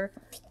color,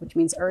 which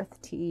means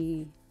earth,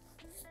 T-E-R-R.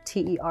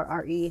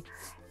 Terre.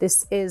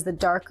 This is the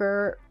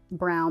darker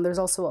brown. There's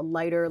also a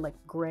lighter like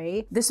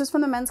gray. This was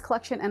from the men's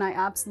collection and I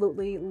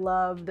absolutely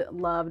loved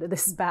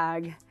this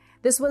bag.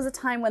 This was a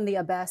time when the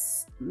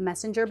Abyss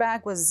messenger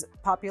bag was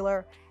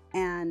popular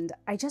and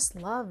I just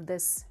love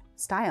this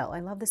style.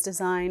 I love this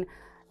design,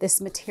 this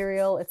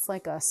material. It's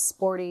like a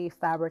sporty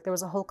fabric. There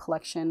was a whole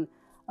collection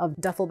of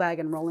duffel bag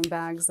and rolling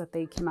bags that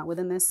they came out with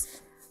in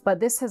this. But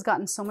this has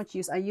gotten so much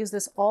use. I use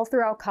this all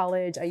throughout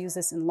college. I use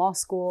this in law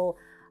school.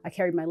 I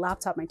carried my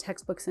laptop, my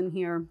textbooks in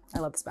here. I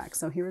love this bag.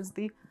 So here's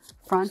the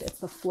front. It's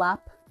the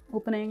flap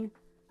opening.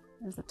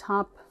 There's the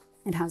top.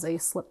 It has a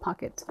slip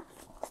pocket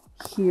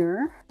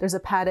here. There's a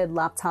padded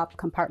laptop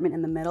compartment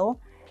in the middle.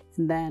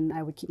 And then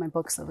I would keep my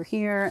books over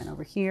here and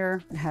over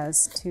here. It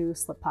has two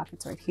slip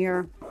pockets right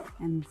here.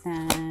 And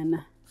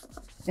then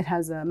it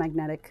has a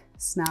magnetic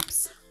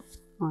snaps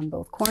on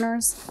both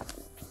corners.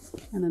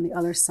 And then the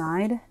other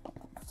side,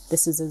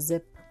 this is a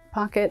zip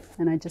pocket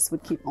and I just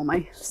would keep all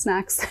my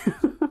snacks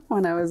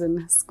when I was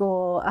in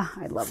school.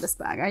 I love this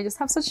bag. I just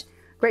have such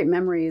great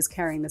memories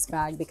carrying this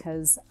bag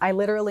because I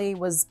literally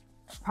was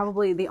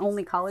probably the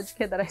only college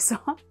kid that I saw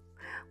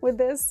with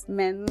this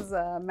men's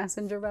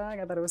messenger bag.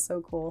 I thought it was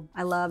so cool.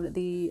 I love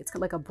it's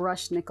got like a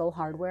brushed nickel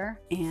hardware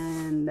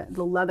and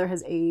the leather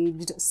has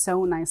aged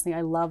so nicely.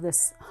 I love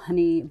this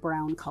honey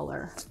brown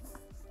color.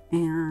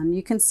 And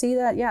you can see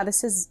that, yeah,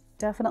 this has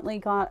definitely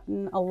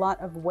gotten a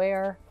lot of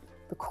wear.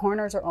 The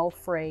corners are all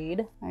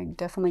frayed. I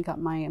definitely got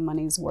my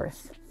money's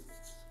worth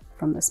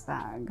from this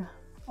bag.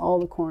 All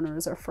the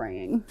corners are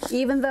fraying.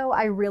 Even though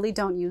I really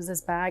don't use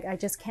this bag, I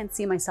just can't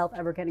see myself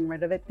ever getting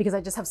rid of it because I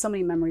just have so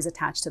many memories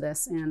attached to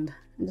this and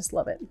I just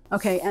love it.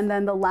 Okay, and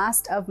then the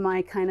last of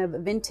my kind of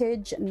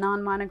vintage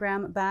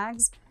non-monogram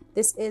bags.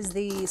 This is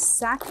the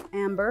Sac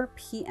Amber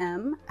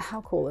PM.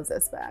 How cool is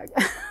this bag?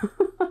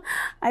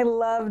 I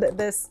loved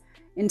this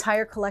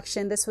entire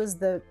collection. This was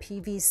the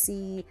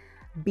PVC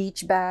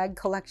beach bag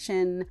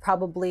collection.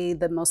 Probably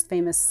the most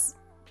famous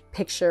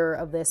picture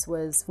of this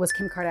was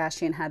Kim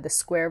Kardashian had the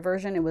square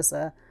version. It was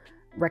a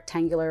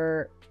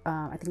rectangular,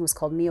 I think it was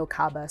called Neo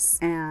Cabas.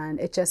 And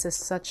it just is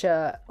such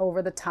a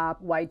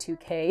over-the-top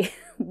Y2K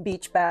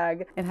beach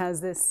bag. It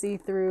has this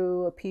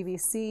see-through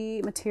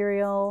PVC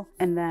material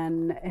and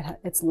then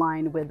it's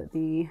lined with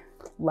the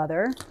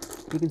leather.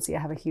 You can see I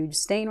have a huge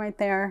stain right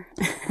there.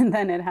 And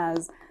then it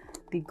has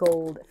the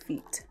gold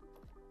feet.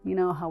 You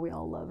know how we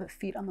all love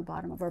feet on the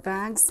bottom of our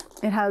bags.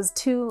 It has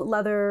two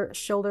leather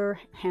shoulder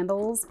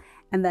handles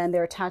and then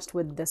they're attached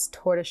with this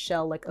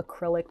tortoiseshell like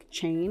acrylic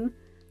chain,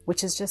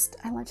 which is just,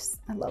 I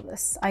love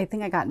this. I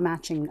think I got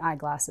matching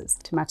eyeglasses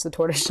to match the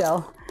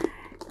tortoiseshell.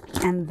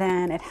 And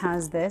then it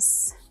has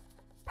this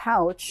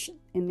pouch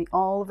in the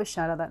all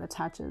vachetta that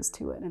attaches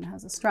to it and it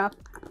has a strap.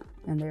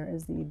 And there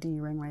is the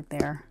D-ring right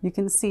there. You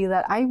can see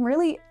that I don't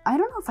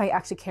know if I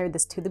actually carried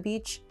this to the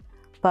beach,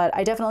 but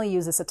I definitely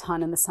use this a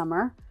ton in the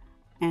summer.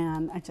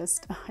 And I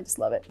just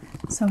love it.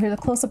 So here's a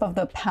close-up of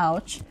the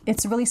pouch.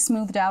 It's really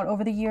smoothed out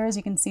over the years.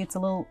 You can see it's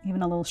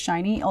even a little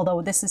shiny,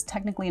 although this is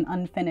technically an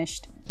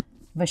unfinished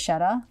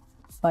vachetta,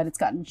 but it's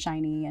gotten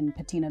shiny and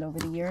patinaed over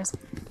the years.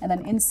 And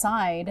then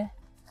inside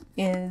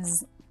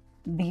is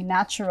the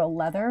natural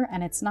leather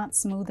and it's not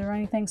smooth or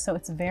anything. So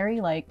it's very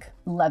like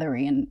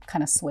leathery and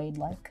kind of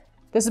suede-like.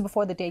 This is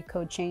before the date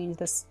code change.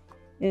 This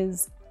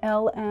is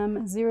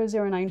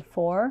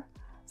LM0094.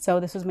 So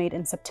this was made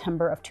in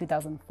September of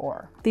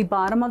 2004. The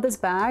bottom of this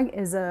bag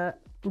is a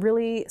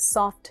really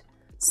soft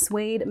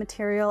suede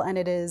material and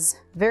it is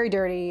very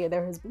dirty.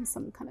 There has been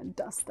some kind of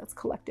dust that's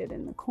collected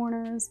in the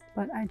corners,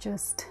 but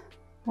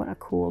what a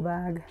cool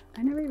bag.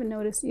 I never even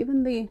noticed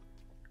even the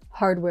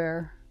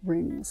hardware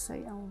rings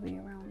say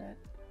LV around it.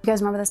 You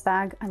guys remember this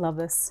bag? I love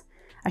this.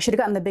 I should have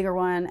gotten the bigger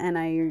one and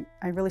I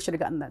really should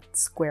have gotten that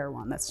square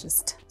one. That's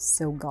just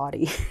so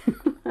gaudy.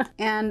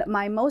 And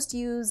my most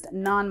used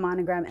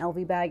non-monogram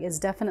LV bag is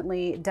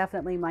definitely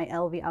my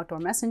LV Outdoor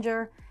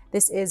Messenger.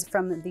 This is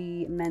from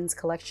the men's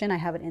collection. I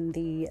have it in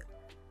the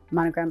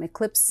monogram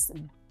Eclipse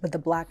with the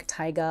black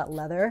taiga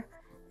leather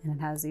and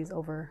it has these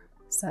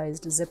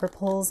oversized zipper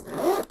pulls.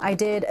 I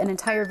did an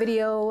entire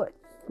video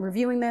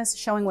reviewing this,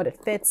 showing what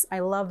it fits. I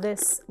love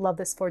this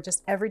for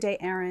just everyday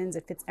errands.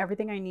 It fits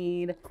everything I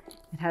need.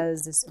 It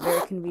has this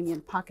very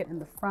convenient pocket in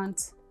the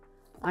front.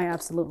 I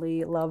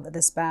absolutely love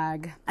this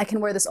bag. I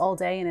can wear this all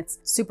day and it's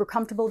super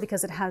comfortable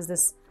because it has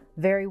this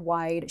very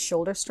wide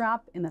shoulder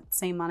strap in the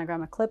same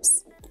monogram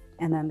Eclipse.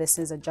 And then this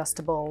is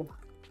adjustable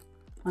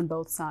on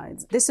both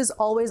sides. This is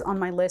always on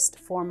my list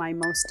for my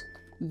most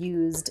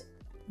used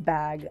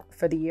bag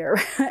for the year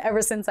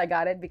ever since I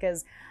got it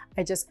because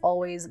I just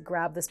always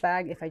grab this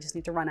bag if I just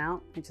need to run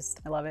out.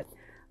 I love it.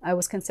 I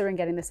was considering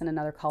getting this in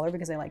another color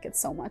because I like it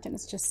so much and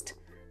it's just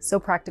so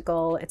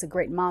practical. It's a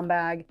great mom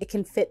bag. It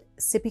can fit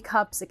sippy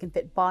cups, it can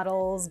fit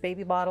bottles,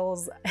 baby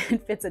bottles,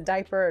 it fits a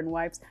diaper and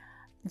wipes.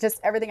 Just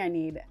everything I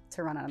need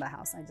to run out of the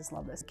house. I just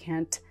love this.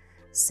 Can't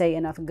say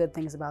enough good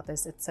things about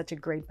this. It's such a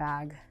great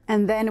bag.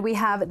 And then we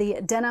have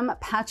the denim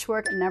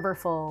patchwork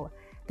Neverfull.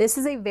 This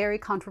is a very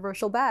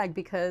controversial bag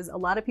because a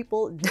lot of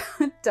people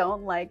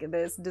don't like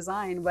this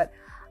design, but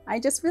I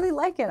just really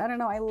like it. I don't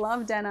know, I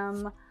love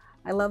denim.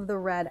 I love the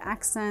red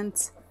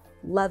accent,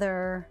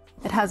 leather.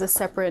 It has a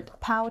separate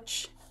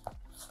pouch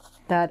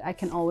that I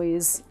can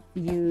always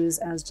use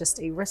as just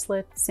a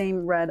wristlet.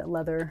 Same red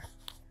leather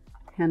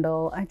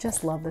handle. I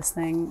just love this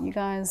thing, you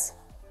guys,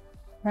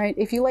 right?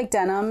 If you like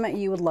denim,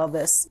 you would love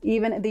this.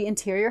 Even the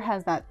interior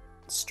has that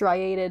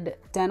striated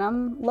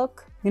denim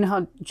look. You know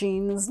how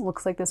jeans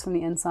looks like this from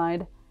the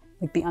inside?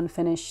 Like the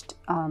unfinished,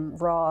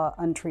 raw,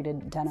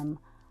 untreated denim.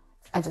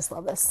 I just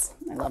love this.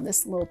 I love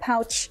this little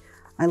pouch.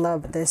 I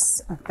love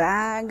this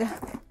bag.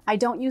 I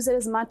don't use it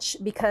as much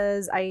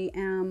because I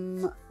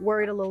am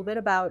worried a little bit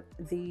about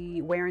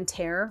the wear and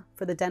tear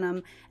for the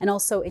denim and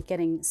also it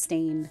getting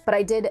stained. But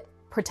I did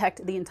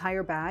protect the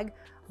entire bag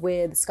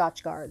with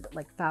Scotchgard,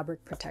 like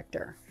fabric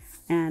protector.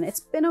 And it's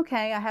been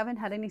okay. I haven't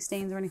had any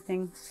stains or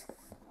anything.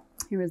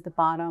 Here is the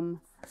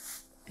bottom.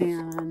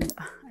 And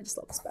I just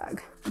love this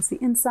bag. It's the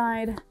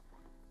inside.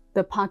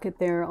 The pocket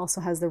there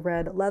also has the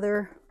red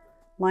leather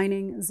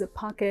lining, zip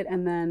pocket,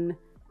 and then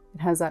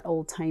it has that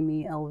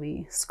old-timey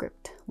LV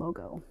script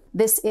logo.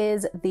 This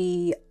is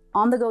the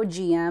on-the-go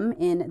GM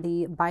in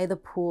the By the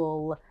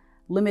Pool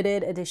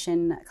limited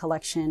edition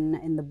collection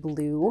in the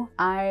blue.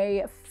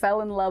 I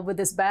fell in love with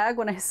this bag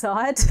when I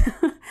saw it.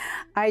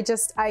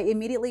 I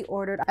immediately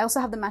ordered. I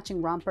also have the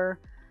matching romper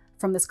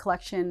from this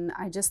collection.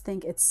 I just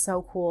think it's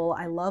so cool.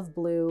 I love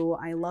blue.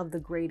 I love the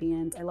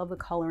gradient. I love the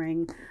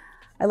coloring.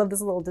 I love this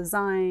little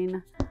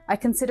design. I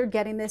considered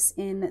getting this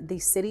in the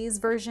cities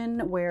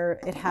version where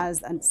it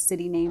has a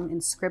city name in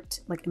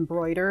script like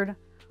embroidered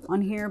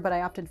on here, but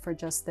I opted for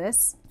just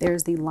this.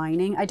 There's the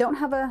lining. I don't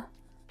have a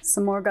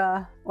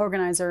Samorga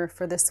organizer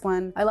for this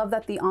one. I love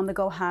that the On The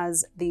Go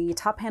has the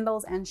top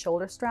handles and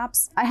shoulder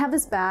straps. I have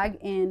this bag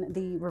in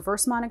the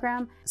reverse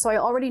monogram, so I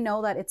already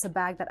know that it's a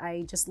bag that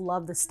I just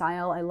love the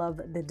style. I love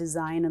the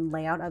design and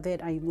layout of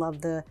it. I love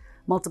the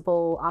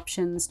multiple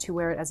options to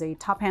wear it as a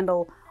top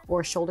handle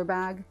or shoulder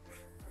bag.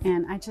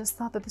 And I just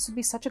thought that this would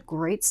be such a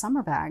great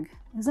summer bag,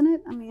 isn't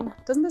it? I mean,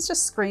 doesn't this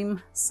just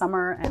scream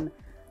summer and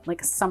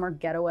like a summer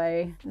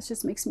getaway? This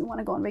just makes me want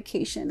to go on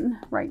vacation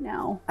right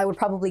now. I would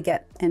probably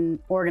get an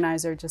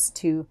organizer just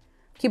to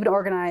keep it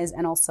organized.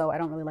 And also I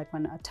don't really like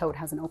when a tote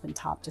has an open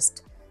top,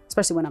 just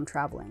especially when I'm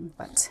traveling.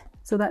 But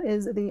so that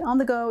is the On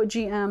The Go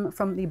GM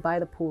from the By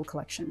the Pool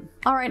collection.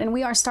 All right, and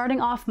we are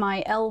starting off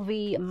my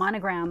LV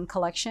monogram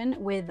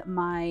collection with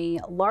my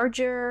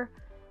larger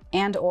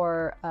and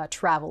or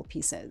travel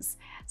pieces.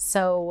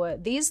 So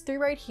these three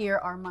right here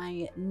are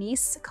my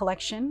niece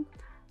collection.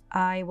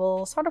 I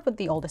will start off with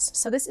the oldest.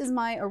 So this is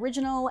my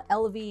original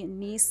LV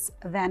niece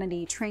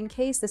vanity train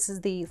case. This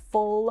is the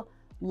full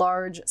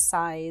large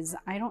size.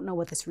 I don't know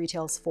what this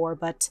retails for,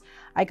 but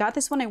I got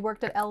this when I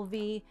worked at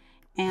LV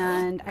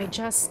and I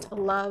just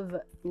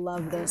love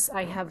this.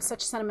 I have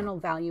such sentimental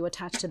value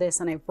attached to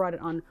this and I've brought it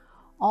on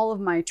all of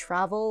my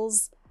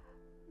travels,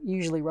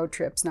 usually road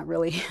trips, not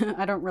really.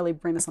 I don't really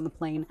bring this on the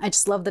plane. I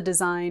just love the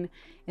design.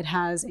 It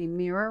has a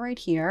mirror right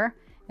here.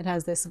 It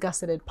has this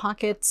gusseted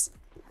pocket.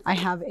 I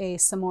have a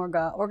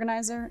Samorga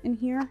organizer in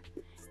here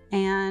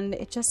and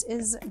it just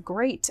is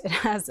great. It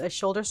has a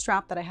shoulder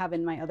strap that I have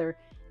in my other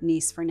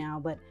niece for now,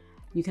 but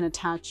you can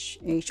attach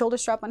a shoulder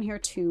strap on here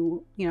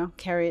to, you know,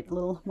 carry it a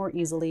little more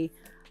easily.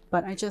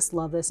 But I just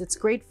love this. It's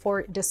great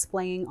for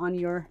displaying on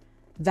your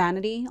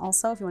vanity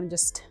also, if you want to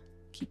just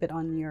keep it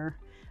on your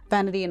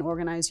vanity and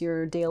organize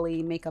your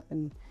daily makeup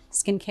and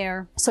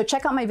skincare. So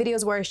check out my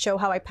videos where I show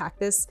how I pack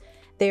this.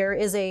 There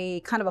is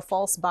a kind of a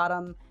false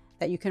bottom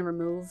that you can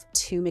remove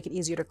to make it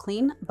easier to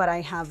clean, but I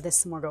have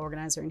this Samorga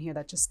organizer in here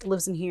that just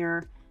lives in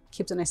here,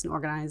 keeps it nice and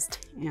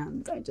organized,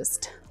 and I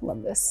just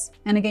love this.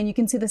 And again, you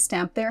can see the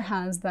stamp there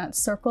has that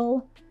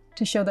circle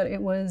to show that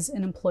it was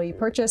an employee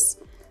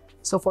purchase.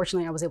 So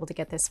fortunately, I was able to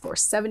get this for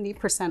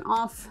 70%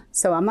 off.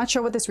 So I'm not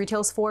sure what this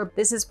retails for.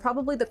 This is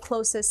probably the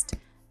closest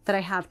that I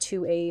have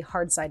to a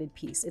hard-sided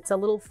piece. It's a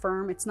little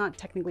firm. It's not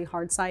technically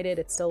hard-sided.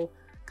 It's still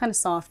kind of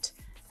soft.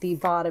 The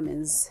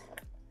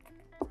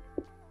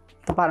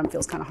bottom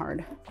feels kind of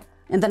hard.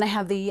 And then I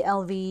have the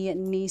LV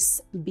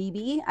Nice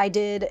BB. I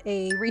did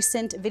a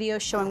recent video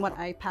showing what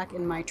I pack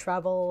in my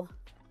travel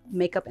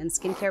makeup and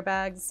skincare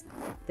bags.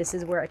 This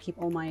is where I keep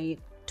all my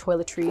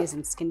toiletries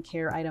and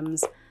skincare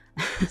items.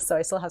 So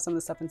I still have some of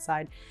the stuff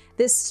inside.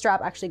 This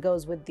strap actually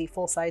goes with the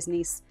full-size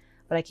Nice,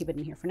 but I keep it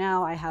in here for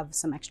now. I have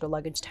some extra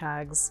luggage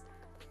tags,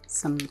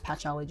 some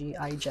Patchology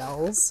eye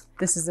gels.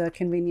 This is a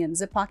convenient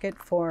zip pocket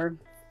for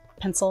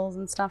pencils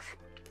and stuff.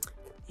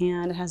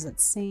 And it has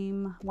that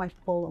same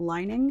wipeable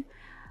lining.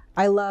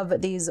 I love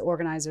these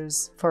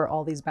organizers for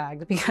all these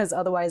bags because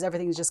otherwise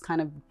everything's just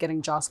kind of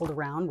getting jostled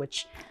around,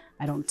 which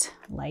I don't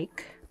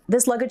like.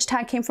 This luggage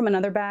tag came from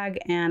another bag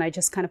and I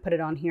just kind of put it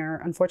on here.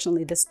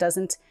 Unfortunately, this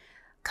doesn't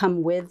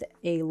come with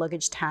a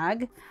luggage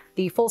tag.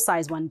 The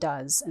full-size one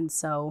does. And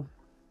so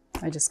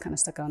I just kind of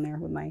stuck it on there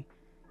with my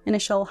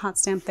initial hot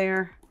stamp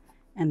there.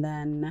 And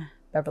then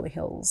Beverly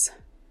Hills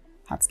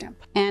hot stamp.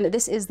 And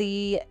this is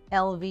the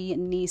LV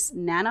Nice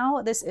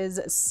Nano. This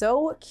is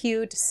so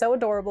cute, so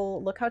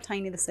adorable. Look how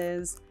tiny this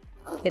is.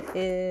 It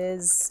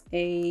is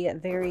a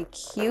very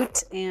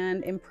cute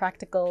and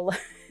impractical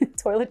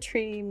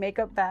toiletry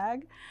makeup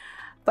bag.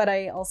 But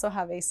I also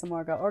have a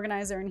Samorga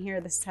organizer in here.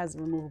 This has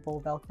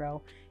removable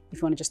Velcro if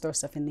you want to just throw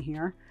stuff in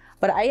here.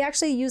 But I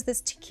actually use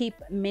this to keep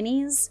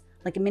minis,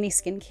 like a mini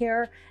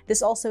skincare.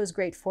 This also is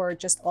great for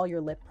just all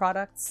your lip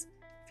products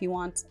if you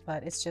want,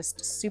 but it's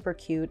just super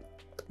cute.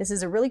 This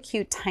is a really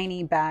cute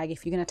tiny bag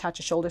if you're going to attach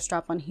a shoulder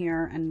strap on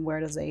here and wear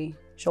it as a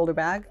shoulder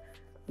bag.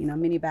 You know,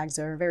 mini bags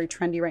are very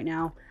trendy right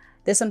now.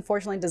 This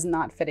unfortunately does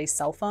not fit a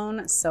cell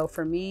phone. So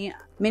for me,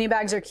 mini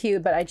bags are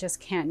cute, but I just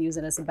can't use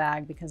it as a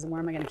bag because where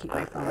am I going to keep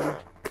my phone?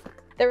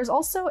 There is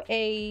also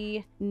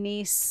a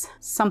Nice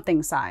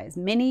something size,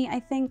 mini, I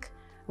think,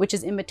 which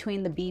is in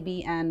between the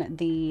BB and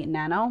the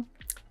Nano.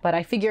 But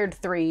I figured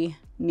 3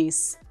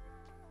 Nice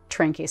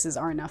train cases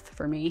are enough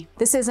for me.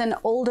 This is an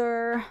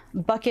older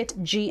bucket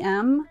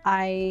GM.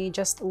 I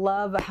just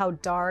love how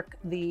dark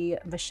the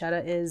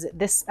vachetta is.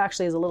 This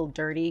actually is a little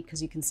dirty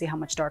because you can see how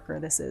much darker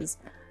this is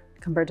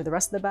compared to the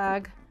rest of the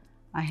bag.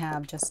 I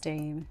have just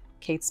a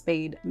Kate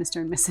Spade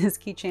Mr. and Mrs.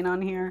 keychain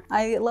on here.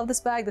 I love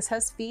this bag. This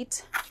has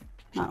feet.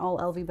 Not all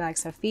LV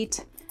bags have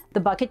feet.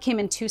 The bucket came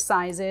in 2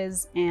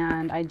 sizes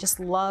and I just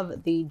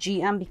love the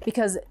GM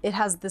because it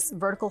has this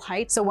vertical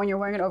height. So when you're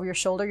wearing it over your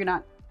shoulder, you're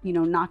not, you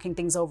know, knocking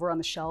things over on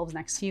the shelves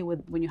next to you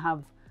when you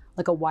have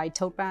like a wide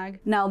tote bag.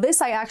 Now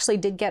this I actually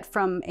did get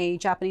from a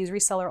Japanese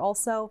reseller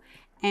also.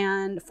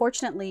 And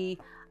fortunately,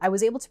 I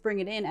was able to bring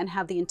it in and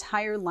have the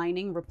entire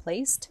lining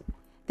replaced.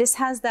 This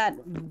has that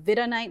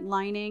VUITTON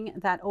lining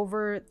that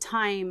over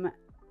time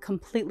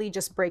completely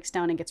just breaks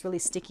down and gets really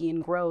sticky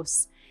and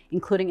gross,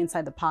 including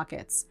inside the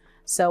pockets.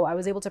 So I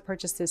was able to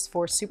purchase this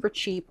for super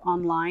cheap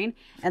online,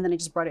 and then I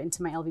just brought it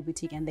into my LV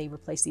boutique and they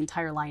replaced the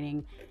entire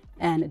lining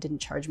and it didn't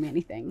charge me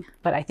anything.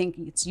 But I think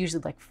it's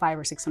usually like $500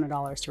 or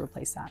 $600 to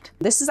replace that.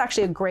 This is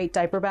actually a great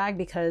diaper bag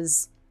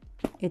because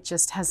it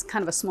just has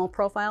kind of a small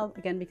profile,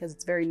 again, because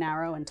it's very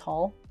narrow and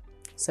tall.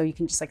 So you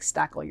can just like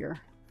stack all your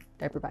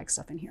diaper bag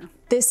stuff in here.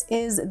 This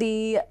is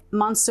the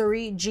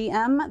Montsouris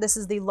GM. This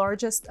is the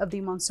largest of the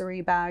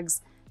Montsouris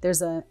bags.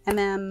 There's a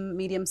MM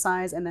medium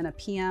size and then a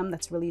PM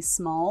that's really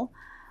small.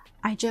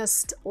 I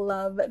just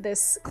love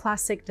this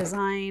classic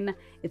design.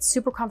 It's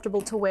super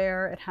comfortable to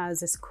wear. It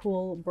has this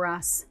cool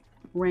brass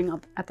ring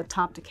up at the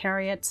top to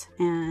carry it,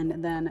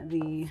 and then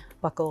the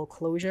buckle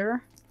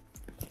closure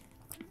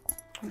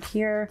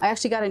here. I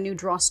actually got a new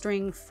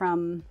drawstring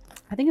from,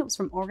 I think it was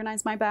from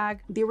Organize My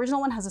Bag. The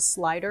original one has a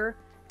slider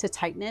to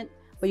tighten it,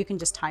 but you can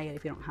just tie it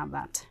if you don't have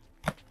that.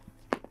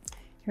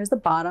 Here's the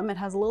bottom. It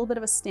has a little bit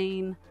of a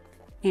stain,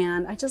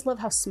 and I just love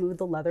how smooth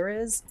the leather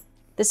is.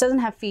 This doesn't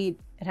have feet,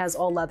 it has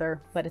all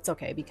leather, but it's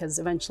okay because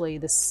eventually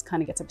this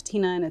kind of gets a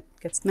patina and it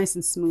gets nice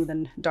and smooth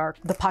and dark.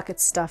 The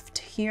pocket's stuffed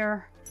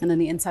here, and then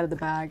the inside of the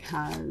bag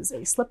has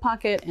a slip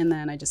pocket, and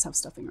then I just have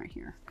stuffing right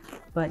here.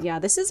 But yeah,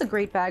 this is a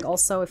great bag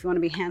also if you want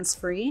to be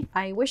hands-free.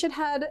 I wish it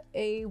had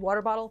a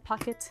water bottle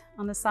pocket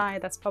on the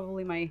side. That's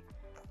probably my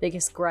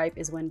biggest gripe,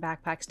 is when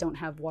backpacks don't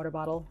have water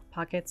bottle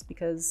pockets,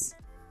 because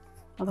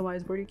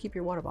otherwise, where do you keep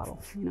your water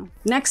bottle, you know?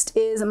 Next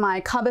is my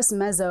Cabas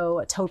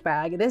Mezzo tote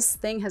bag. This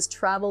thing has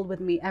traveled with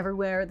me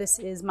everywhere. This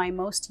is my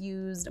most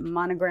used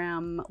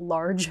monogram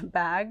large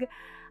bag.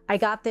 I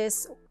got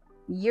this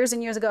years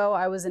and years ago.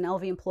 I was an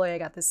LV employee. I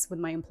got this with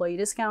my employee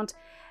discount.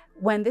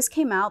 When this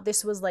came out,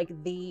 this was like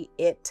the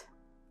it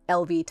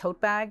LV tote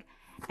bag.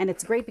 And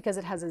it's great because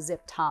it has a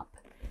zip top.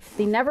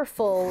 The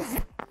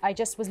Neverfull, I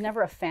just was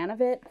never a fan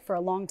of it for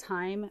a long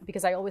time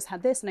because I always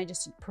had this and I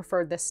just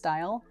preferred this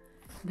style.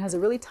 It has a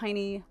really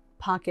tiny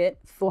pocket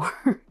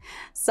for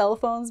cell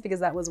phones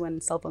because that was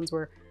when cell phones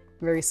were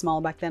very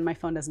small back then. My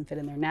phone doesn't fit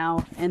in there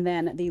now. And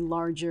then the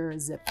larger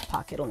zip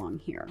pocket along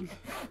here.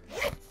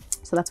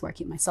 So that's where I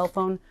keep my cell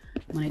phone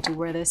when I do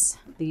wear this.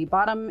 The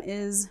bottom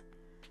is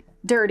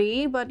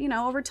dirty, but you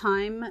know, over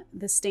time,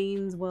 the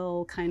stains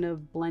will kind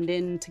of blend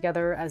in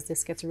together as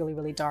this gets really,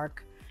 really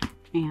dark.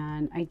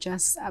 And I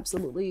just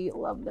absolutely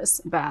love this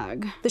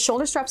bag. The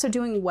shoulder straps are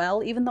doing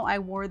well, even though I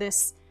wore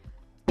this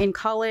in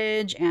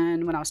college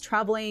and when I was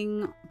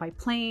traveling by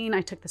plane.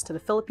 I took this to the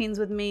Philippines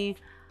with me.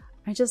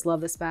 I just love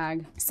this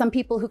bag. Some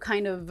people who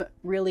kind of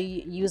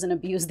really use and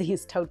abuse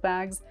these tote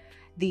bags,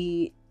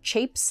 the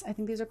chapes, I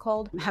think these are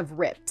called, have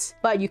ripped,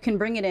 but you can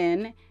bring it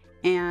in,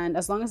 and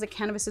as long as the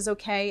canvas is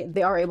okay,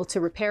 they are able to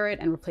repair it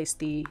and replace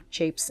the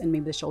chapes and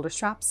maybe the shoulder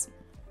straps.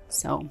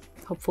 So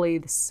hopefully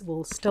this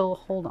will still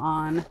hold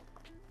on.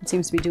 It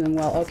seems to be doing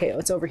well. Okay,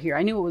 it's over here.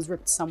 I knew it was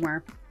ripped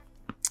somewhere.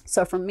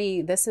 So for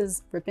me, this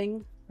is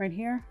ripping right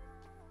here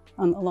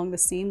along the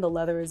seam. The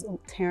leather is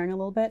tearing a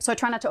little bit. So I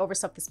try not to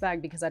overstuff this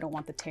bag because I don't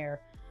want the tear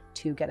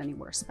to get any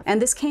worse.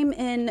 And this came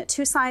in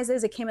 2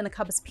 sizes. It came in the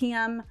Cabas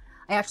PM.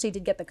 I actually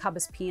did get the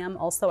Cabas PM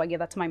also. I gave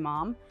that to my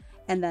mom.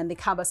 And then the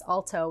Cabas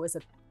Alto is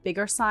a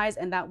bigger size.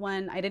 And that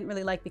one I didn't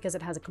really like because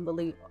it has a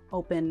completely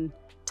open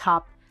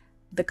top.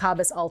 The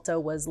Cabas Alto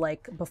was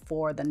like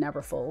before the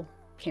Neverfull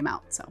came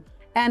out, so.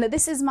 And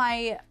this is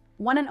my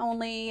one and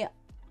only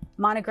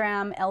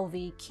monogram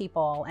LV Keep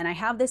All, and I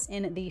have this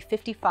in the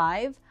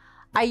 55.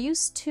 I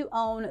used to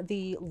own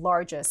the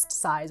largest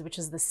size, which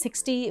is the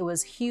 60. It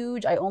was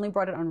huge. I only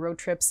brought it on road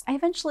trips. I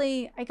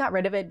got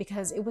rid of it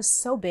because it was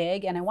so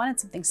big and I wanted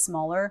something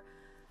smaller.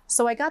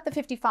 So I got the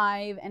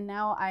 55, and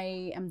now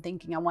I am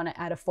thinking I want to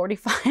add a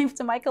 45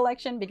 to my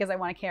collection because I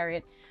want to carry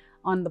it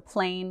on the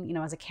plane, you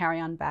know, as a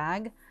carry-on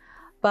bag.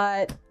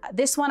 But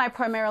this one I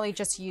primarily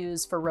just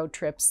use for road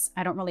trips.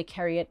 I don't really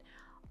carry it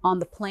on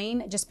the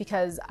plane just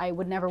because I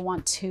would never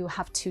want to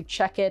have to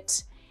check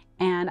it.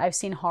 And I've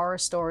seen horror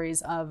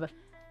stories of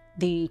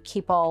the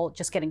Keep All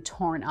just getting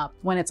torn up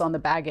when it's on the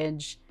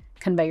baggage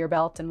conveyor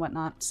belt and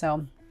whatnot.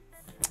 So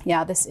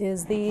yeah, this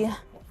is the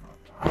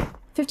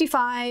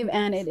 55,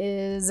 and it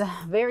is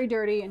very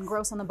dirty and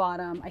gross on the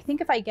bottom. I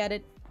think if I get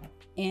it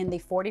in the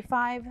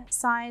 45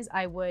 size,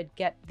 I would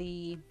get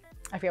the,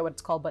 I forget what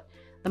it's called, but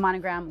the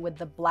monogram with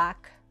the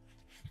black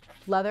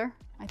leather,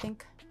 I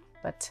think.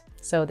 But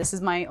so this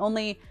is my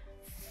only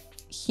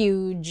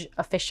huge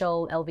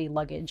official LV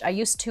luggage. I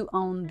used to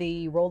own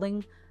the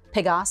rolling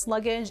Pegasus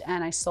luggage,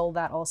 and I sold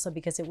that also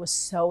because it was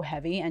so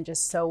heavy and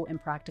just so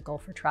impractical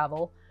for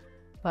travel.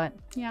 But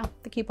yeah,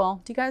 the Keep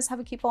All. Do you guys have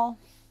a Keep All?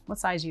 What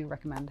size do you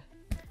recommend?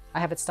 I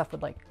have it stuffed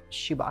with like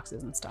shoe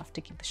boxes and stuff to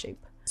keep the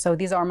shape. So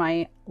these are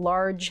my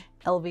large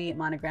LV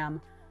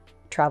monogram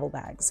travel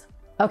bags.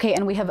 Okay,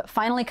 and we have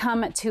finally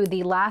come to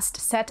the last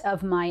set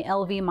of my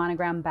LV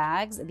monogram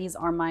bags. These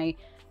are my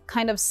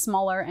kind of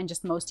smaller and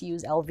just most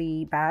used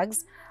LV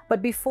bags.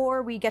 But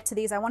before we get to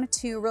these, I wanted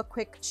to real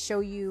quick show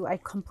you, I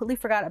completely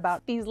forgot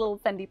about these little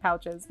Fendi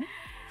pouches.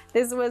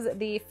 This was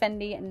the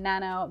Fendi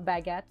Nano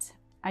Baguette.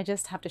 I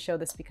just have to show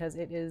this because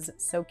it is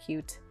so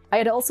cute. I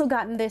had also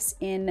gotten this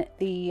in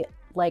the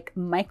like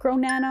micro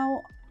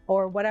nano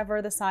or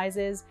whatever the size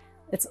is.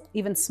 It's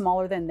even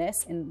smaller than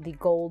this in the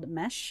gold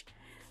mesh.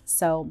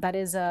 So that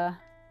is a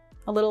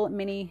little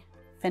mini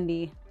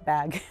Fendi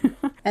bag.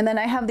 And then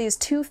I have these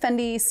two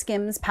Fendi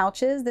Skims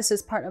pouches. This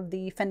is part of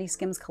the Fendi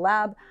Skims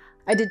collab.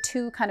 I did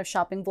two kind of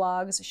shopping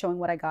vlogs showing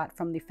what I got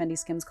from the Fendi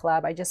Skims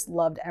collab. I just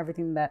loved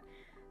everything that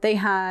they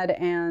had,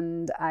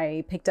 and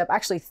I picked up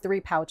actually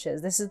 3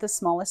 pouches. This is the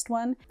smallest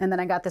one, and then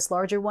I got this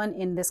larger one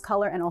in this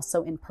color and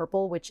also in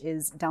purple, which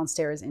is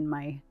downstairs in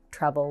my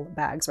travel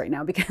bags right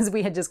now because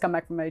we had just come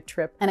back from my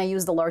trip, and I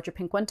used the larger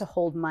pink one to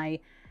hold my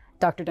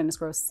Dr. Dennis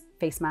Gross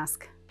face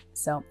mask.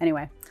 So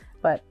anyway,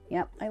 but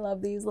yeah, I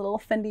love these little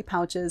Fendi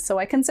pouches. So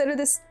I consider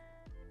this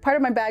part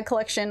of my bag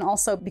collection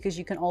also because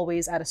you can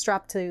always add a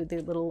strap to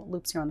the little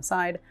loops here on the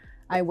side.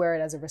 I wear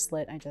it as a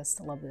wristlet. I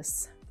just love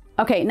this.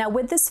 Okay, now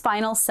with this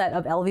final set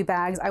of LV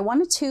bags, I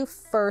wanted to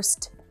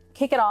first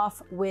kick it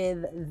off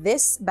with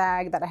this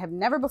bag that I have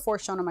never before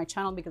shown on my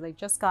channel because I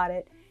just got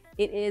it.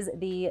 It is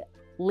the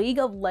League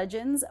of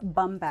Legends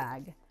bum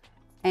bag.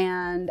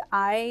 And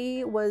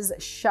I was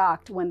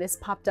shocked when this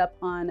popped up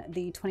on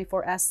the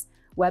 24S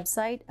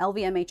website.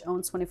 LVMH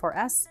owns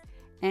 24S.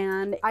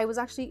 And I was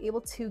actually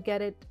able to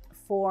get it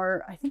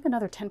for, I think,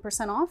 another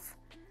 10% off.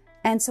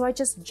 And so I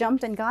just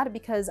jumped and got it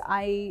because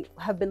I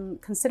have been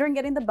considering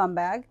getting the bum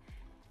bag.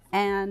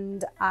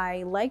 And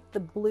I like the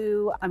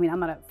blue. I mean, I'm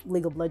not a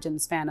League of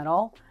Legends fan at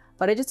all,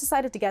 but I just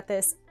decided to get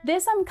this.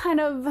 This I'm kind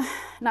of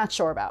not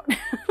sure about.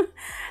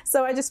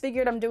 So I just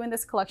figured I'm doing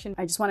this collection.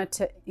 I just wanted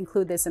to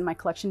include this in my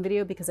collection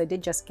video because I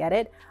did just get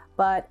it.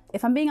 But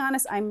if I'm being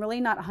honest, I'm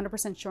really not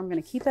 100% sure I'm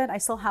gonna keep it. I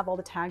still have all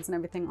the tags and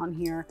everything on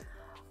here,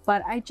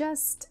 but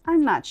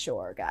I'm not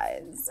sure,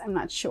 guys. I'm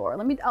not sure.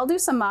 I'll do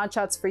some mod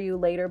shots for you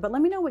later, but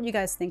let me know what you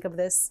guys think of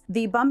this.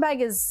 The bum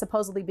bag is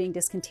supposedly being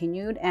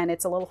discontinued and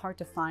it's a little hard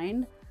to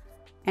find.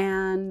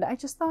 And I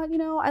just thought, you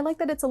know, I like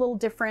that it's a little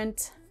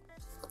different.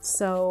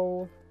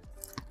 So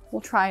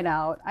we'll try it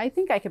out. I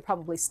think I could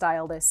probably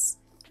style this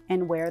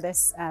and wear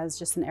this as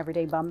just an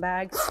everyday bum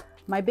bag.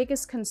 My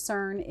biggest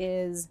concern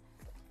is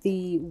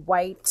the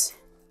white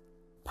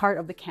part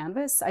of the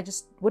canvas. I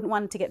just wouldn't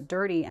want it to get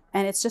dirty.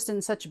 And it's just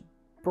in such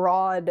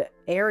broad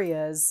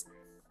areas,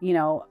 you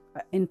know,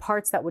 in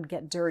parts that would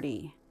get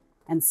dirty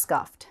and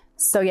scuffed.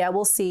 So yeah,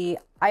 we'll see.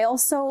 I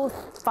also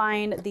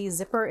find the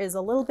zipper is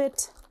a little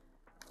bit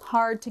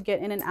hard to get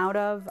in and out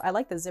of. I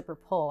like the zipper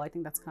pull. I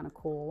think that's kind of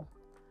cool.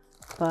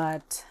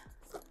 But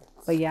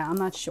yeah, I'm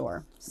not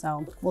sure.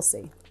 So we'll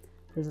see.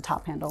 There's a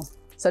top handle.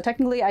 So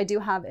technically I do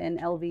have an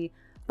LV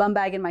bum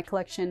bag in my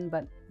collection,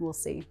 but we'll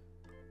see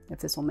if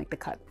this will make the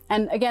cut.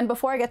 And again,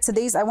 before I get to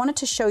these, I wanted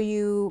to show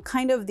you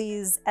kind of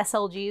these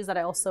SLGs that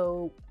I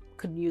also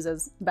could use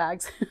as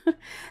bags.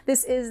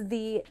 This is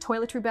the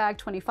Toiletry Bag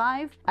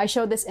 25. I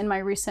showed this in my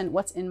recent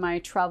What's in My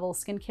Travel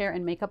Skincare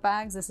and Makeup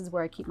Bags. This is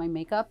where I keep my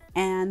makeup.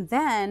 And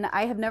then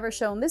I have never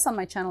shown this on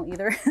my channel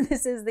either.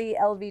 This is the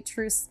LV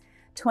Truce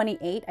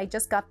 28. I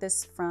just got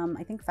this from,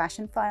 I think,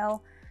 Fashion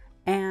File.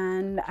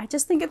 And I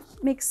just think it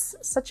makes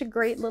such a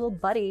great little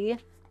buddy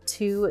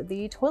to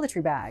the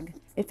toiletry bag.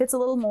 It fits a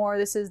little more.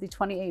 This is the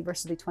 28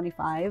 versus the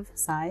 25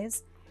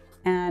 size.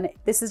 And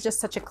this is just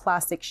such a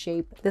classic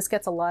shape. This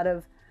gets a lot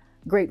of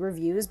great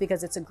reviews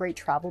because it's a great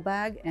travel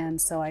bag.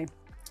 And so I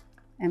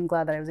am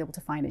glad that I was able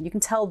to find it. You can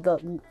tell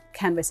the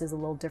canvas is a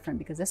little different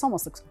because this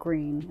almost looks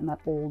green in that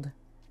old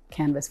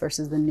canvas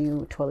versus the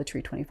new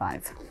Toiletry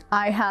 25.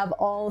 I have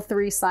all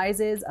 3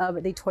 sizes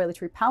of the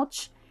toiletry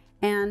pouch,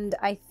 and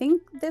I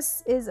think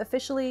this is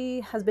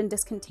officially has been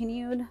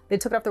discontinued. They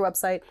took it off their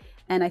website,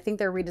 and I think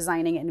they're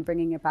redesigning it and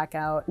bringing it back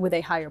out with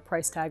a higher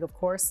price tag, of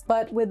course.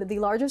 But with the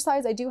larger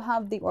size, I do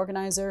have the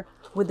organizer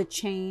with the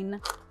chain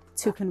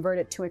to convert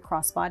it to a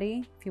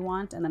crossbody if you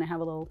want. And then I have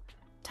a little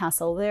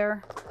tassel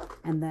there.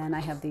 And then I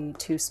have the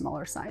 2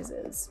 smaller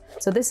sizes.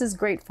 So this is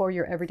great for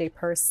your everyday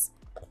purse.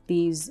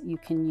 These you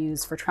can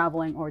use for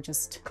traveling or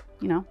just,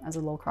 you know, as a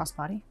little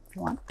crossbody if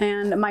you want.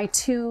 And my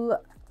 2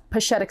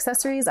 pochette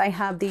accessories, I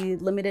have the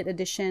limited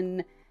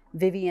edition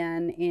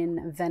Vivienne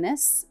in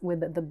Venice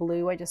with the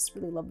blue. I just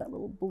really love that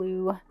little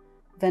blue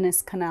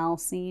Venice canal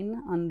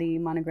scene on the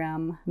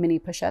monogram mini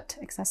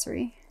pochette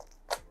accessory.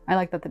 I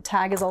like that the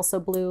tag is also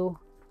blue.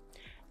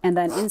 And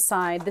then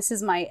inside, this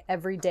is my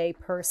everyday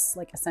purse,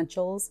 like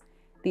essentials.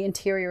 The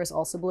interior is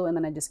also blue, and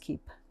then I just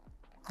keep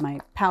my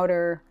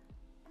powder,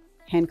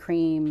 hand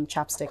cream,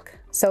 chapstick.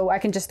 So I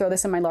can just throw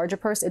this in my larger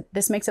purse.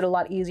 This makes it a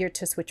lot easier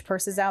to switch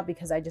purses out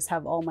because I just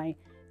have all my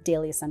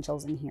daily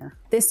essentials in here.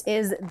 This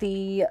is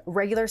the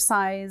regular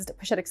sized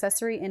pochette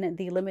accessory in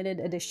the limited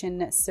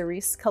edition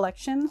Cerise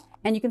collection.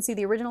 And you can see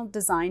the original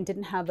design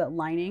didn't have that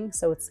lining,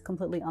 so it's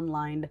completely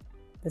unlined.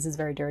 This is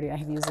very dirty. I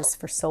have used this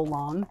for so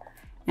long.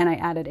 And I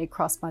added a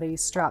crossbody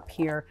strap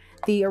here.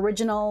 The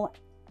original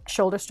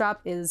shoulder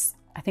strap is,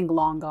 I think,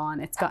 long gone.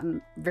 It's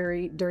gotten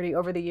very dirty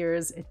over the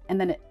years. And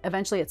then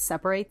eventually it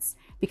separates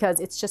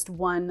because it's just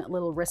one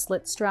little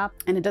wristlet strap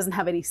and it doesn't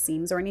have any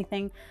seams or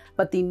anything.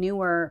 But the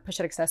newer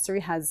pochette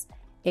accessory has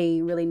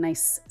a really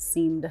nice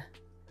seamed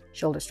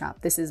shoulder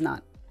strap. This is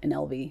not an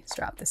LV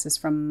strap. This is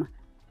from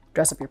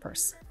Dress Up Your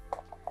Purse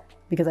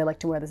because I like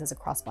to wear this as a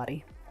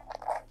crossbody.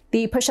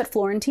 The Pochette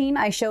Florentine,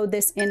 I showed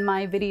this in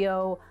my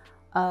video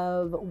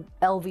of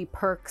LV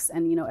perks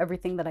and, you know,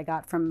 everything that I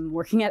got from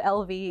working at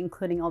LV,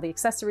 including all the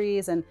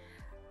accessories and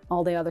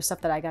all the other stuff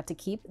that I got to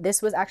keep.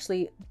 This was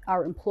actually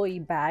our employee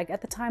bag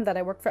at the time that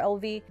I worked for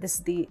LV. This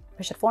is the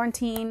Pochette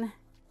Florentine.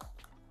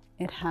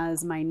 It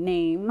has my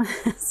name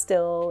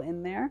still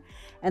in there.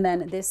 And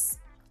then this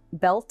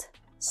belt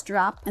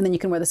strap, and then you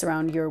can wear this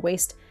around your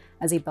waist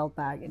as a belt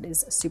bag. It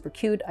is super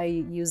cute. I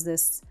use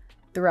this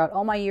throughout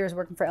all my years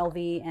working for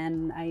LV,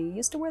 and I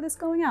used to wear this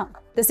going out.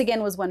 This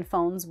again was when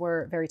phones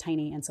were very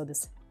tiny, and so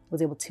this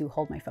was able to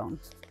hold my phone.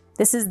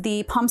 This is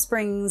the Palm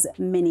Springs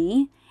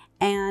Mini,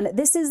 and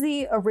this is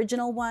the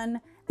original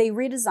one. They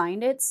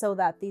redesigned it so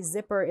that the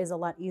zipper is a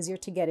lot easier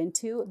to get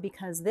into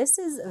because this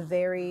is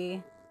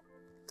very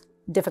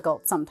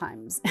difficult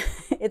sometimes.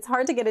 It's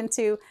hard to get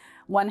into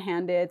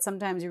one-handed.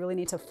 Sometimes you really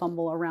need to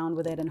fumble around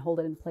with it and hold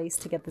it in place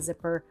to get the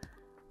zipper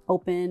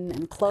open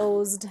and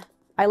closed.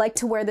 I like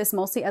to wear this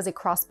mostly as a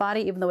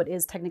crossbody, even though it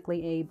is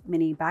technically a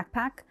mini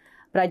backpack,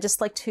 but I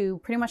just like to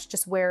pretty much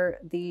just wear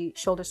the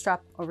shoulder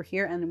strap over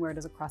here and then wear it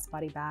as a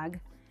crossbody bag.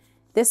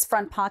 This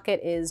front pocket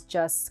is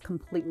just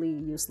completely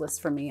useless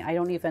for me. I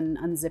don't even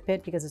unzip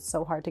it because it's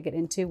so hard to get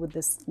into with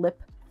this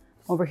lip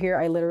over here.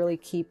 I literally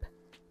keep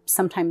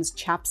sometimes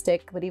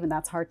chapstick, but even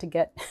that's hard to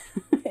get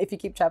if you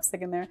keep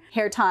chapstick in there.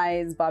 Hair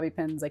ties, bobby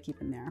pins, I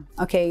keep in there.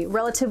 Okay,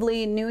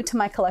 relatively new to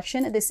my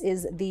collection. This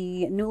is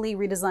the newly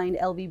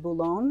redesigned LV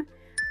Boulogne.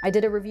 I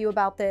did a review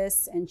about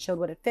this and showed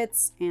what it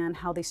fits and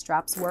how the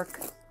straps work.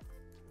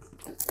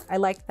 I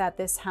like that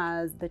this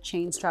has the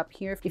chain strap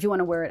here if you want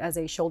to wear it as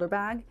a shoulder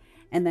bag,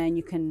 and then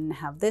you can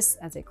have this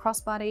as a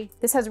crossbody.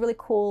 This has really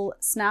cool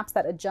snaps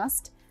that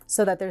adjust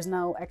so that there's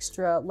no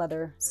extra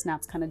leather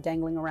snaps kind of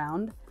dangling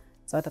around.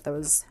 So I thought that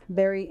was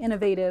very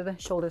innovative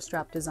shoulder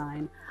strap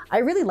design. I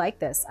really like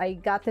this. I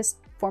got this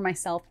for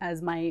myself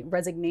as my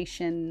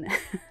resignation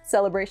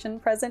celebration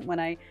present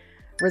when I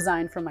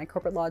resigned from my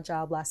corporate law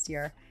job last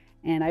year.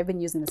 And I've been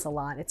using this a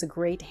lot. It's a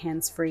great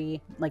hands-free,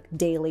 like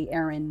daily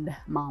errand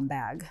mom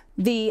bag.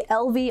 The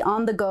LV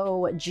On The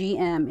Go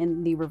GM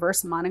in the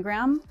reverse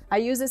monogram. I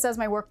use this as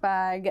my work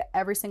bag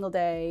every single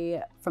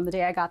day from the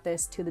day I got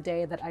this to the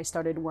day that I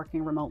started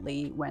working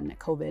remotely when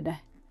COVID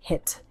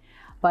hit.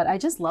 But I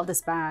just love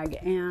this bag,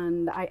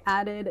 and I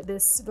added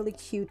this really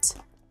cute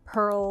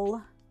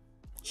pearl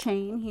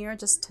chain here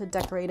just to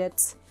decorate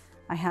it.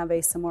 I have a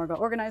Samorga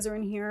organizer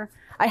in here.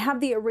 I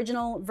have the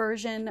original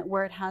version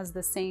where it has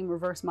the same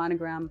reverse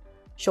monogram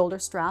shoulder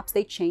straps.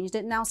 They changed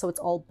it now, so it's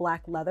all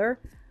black leather,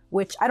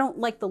 which I don't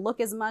like the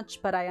look as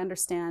much, but I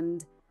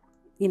understand,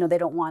 you know, they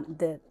don't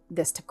want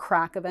this to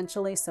crack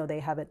eventually, so they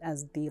have it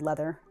as the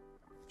leather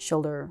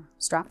shoulder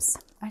straps.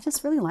 I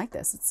just really like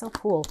this. It's so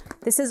cool.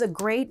 This is a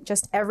great,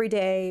 just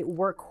everyday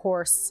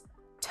workhorse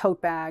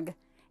tote bag.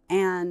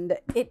 And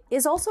it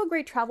is also a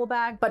great travel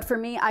bag, but for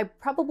me, I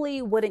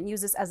probably wouldn't use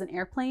this as an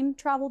airplane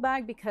travel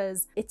bag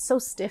because it's so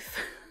stiff.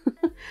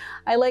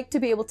 I like to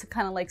be able to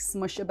kind of like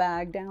smush a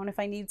bag down if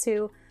I need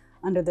to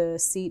under the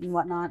seat and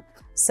whatnot.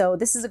 So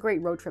this is a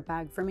great road trip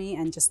bag for me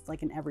and just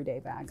like an everyday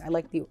bag. I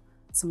like the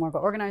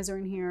Samorga organizer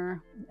in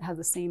here. It has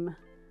the same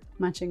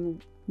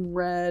matching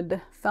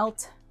red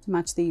felt to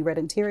match the red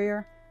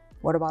interior.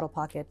 water bottle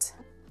pocket.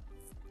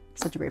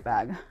 Such a great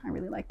bag. I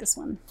really like this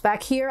one.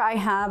 Back here, I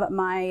have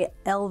my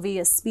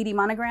LV Speedy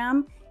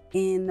monogram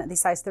in the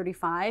size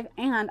 35.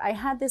 And I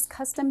had this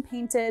custom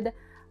painted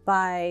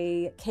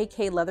by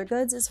KK Leather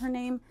Goods is her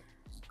name.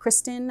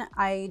 Kristen,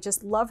 I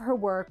just love her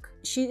work.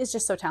 She is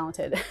just so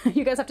talented.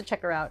 You guys have to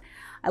check her out.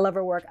 I love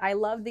her work. I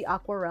love the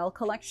Aquarelle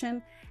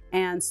collection.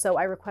 And so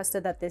I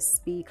requested that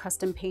this be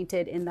custom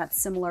painted in that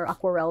similar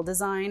Aquarelle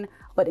design,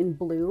 but in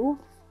blue.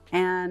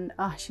 And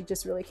she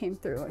just really came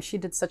through. She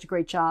did such a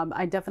great job.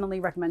 I definitely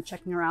recommend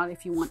checking her out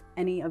if you want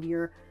any of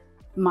your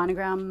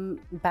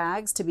monogram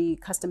bags to be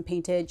custom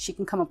painted. She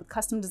can come up with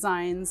custom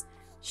designs.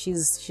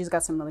 She's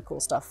got some really cool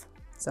stuff.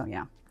 So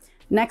yeah.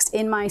 Next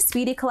in my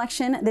Speedy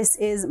collection, this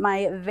is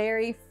my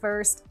very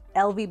first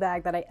LV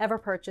bag that I ever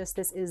purchased.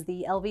 This is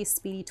the LV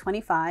Speedy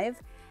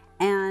 25.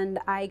 And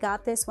I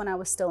got this when I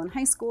was still in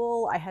high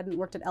school. I hadn't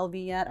worked at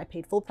LV yet. I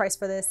paid full price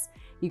for this.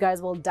 You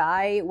guys will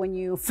die when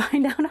you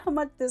find out how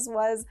much this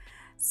was.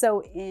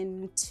 So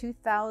in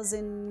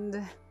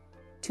 2000,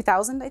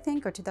 I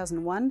think, or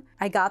 2001,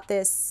 I got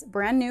this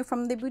brand new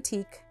from the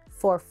boutique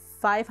for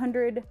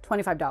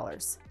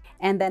 $525.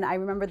 And then I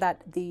remember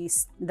that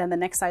then the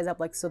next size up,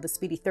 like, so the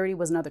Speedy 30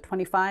 was another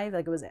 25,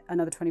 like it was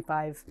another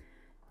 25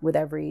 with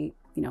every,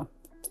 you know,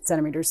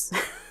 centimeters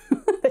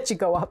that you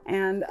go up.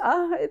 And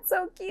it's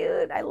so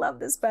cute. I love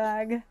this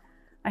bag.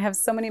 I have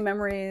so many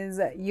memories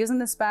using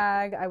this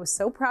bag. I was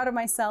so proud of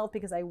myself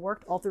because I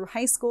worked all through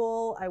high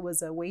school. I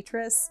was a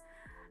waitress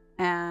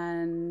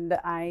and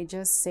I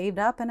just saved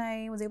up and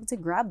I was able to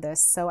grab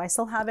this. So I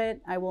still have it.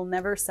 I will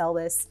never sell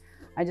this.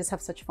 I just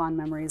have such fond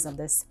memories of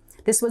this.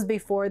 This was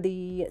before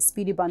the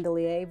Speedy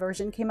Bandolier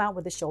version came out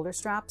with the shoulder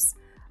straps,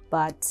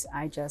 but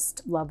I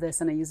just love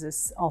this and I use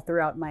this all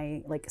throughout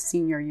my like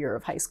senior year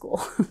of high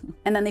school.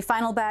 And then the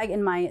final bag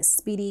in my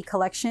Speedy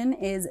collection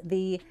is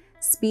the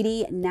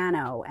Speedy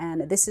Nano.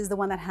 And this is the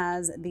one that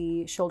has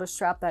the shoulder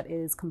strap that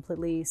is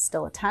completely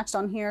still attached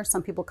on here.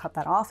 Some people cut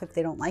that off if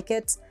they don't like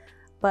it,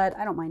 but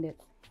I don't mind it.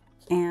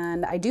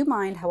 And I do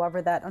mind,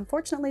 however, that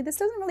unfortunately this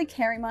doesn't really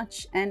carry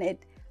much and it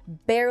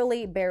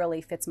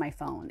barely fits my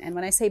phone. And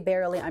when I say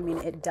barely, I mean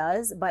it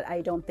does, but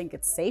I don't think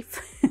it's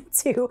safe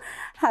to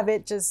have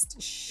it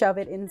just shove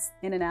it in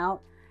and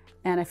out.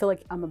 And I feel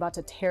like I'm about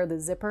to tear the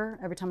zipper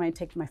every time I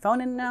take my phone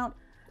in and out.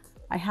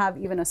 I have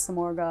even a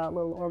Samorga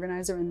little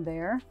organizer in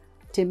there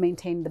to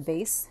maintain the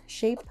base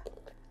shape.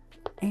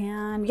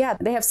 And yeah,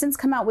 they have since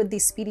come out with the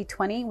Speedy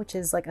 20, which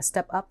is like a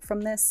step up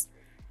from this.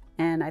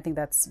 And I think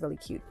that's really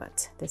cute,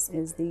 but this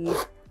is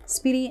the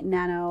Speedy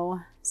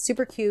Nano,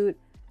 super cute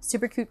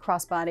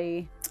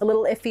crossbody. A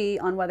little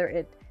iffy on whether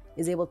it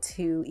is able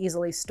to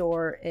easily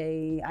store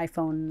a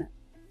iPhone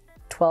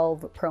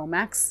 12 Pro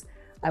Max.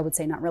 I would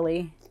say not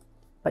really,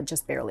 but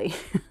just barely.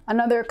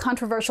 Another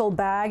controversial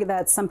bag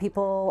that some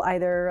people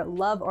either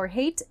love or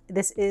hate.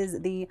 This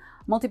is the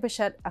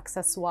multi-pochette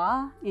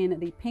accessoire in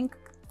the pink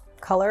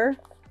color,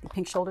 the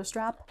pink shoulder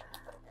strap.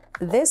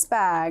 This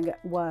bag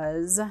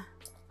was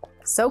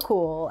so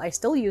cool. I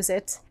still use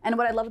it. And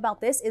what I love about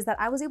this is that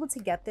I was able to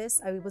get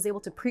this. I was able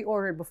to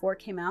pre-order it before it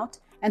came out.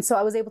 And so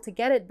I was able to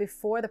get it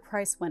before the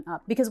price went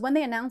up. Because when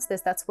they announced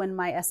this, that's when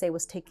my SA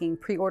was taking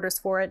pre-orders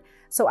for it.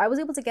 So I was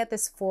able to get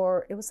this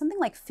for, it was something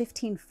like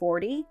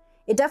 $1540.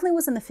 It definitely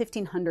was in the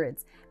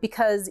 1500s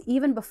because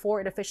even before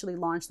it officially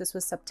launched, this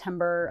was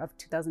September of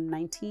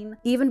 2019.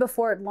 Even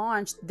before it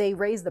launched, they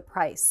raised the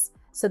price.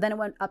 So then it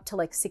went up to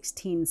like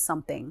 16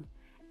 something.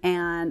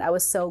 And I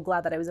was so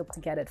glad that I was able to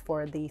get it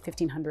for the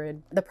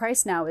 1500. The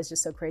price now is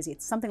just so crazy.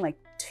 It's something like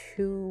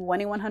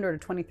 2100 or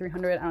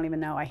 2300. I don't even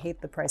know. I hate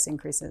the price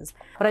increases.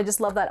 But I just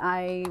love that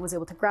I was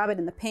able to grab it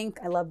in the pink.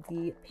 I love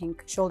the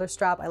pink shoulder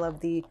strap. I love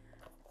the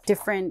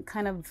different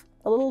kind of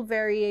a little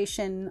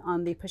variation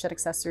on the pochette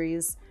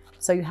accessories.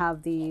 So you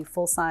have the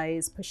full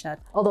size pochette,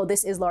 although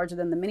this is larger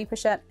than the mini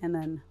pochette and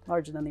then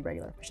larger than the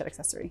regular pochette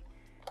accessory.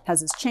 It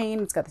has this chain.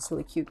 It's got this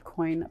really cute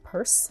coin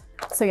purse.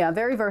 So yeah,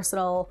 very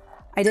versatile.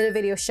 I did a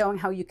video showing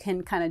how you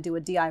can kind of do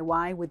a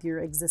DIY with your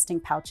existing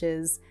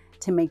pouches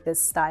to make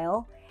this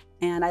style.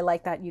 And I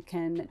like that you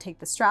can take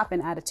the strap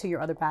and add it to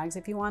your other bags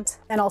if you want.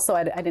 And also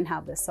I didn't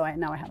have this, so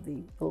now I have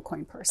the little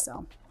coin purse.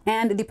 So.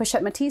 And the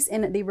Pochette Matisse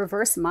in the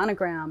reverse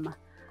monogram.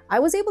 I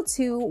was able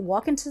to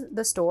walk into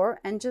the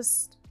store and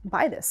just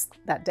buy this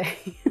that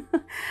day.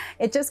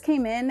 It just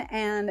came in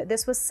and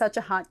this was such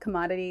a hot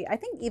commodity. I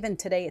think even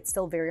today it's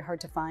still very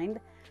hard to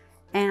find.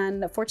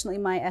 And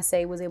fortunately my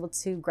SA was able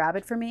to grab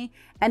it for me.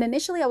 And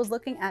initially I was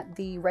looking at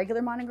the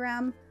regular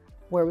monogram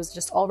where it was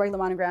just all regular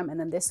monogram. And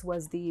then this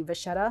was the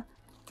vachetta.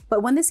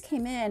 But when this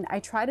came in, I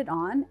tried it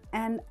on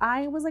and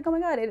I was like, oh my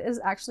God, it is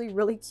actually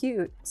really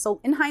cute.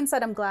 So in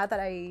hindsight, I'm glad that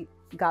I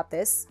got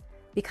this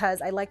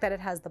because I like that it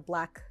has the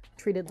black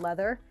treated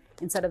leather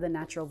instead of the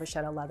natural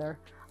vachetta leather.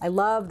 I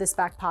love this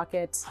back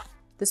pocket.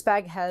 This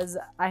bag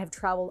I have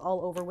traveled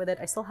all over with it.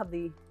 I still have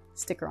the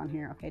sticker on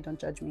here. Okay, don't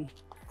judge me.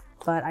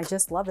 But I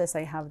just love this.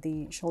 I have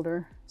the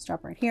shoulder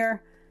strap right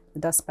here, the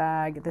dust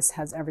bag. This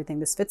has everything.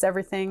 This fits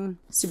everything.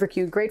 Super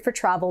cute. Great for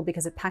travel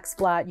because it packs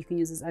flat. You can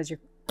use this as your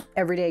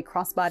everyday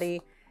crossbody.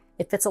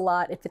 It fits a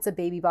lot. It fits a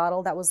baby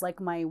bottle. That was like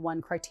my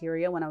one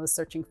criteria when I was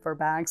searching for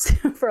bags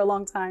for a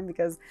long time,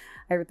 because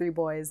I have 3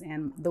 boys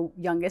and the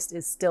youngest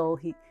is still,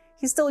 he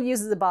still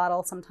uses a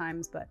bottle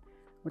sometimes, but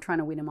we're trying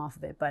to wean him off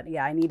of it. But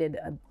yeah, I needed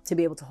to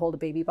be able to hold a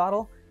baby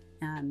bottle,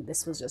 and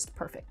this was just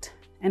perfect.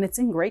 And it's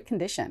in great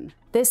condition.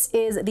 This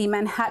is the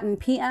Manhattan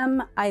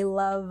PM. I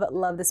love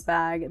this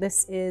bag.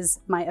 This is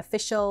my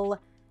official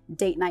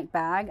date night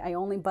bag. I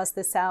only bust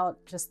this out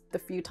just the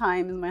few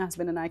times my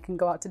husband and I can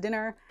go out to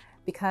dinner,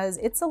 because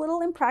it's a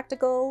little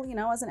impractical, you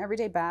know, as an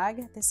everyday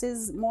bag. This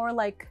is more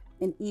like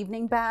an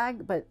evening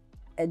bag, but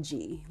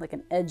edgy, like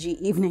an edgy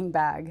evening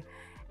bag.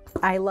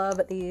 I love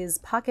these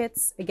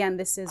pockets. Again,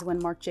 this is when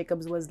Marc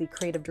Jacobs was the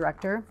creative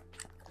director.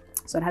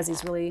 So it has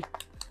these really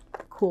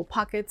cool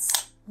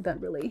pockets, that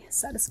really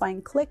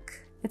satisfying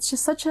click. It's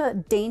just such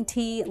a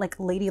dainty, like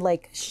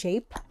ladylike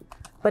shape,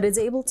 but it's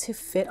able to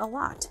fit a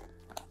lot.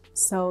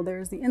 So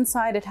there's the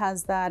inside. It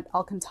has that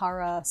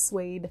Alcantara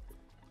suede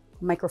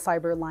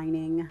microfiber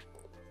lining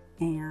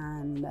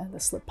and the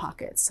slip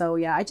pocket. So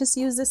yeah, I just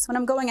use this when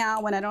I'm going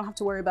out, when I don't have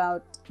to worry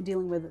about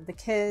dealing with the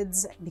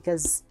kids,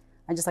 because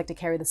I just like to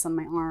carry this on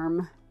my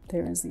arm.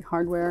 There is the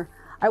hardware.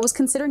 I was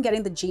considering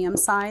getting the GM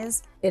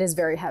size. It is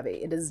very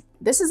heavy.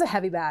 This is a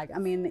heavy bag. I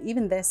mean,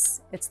 even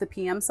this, it's the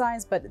PM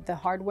size, but the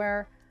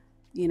hardware,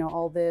 you know,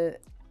 all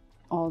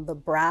the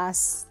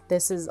brass,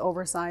 this is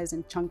oversized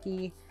and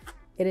chunky.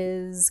 It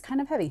is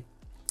kind of heavy,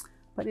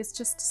 but it's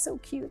just so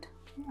cute.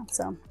 Yeah,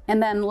 so.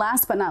 And then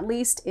last but not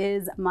least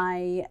is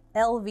my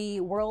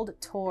LV World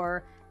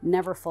Tour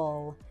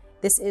Neverfull.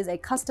 This is a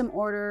custom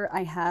order.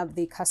 I have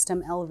the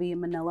custom LV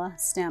Manila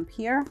stamp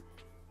here.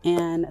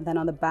 And then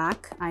on the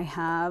back, I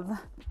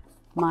have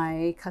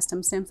my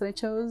custom stamps that I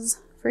chose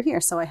for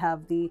here. So I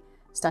have the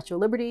Statue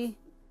of Liberty,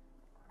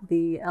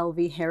 the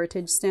LV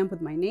Heritage stamp with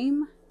my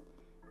name,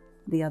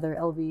 the other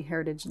LV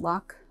Heritage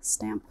Lock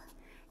stamp,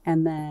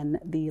 and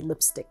then the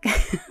lipstick,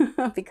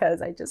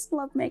 because I just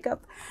love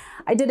makeup.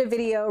 I did a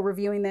video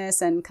reviewing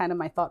this and kind of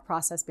my thought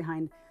process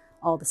behind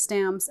all the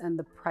stamps, and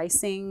the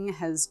pricing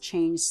has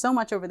changed so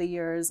much over the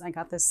years. I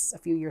got this a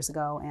few years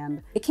ago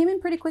and it came in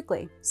pretty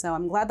quickly. So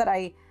I'm glad that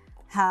I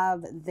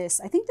have this.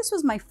 I think this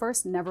was my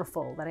first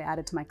Neverfull that I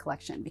added to my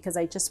collection, because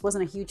I just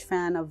wasn't a huge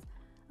fan of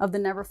the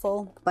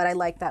Neverfull, but I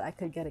like that I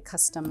could get it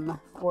custom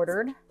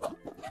ordered.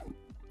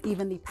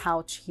 Even the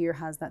pouch here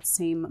has that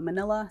same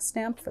Manila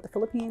stamp for the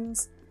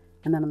Philippines.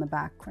 And then on the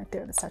back right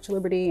there, the Statue of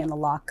Liberty and the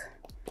lock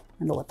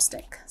and the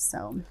lipstick.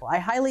 So I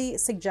highly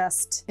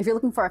suggest, if you're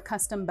looking for a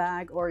custom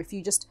bag, or if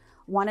you just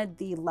wanted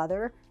the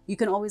leather, you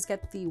can always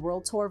get the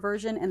World Tour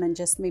version, and then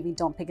just maybe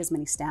don't pick as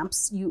many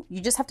stamps. You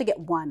just have to get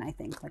one, I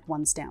think, like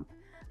one stamp,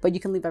 but you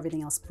can leave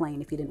everything else plain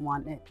if you didn't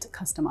want it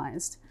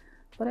customized.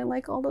 But I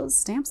like all those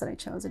stamps that I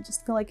chose. I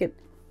just feel like it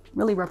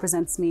really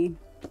represents me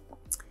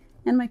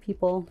and my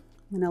people,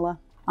 Manila.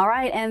 All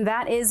right, and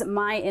that is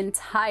my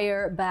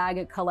entire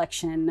bag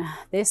collection.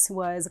 This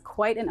was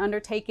quite an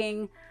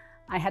undertaking.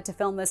 I had to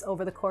film this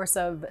over the course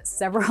of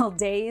several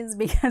days,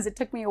 because it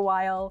took me a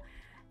while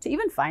to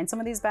even find some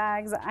of these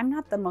bags. I'm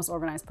not the most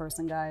organized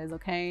person, guys,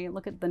 okay?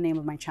 Look at the name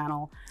of my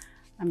channel.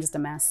 I'm just a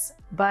mess.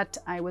 But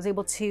I was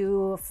able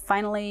to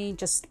finally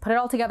just put it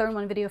all together in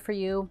one video for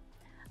you.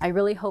 I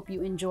really hope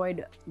you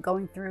enjoyed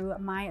going through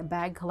my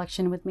bag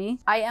collection with me.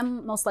 I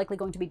am most likely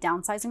going to be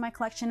downsizing my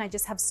collection. I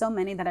just have so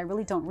many that I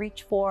really don't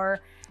reach for,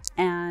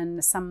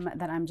 and some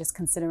that I'm just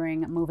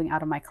considering moving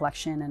out of my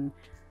collection and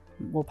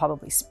will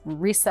probably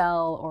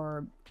resell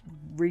or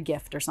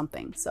regift or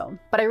something. So,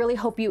 but I really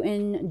hope you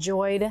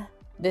enjoyed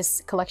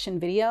this collection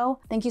video.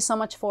 Thank you so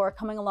much for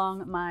coming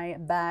along my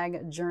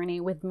bag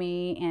journey with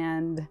me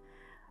and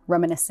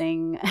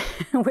reminiscing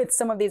with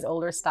some of these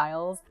older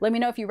styles. Let me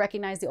know if you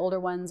recognize the older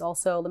ones.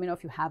 Also, let me know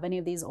if you have any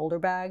of these older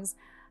bags.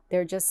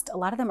 They're just, a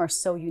lot of them are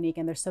so unique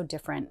and they're so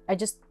different. I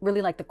just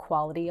really like the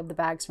quality of the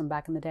bags from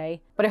back in the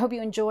day. But I hope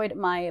you enjoyed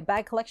my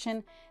bag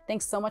collection.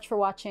 Thanks so much for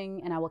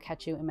watching, and I will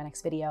catch you in my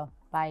next video.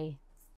 Bye.